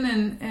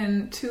open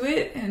and to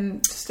it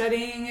and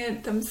studying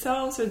it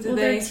themselves, or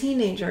they're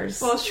teenagers.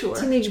 Well, sure.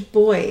 Teenage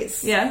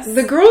boys. Yes.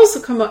 The girls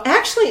will come up.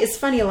 Actually, it's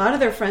funny. A lot of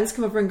their friends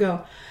come over and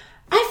go,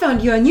 I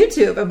found you on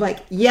YouTube. I'm like,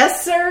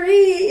 yes,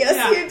 sirree.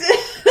 Yes, you did.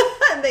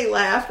 And they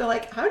laugh. They're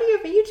like, how do you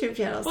have a YouTube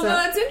channel? Well, no,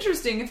 that's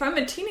interesting. If I'm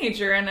a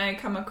teenager and I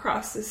come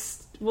across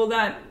this, will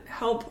that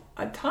help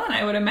a ton?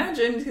 I would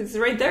imagine, because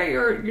right there, you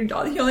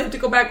only have to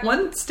go back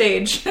one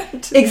stage.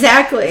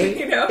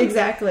 Exactly.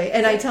 Exactly.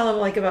 And I tell them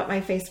like about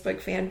my Facebook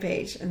fan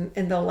page, and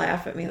they'll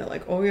laugh at me. They're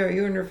like, oh, yeah,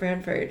 you and your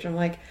fan page. I'm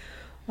like,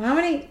 well, how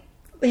many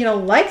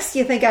likes do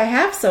you think I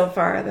have so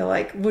far? They're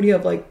like, what do you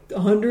have, like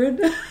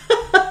 100?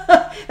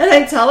 And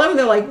I tell them,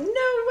 they're like, no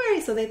way.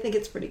 So they think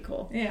it's pretty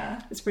cool.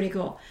 Yeah. It's pretty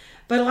cool.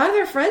 But a lot of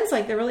their friends,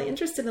 they're really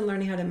interested in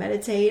learning how to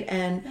meditate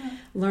and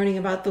learning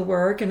about the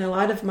work. And a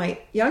lot of my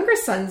younger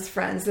son's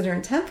friends that are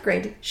in 10th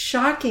grade,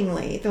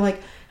 shockingly, they're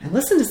like, I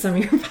listened to some of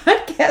your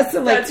podcasts.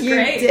 I'm That's like, you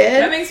great.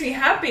 did? That makes me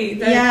happy.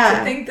 To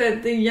think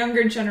that the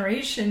younger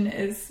generation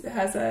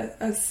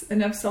has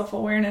enough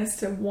self-awareness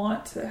to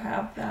want to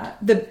have that.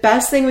 The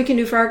best thing we can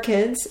do for our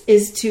kids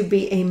is to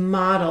be a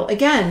model.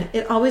 Again,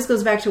 it always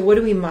goes back to what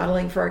are we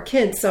modeling for our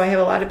kids? So I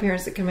have a lot of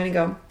parents that come in and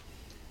go,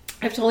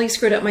 I've totally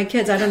screwed up my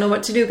kids. I don't know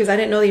what to do because I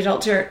didn't know the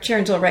adult chair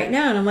until right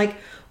now. And I'm like,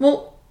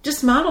 well,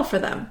 just model for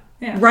them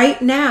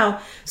right now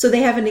so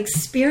they have an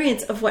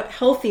experience of what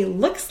healthy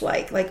looks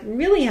like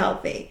really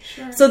healthy.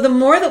 Sure. So the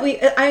more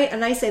that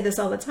I say this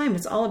all the time,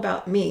 it's all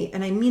about me.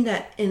 And I mean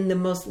that in the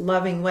most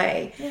loving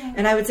way. Yeah.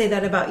 And I would say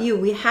that about you.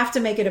 We have to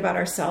make it about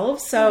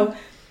ourselves. So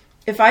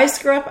if I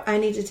screw up, I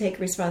need to take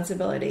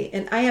responsibility.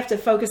 And I have to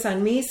focus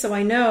on me so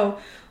I know,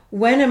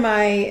 when am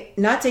I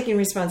not taking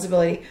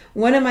responsibility?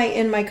 When am I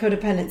in my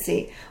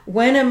codependency?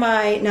 When am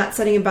I not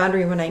setting a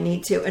boundary when I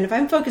need to? And if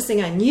I'm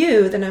focusing on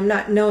you, then I'm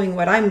not knowing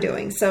what I'm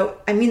doing. So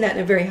I mean that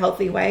in a very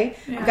healthy way.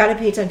 Yeah. I've got to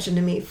pay attention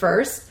to me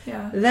first,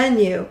 then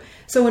you.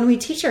 So when we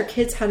teach our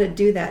kids how to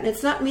do that, and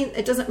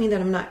it doesn't mean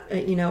that I'm not,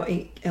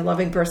 a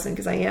loving person,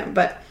 because I am,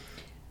 but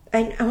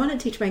I want to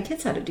teach my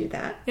kids how to do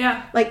that.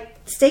 Yeah.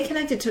 Stay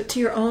connected to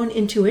your own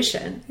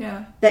intuition.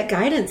 Yeah. That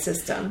guidance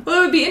system.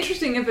 Well, it would be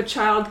interesting if a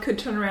child could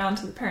turn around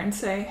to the parent and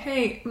say,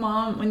 hey,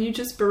 Mom, when you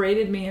just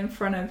berated me in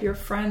front of your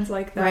friends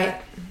like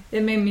that,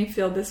 it made me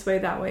feel this way,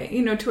 that way.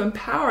 To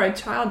empower a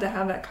child to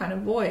have that kind of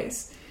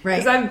voice. Right.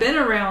 Because I've been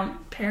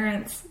around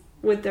parents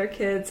with their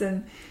kids,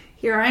 and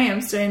here I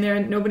am standing there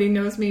and nobody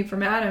knows me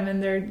from Adam,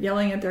 and they're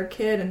yelling at their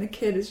kid, and the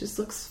kid just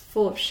looks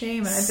full of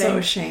shame. And I think,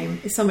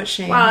 It's so much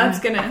shame. Wow,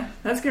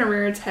 that's gonna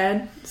rear its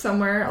head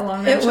somewhere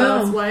along that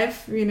child's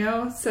life,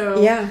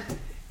 So yeah.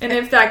 And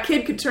if that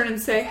kid could turn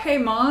and say, "Hey,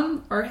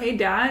 Mom," or "Hey,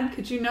 Dad,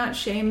 could you not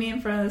shame me in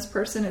front of this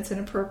person? It's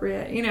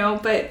inappropriate,"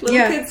 But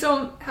little kids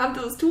don't have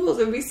those tools.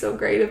 It would be so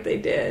great if they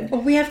did.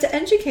 Well, we have to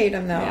educate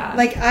them, though. Yeah.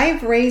 I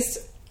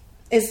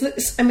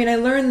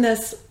learned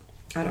this,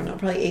 I don't know,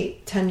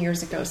 probably 8-10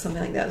 years ago,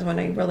 something like that is when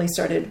I really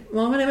started.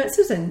 Well, when I met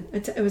Susan,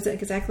 it was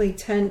exactly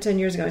 10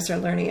 years ago I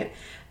started learning it.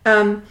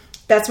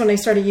 That's when I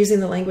started using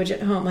the language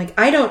at home.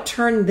 I don't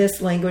turn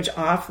this language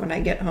off when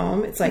I get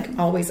home. It's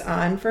always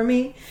on for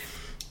me.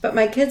 But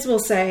my kids will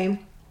say,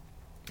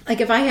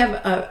 if I have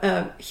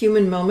a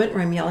human moment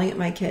where I'm yelling at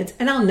my kids,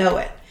 and I'll know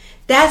it.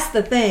 That's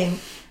the thing.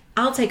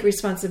 I'll take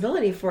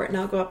responsibility for it, and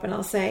I'll go up and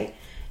I'll say,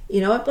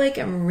 you know what, Blake,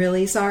 I'm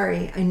really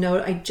sorry. I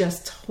know I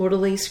just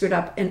totally screwed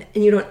up, and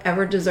you don't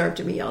ever deserve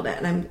to be yelled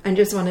at. And I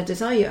just wanted to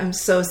tell you, I'm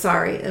so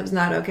sorry. It was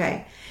not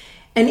okay.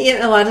 And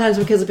a lot of times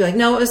when kids will be like,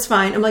 no, it was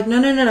fine. I'm like,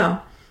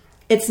 no.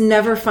 It's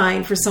never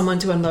fine for someone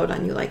to unload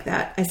on you like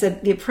that. I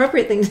said, the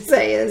appropriate thing to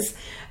say is,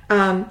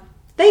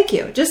 Thank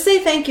you. Just say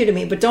thank you to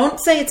me, but don't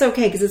say it's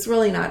okay, because it's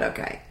really not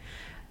okay.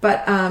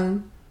 But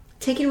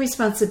taking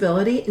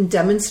responsibility and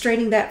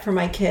demonstrating that for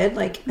my kid,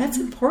 like, that's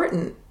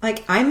important.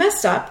 Like, I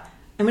messed up.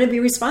 I'm going to be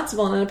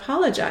responsible and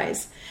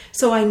apologize.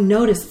 So I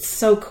noticed, it's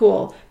so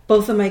cool.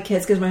 Both of my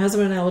kids, because my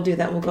husband and I will do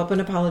that. We'll go up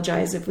and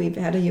apologize if we've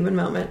had a human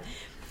moment.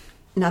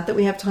 Not that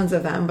we have tons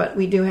of them, but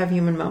we do have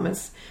human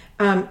moments.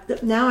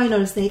 Now I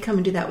notice they come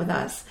and do that with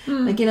us.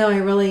 Like, I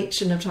really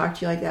shouldn't have talked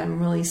to you like that.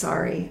 I'm really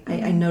sorry.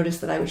 I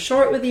noticed that I was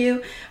short with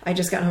you. I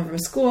just got home from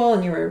school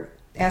and you were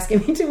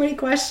asking me too many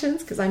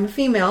questions, because I'm a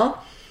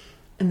female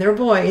and they're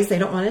boys. They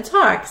don't want to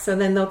talk. So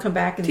then they'll come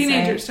back and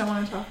Teenagers don't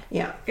want to talk.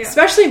 Yeah.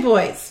 Especially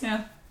boys.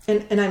 Yeah.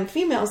 And I'm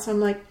female, so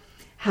I'm like,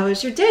 how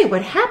was your day?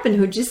 What happened?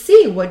 Who'd you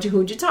see? What did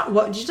you talk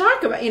about?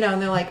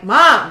 And they're like,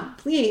 Mom,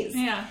 please.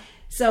 Yeah.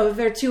 So if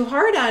they're too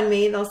hard on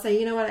me, they'll say,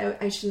 you know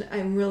what, I shouldn't.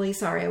 I'm really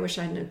sorry. I wish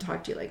I hadn't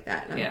talked to you like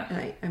that.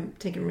 And I'm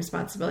taking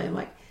responsibility. I'm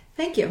like,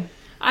 thank you.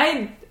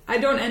 I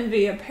don't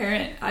envy a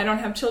parent. I don't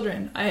have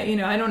children. I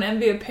don't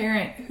envy a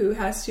parent who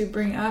has to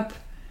bring up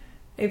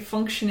a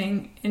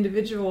functioning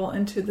individual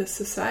into the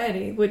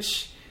society,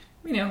 which,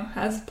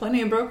 has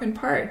plenty of broken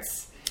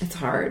parts. It's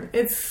hard.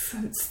 It's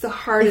the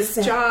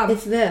hardest job.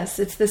 It's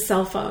the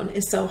cell phone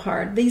is so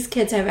hard. These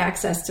kids have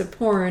access to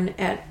porn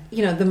at,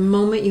 the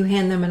moment you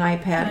hand them an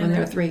iPad when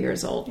they're 3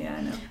 years old. Yeah,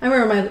 I know. I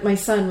remember my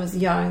son was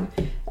young,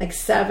 like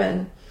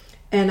 7,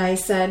 and I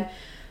said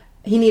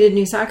he needed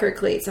new soccer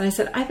cleats. And I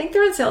said, I think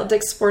they're on sale at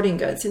Dick's Sporting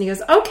Goods. And he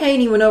goes, okay.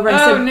 And he went over and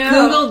said,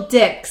 Google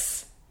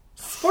Dick's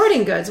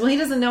Sporting Goods. Well, he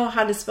doesn't know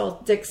how to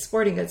spell Dick's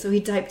Sporting Goods, so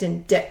he typed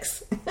in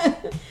Dick's.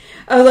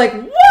 I was like,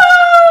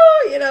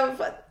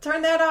 whoa!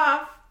 Turn that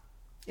off.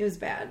 It was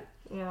bad.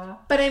 Yeah.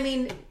 But I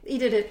mean, he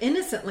did it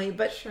innocently,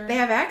 but sure. They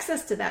have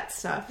access to that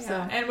stuff. Yeah.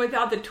 So and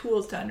without the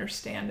tools to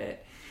understand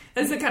it.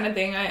 That's the kind of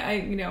thing I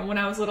when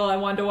I was little, I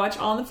wanted to watch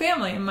All in the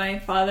Family. And my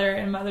father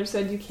and mother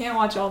said, you can't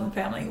watch All in the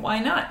Family. Why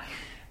not?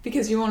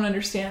 Because you won't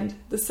understand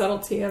the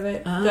subtlety of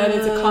it. That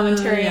it's a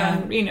commentary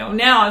on,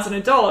 now as an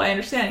adult, I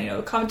understand,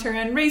 a commentary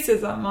on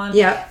racism, on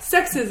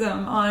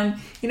sexism, on,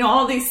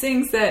 all these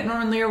things that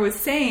Norman Lear was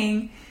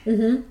saying.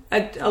 Mm-hmm.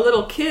 A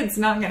little kid's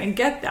not going to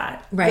get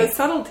that, right. The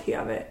subtlety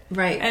of it,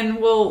 right,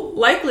 and will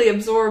likely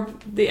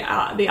absorb the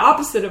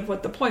opposite of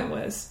what the point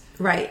was,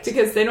 right,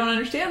 because they don't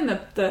understand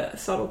the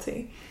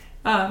subtlety.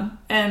 And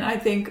I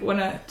think when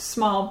a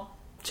small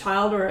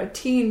child or a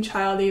teen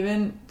child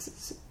even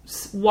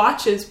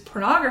watches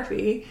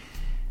pornography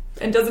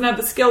and doesn't have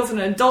the skills an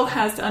adult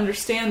has to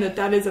understand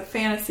that is a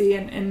fantasy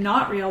and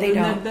not real,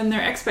 then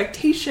their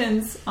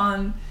expectations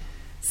on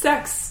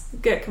sex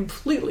get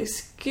completely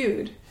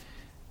skewed.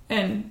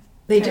 And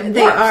they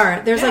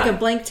are. There's like a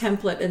blank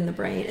template in the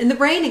brain. In the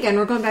brain, again,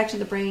 we're going back to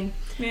the brain.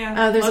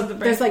 Yeah,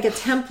 there's like a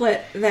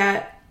template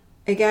that,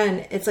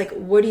 again, it's like,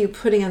 what are you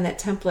putting on that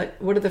template?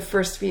 What are the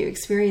first few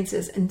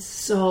experiences? And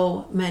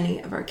so many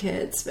of our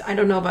kids, I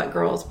don't know about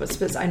girls,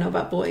 but I know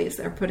about boys.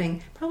 They're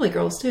putting, probably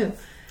girls too.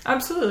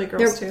 Absolutely,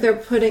 girls too. They're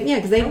putting,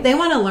 because they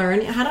want to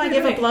learn, how do I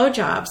give a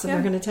blowjob? So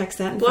they're going to text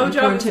that.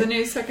 Blowjob is the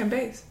new second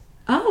base.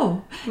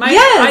 Oh,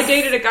 I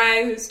dated a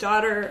guy whose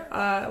daughter,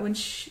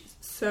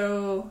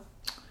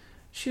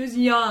 she was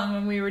young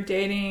when we were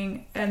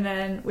dating, and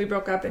then we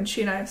broke up, and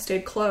she and I have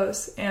stayed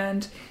close.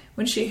 And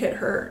when she hit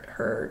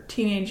her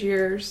teenage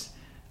years,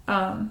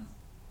 like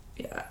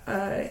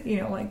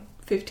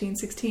 15,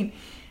 16,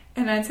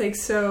 and I'd say,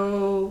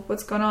 so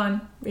what's going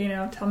on?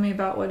 Tell me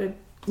about what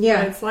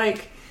it's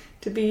like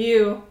to be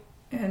you.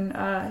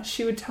 And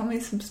she would tell me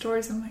some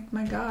stories. I'm like,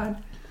 my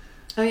God.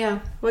 Oh yeah,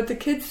 what the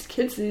kids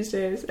these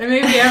days, and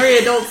maybe every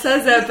adult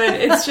says that, but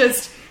it's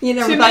just you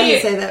never thought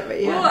you'd say that,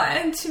 but yeah. Well,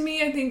 and to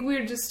me, I think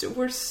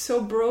we're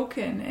so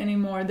broken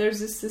anymore.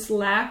 There's this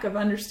lack of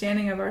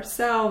understanding of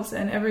ourselves,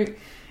 and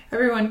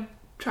everyone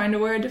trying to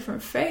wear a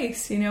different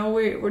face.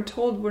 We're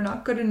told we're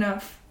not good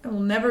enough, and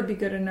we'll never be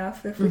good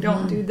enough if we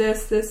don't do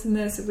this, and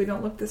this. If we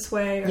don't look this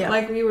way, or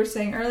like we were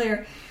saying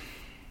earlier,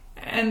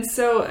 and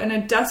so in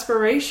a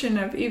desperation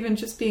of even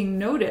just being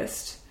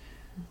noticed.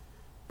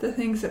 The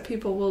things that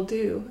people will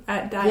do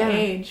at that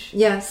age.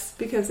 Yes.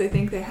 Because they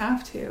think they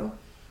have to.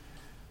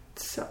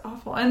 It's so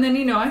awful. And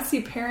then, I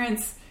see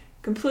parents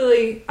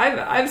completely...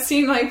 I've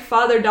seen, like,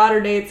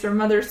 father-daughter dates or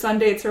mother-son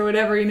dates or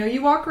whatever.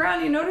 You walk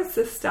around, you notice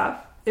this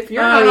stuff. If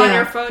you're not on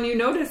your phone, you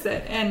notice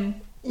it.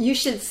 And you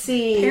should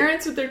see...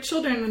 Parents with their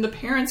children, when the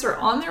parents are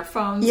on their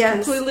phones,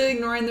 completely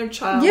ignoring their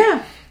child.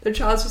 Yeah. Their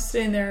child's just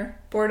sitting there,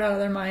 bored out of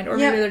their mind. Or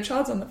maybe their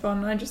child's on the phone.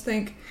 And I just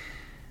think...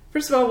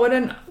 First of all, what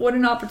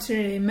an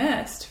opportunity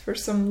missed for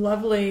some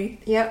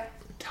lovely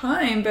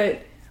time,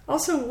 but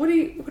also what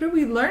are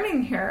we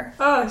learning here?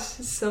 Oh, it's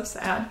just so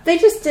sad. They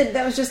just did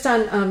that was just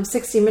on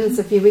 60 Minutes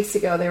a few weeks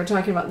ago. They were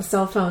talking about the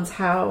cell phones,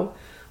 how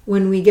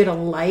when we get a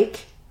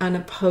like on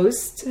a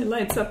post, it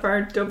lights up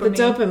our dopamine. The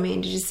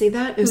dopamine. Did you see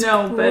that? It was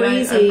crazy. But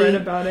I've read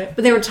about it.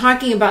 But they were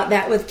talking about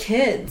that with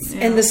kids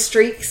and the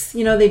streaks.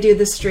 They do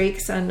the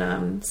streaks on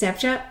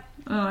Snapchat.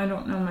 Oh, I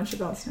don't know much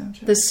about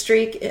Snapchat. The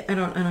streak, I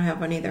don't have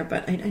one either,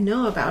 but I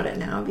know about it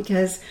now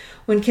because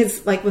when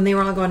kids, like when they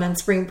were all going on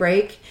spring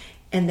break,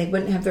 and they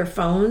wouldn't have their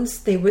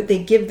phones,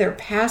 they give their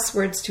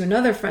passwords to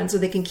another friend so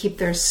they can keep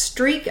their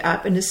streak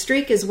up. And a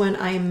streak is when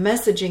I am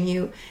messaging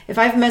you. If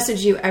I've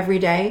messaged you every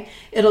day,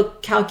 it'll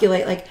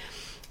calculate like,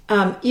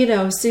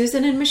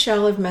 Susan and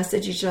Michelle have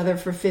messaged each other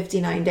for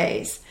 59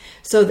 days.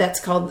 So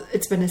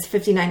it's been a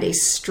 59-day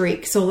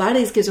streak. So a lot of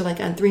these kids are like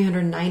on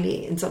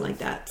 390 and something like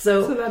that.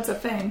 So that's a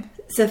thing.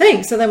 It's a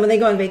thing. So then when they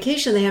go on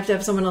vacation, they have to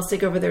have someone else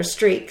take over their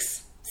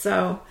streaks.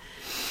 So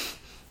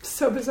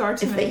bizarre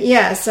to me.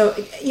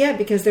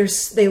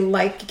 Because they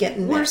like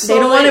getting they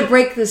don't want to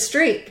break the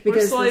streak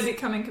because we're slowly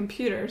becoming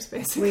computers,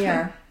 basically. We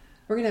are.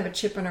 We're gonna have a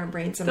chip in our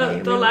brain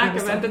someday. The lack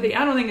of empathy.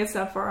 I don't think it's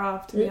that far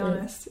off, to be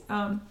honest.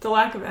 The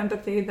lack of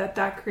empathy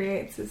that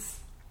creates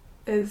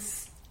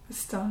is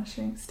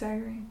astonishing,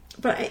 staggering.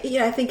 But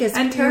I think as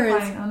and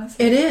parents, terrifying,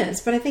 honestly, it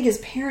is. But I think as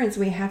parents,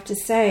 we have to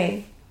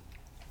say,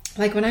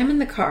 like when I'm in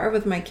the car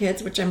with my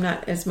kids, which I'm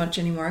not as much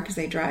anymore because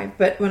they drive.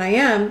 But when I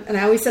am, and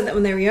I always said that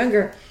when they were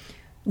younger,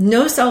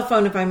 no cell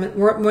phone. If when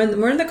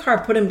we're in the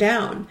car, put them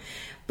down.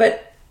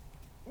 But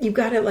you've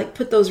got to like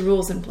put those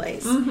rules in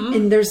place.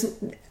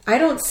 And I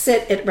don't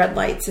sit at red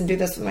lights and do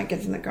this with my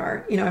kids in the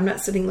car. I'm not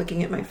sitting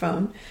looking at my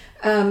phone.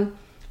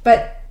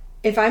 But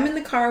if I'm in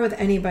the car with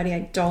anybody,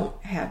 I don't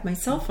have my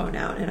cell phone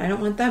out, and I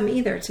don't want them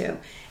either to.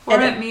 Or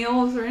at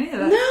meals or any of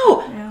that.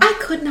 No, yeah. I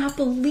could not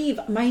believe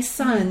my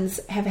sons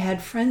have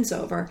had friends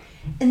over,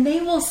 and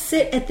they will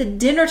sit at the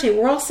dinner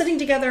table. We're all sitting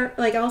together,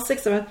 like all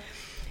six of us,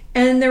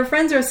 and their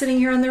friends are sitting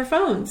here on their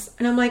phones.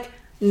 And I'm like,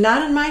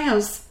 not in my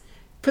house.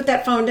 Put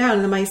that phone down.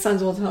 And then my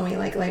sons will tell me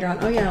like later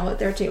on, oh yeah, at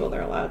their table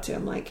they're allowed to.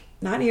 I'm like,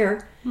 not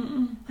here.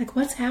 Mm-mm. Like,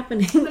 what's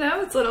happening? When I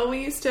was little,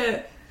 we used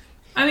to,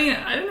 I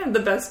didn't have the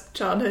best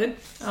childhood.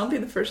 I'll be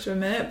the first to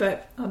admit it,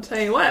 but I'll tell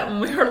you what, when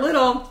we were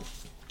little,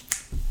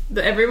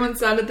 everyone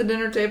sat at the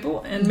dinner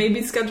table and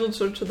maybe scheduled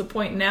to the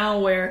point now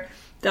where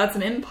that's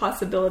an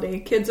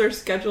impossibility. Kids are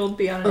scheduled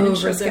beyond an inch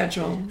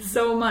overscheduled.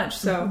 So much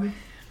so.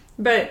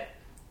 But,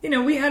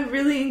 we had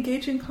really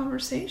engaging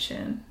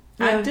conversation.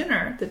 At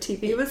dinner, the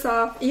TV was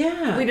off.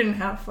 Yeah. We didn't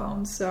have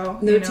phones, so...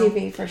 No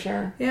TV, for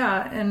sure.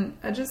 Yeah, and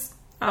I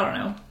don't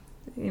know.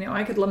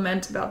 I could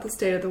lament about the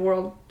state of the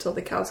world till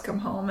the cows come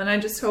home, and I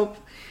just hope...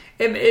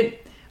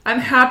 I'm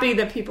happy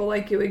that people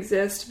like you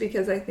exist,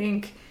 because I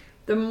think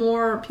the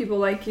more people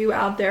like you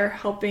out there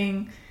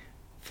helping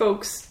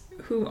folks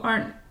who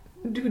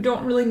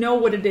don't really know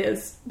what it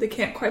is, they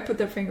can't quite put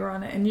their finger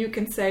on it, and you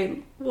can say,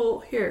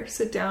 well, here,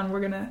 sit down,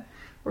 we're gonna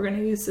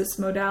use this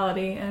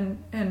modality,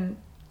 and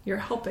you're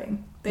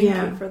helping. Thank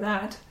you for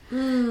that.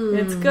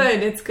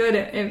 It's good.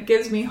 It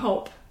gives me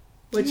hope,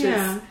 which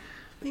is,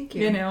 thank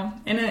you.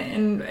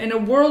 In a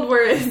world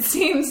where it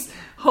seems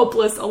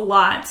hopeless a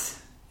lot,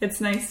 it's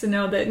nice to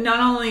know that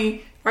not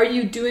only are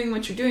you doing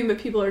what you're doing, but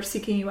people are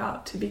seeking you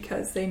out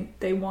because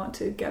they want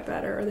to get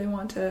better, or they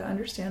want to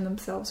understand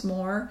themselves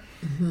more.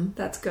 Mm-hmm.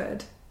 That's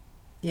good.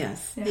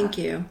 Yes. Yeah. Thank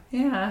you.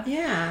 Yeah.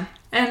 Yeah.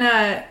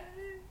 And,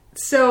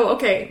 so,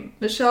 okay,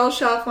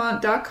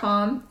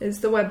 MichelleChalfant.com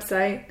is the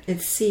website.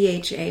 It's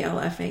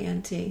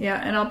CHALFANT.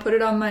 Yeah, and I'll put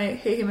it on my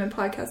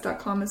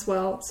HeyHumanPodcast.com as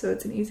well, so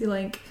it's an easy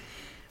link.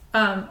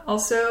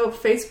 Also,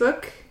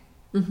 Facebook,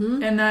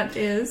 and that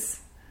is...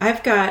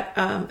 I've got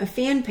a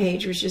fan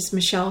page, which is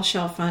Michelle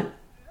Chalfant.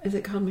 Is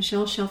it called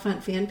Michelle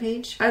Chalfant fan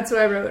page? That's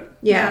what I wrote.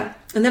 Yeah.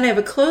 And then I have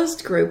a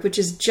closed group, which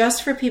is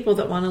just for people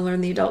that want to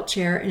learn the adult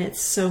chair, and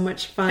it's so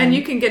much fun. And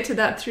you can get to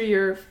that through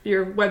your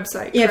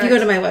website, Yeah, correct? if you go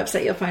to my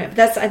website, you'll find it.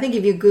 I think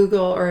if you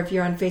Google, or if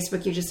you're on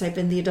Facebook, you just type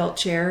in the adult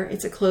chair.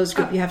 It's a closed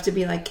group. You have to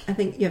be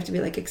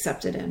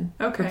accepted in,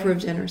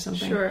 approved in or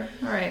something. Sure.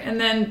 All right. And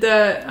then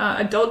the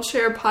Adult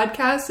Chair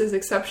podcast is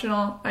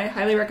exceptional. I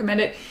highly recommend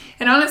it.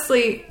 And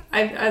honestly,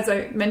 as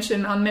I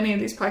mentioned on many of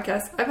these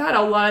podcasts, I've had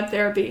a lot of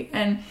therapy,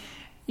 and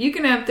you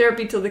can have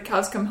therapy till the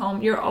cows come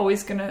home. You're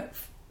always going to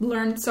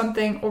learn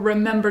something or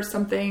remember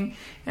something.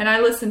 And I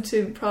listened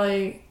to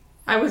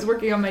I was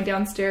working on my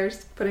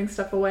downstairs, putting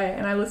stuff away,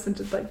 and I listened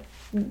to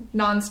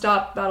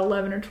nonstop about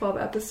 11 or 12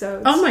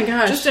 episodes. Oh my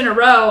gosh. Just in a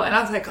row. And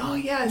I was like, oh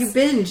yes. You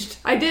binged.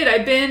 I did. I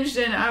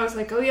binged, and I was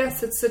like, oh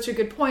yes, that's such a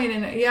good point.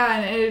 And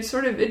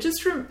it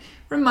just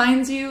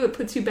reminds you, it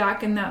puts you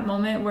back in that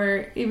moment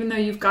where even though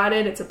you've got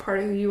it, it's a part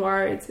of who you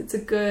are. It's a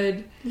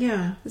good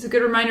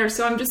reminder.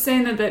 So I'm just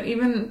saying that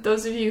even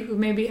those of you who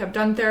maybe have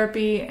done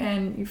therapy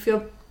and you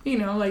feel,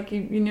 like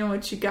you know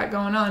what you got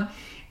going on,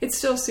 it's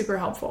still super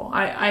helpful,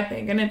 I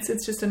think. And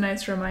it's just a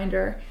nice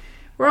reminder.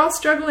 We're all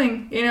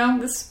struggling,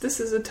 this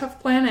is a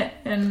tough planet,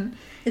 and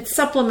it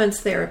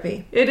supplements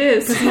therapy. It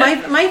is.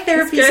 My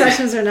therapy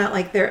sessions are not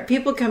like therapy.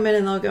 People come in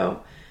and they'll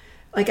go,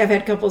 like I've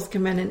had couples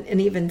come in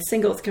and even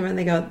singles come in and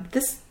they go,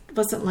 this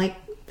wasn't like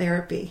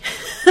therapy.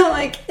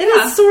 It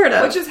is sort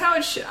of. Which is how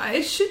it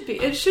should be.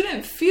 It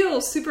shouldn't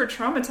feel super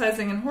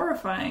traumatizing and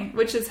horrifying,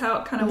 which is how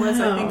it kind of was,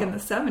 I think, in the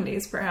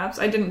 70s, perhaps.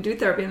 I didn't do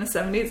therapy in the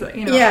 70s.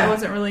 I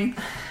wasn't really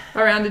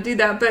around to do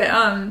that. But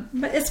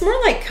it's more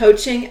like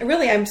coaching.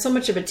 Really, I'm so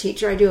much of a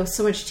teacher. I do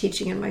so much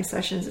teaching in my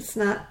sessions. It's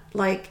not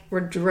like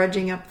we're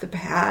dredging up the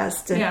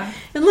past,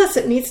 unless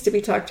it needs to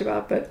be talked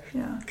about. But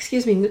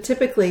excuse me,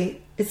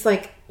 typically it's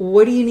like,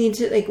 what do you need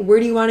to, like, where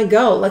do you want to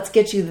go? Let's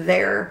get you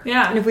there.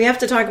 Yeah. And if we have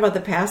to talk about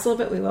the past a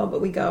little bit, we will,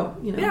 but we go,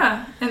 you know.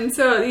 Yeah. And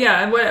so,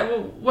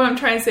 what I'm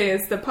trying to say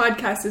is the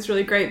podcast is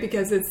really great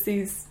because it's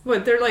these,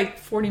 they're like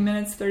 40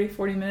 minutes, 30,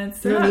 40 minutes.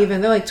 They're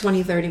they're like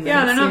 20, 30 minutes.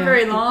 Yeah, they're not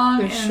very long.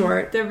 They're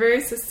short. They're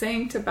very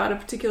succinct about a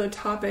particular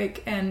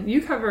topic, and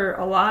you cover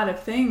a lot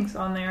of things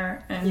on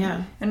there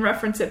and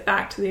reference it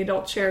back to the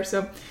adult chair.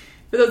 So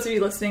for those of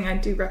you listening, I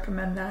do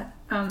recommend that.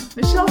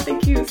 Michelle,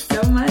 thank you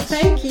so much.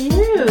 Thank you.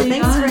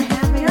 Thanks for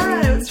having me.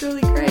 Yeah, it was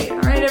really great. All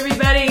right,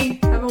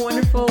 everybody, have a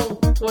wonderful,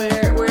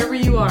 wherever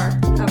you are,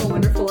 have a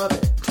wonderful of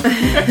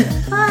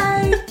it.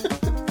 Bye.